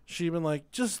 Yeah. She'd been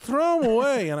like, "Just throw them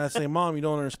away." And I say, "Mom, you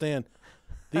don't understand.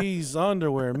 These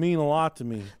underwear mean a lot to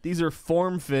me. These are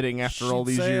form-fitting after all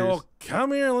these years." "Well,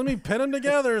 come here. Let me pin them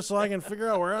together so I can figure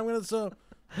out where I'm going to sew."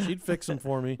 She'd fix them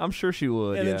for me. I'm sure she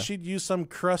would, And then she'd use some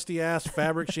crusty-ass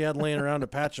fabric she had laying around to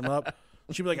patch them up.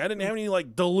 She'd be like, "I didn't have any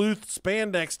like Duluth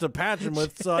spandex to patch them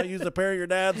with, so I used a pair of your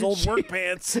dad's old work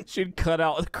pants." She'd cut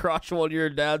out the crotch one of your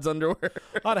dad's underwear.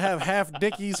 I'd have half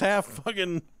Dickies, half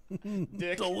fucking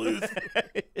Duluth.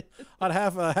 I'd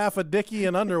have half a Dickie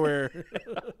and underwear.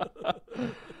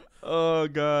 Oh,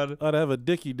 God. I'd have a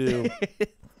Dickie-Doo.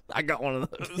 I got one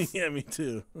of those. Yeah, me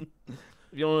too. If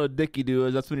you don't know what a Dickie-Doo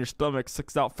is, that's when your stomach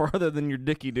sticks out farther than your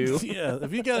Dickie-Doo. Yeah,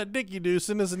 if you got a Dickie-Doo,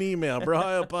 send us an email,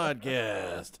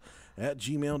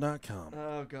 brohiopodcast@gmail.com.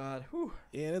 Oh, God. Whew.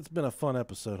 And it's been a fun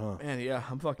episode, huh? Man, yeah,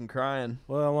 I'm fucking crying.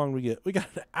 Well, how long did we get? We got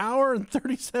an hour and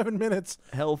 37 minutes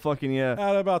Hell fucking yeah.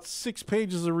 out of about 6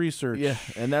 pages of research. Yeah,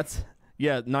 and that's,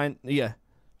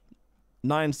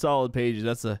 9 solid pages.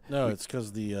 That's a... No, it's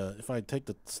because if I take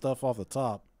the stuff off the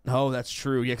top. Oh, that's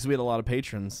true. Yeah, because we had a lot of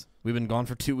patrons. We've been gone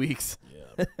for 2 weeks.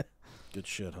 Yeah. Good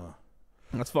shit, huh?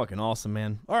 That's fucking awesome,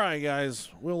 man. All right, guys.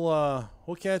 We'll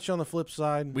catch you on the flip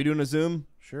side. We doing a Zoom?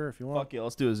 Sure, if you want. Fuck yeah,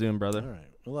 let's do a Zoom, brother. All right.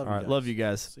 We love All you right, guys. love you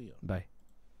guys. See ya. Bye.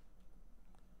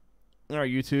 All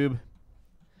right, YouTube.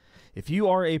 If you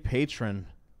are a patron,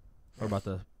 we're about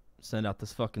to send out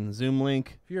this fucking Zoom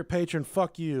link. If you're a patron,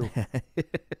 fuck you.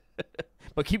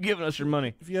 But keep giving us your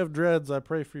money. If you have dreads, I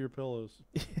pray for your pillows.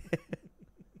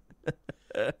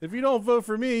 If you don't vote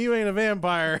for me, you ain't a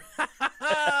vampire.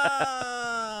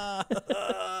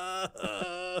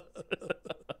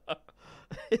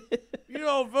 If you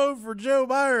don't vote for Joe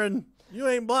Byron, you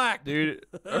ain't black. Dude,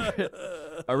 a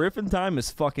Riffin' Time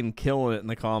is fucking killing it in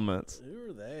the comments.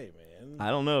 Who are they, man? I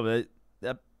don't know, but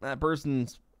that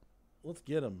person's... Let's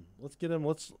get them.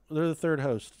 They're the third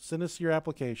host. Send us your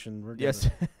application. We're Yes.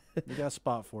 We got a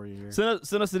spot for you here.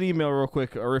 Send us an email real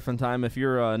quick, a Riffin' Time. If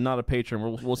you're not a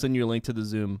patron, we'll send you a link to the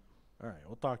Zoom. All right,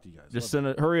 we'll talk to you guys. Just send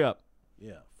it. Hurry up.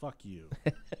 Yeah, fuck you.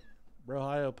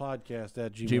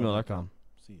 brohiopodcast@gmail.com. gmail.com.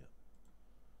 See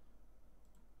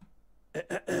ya.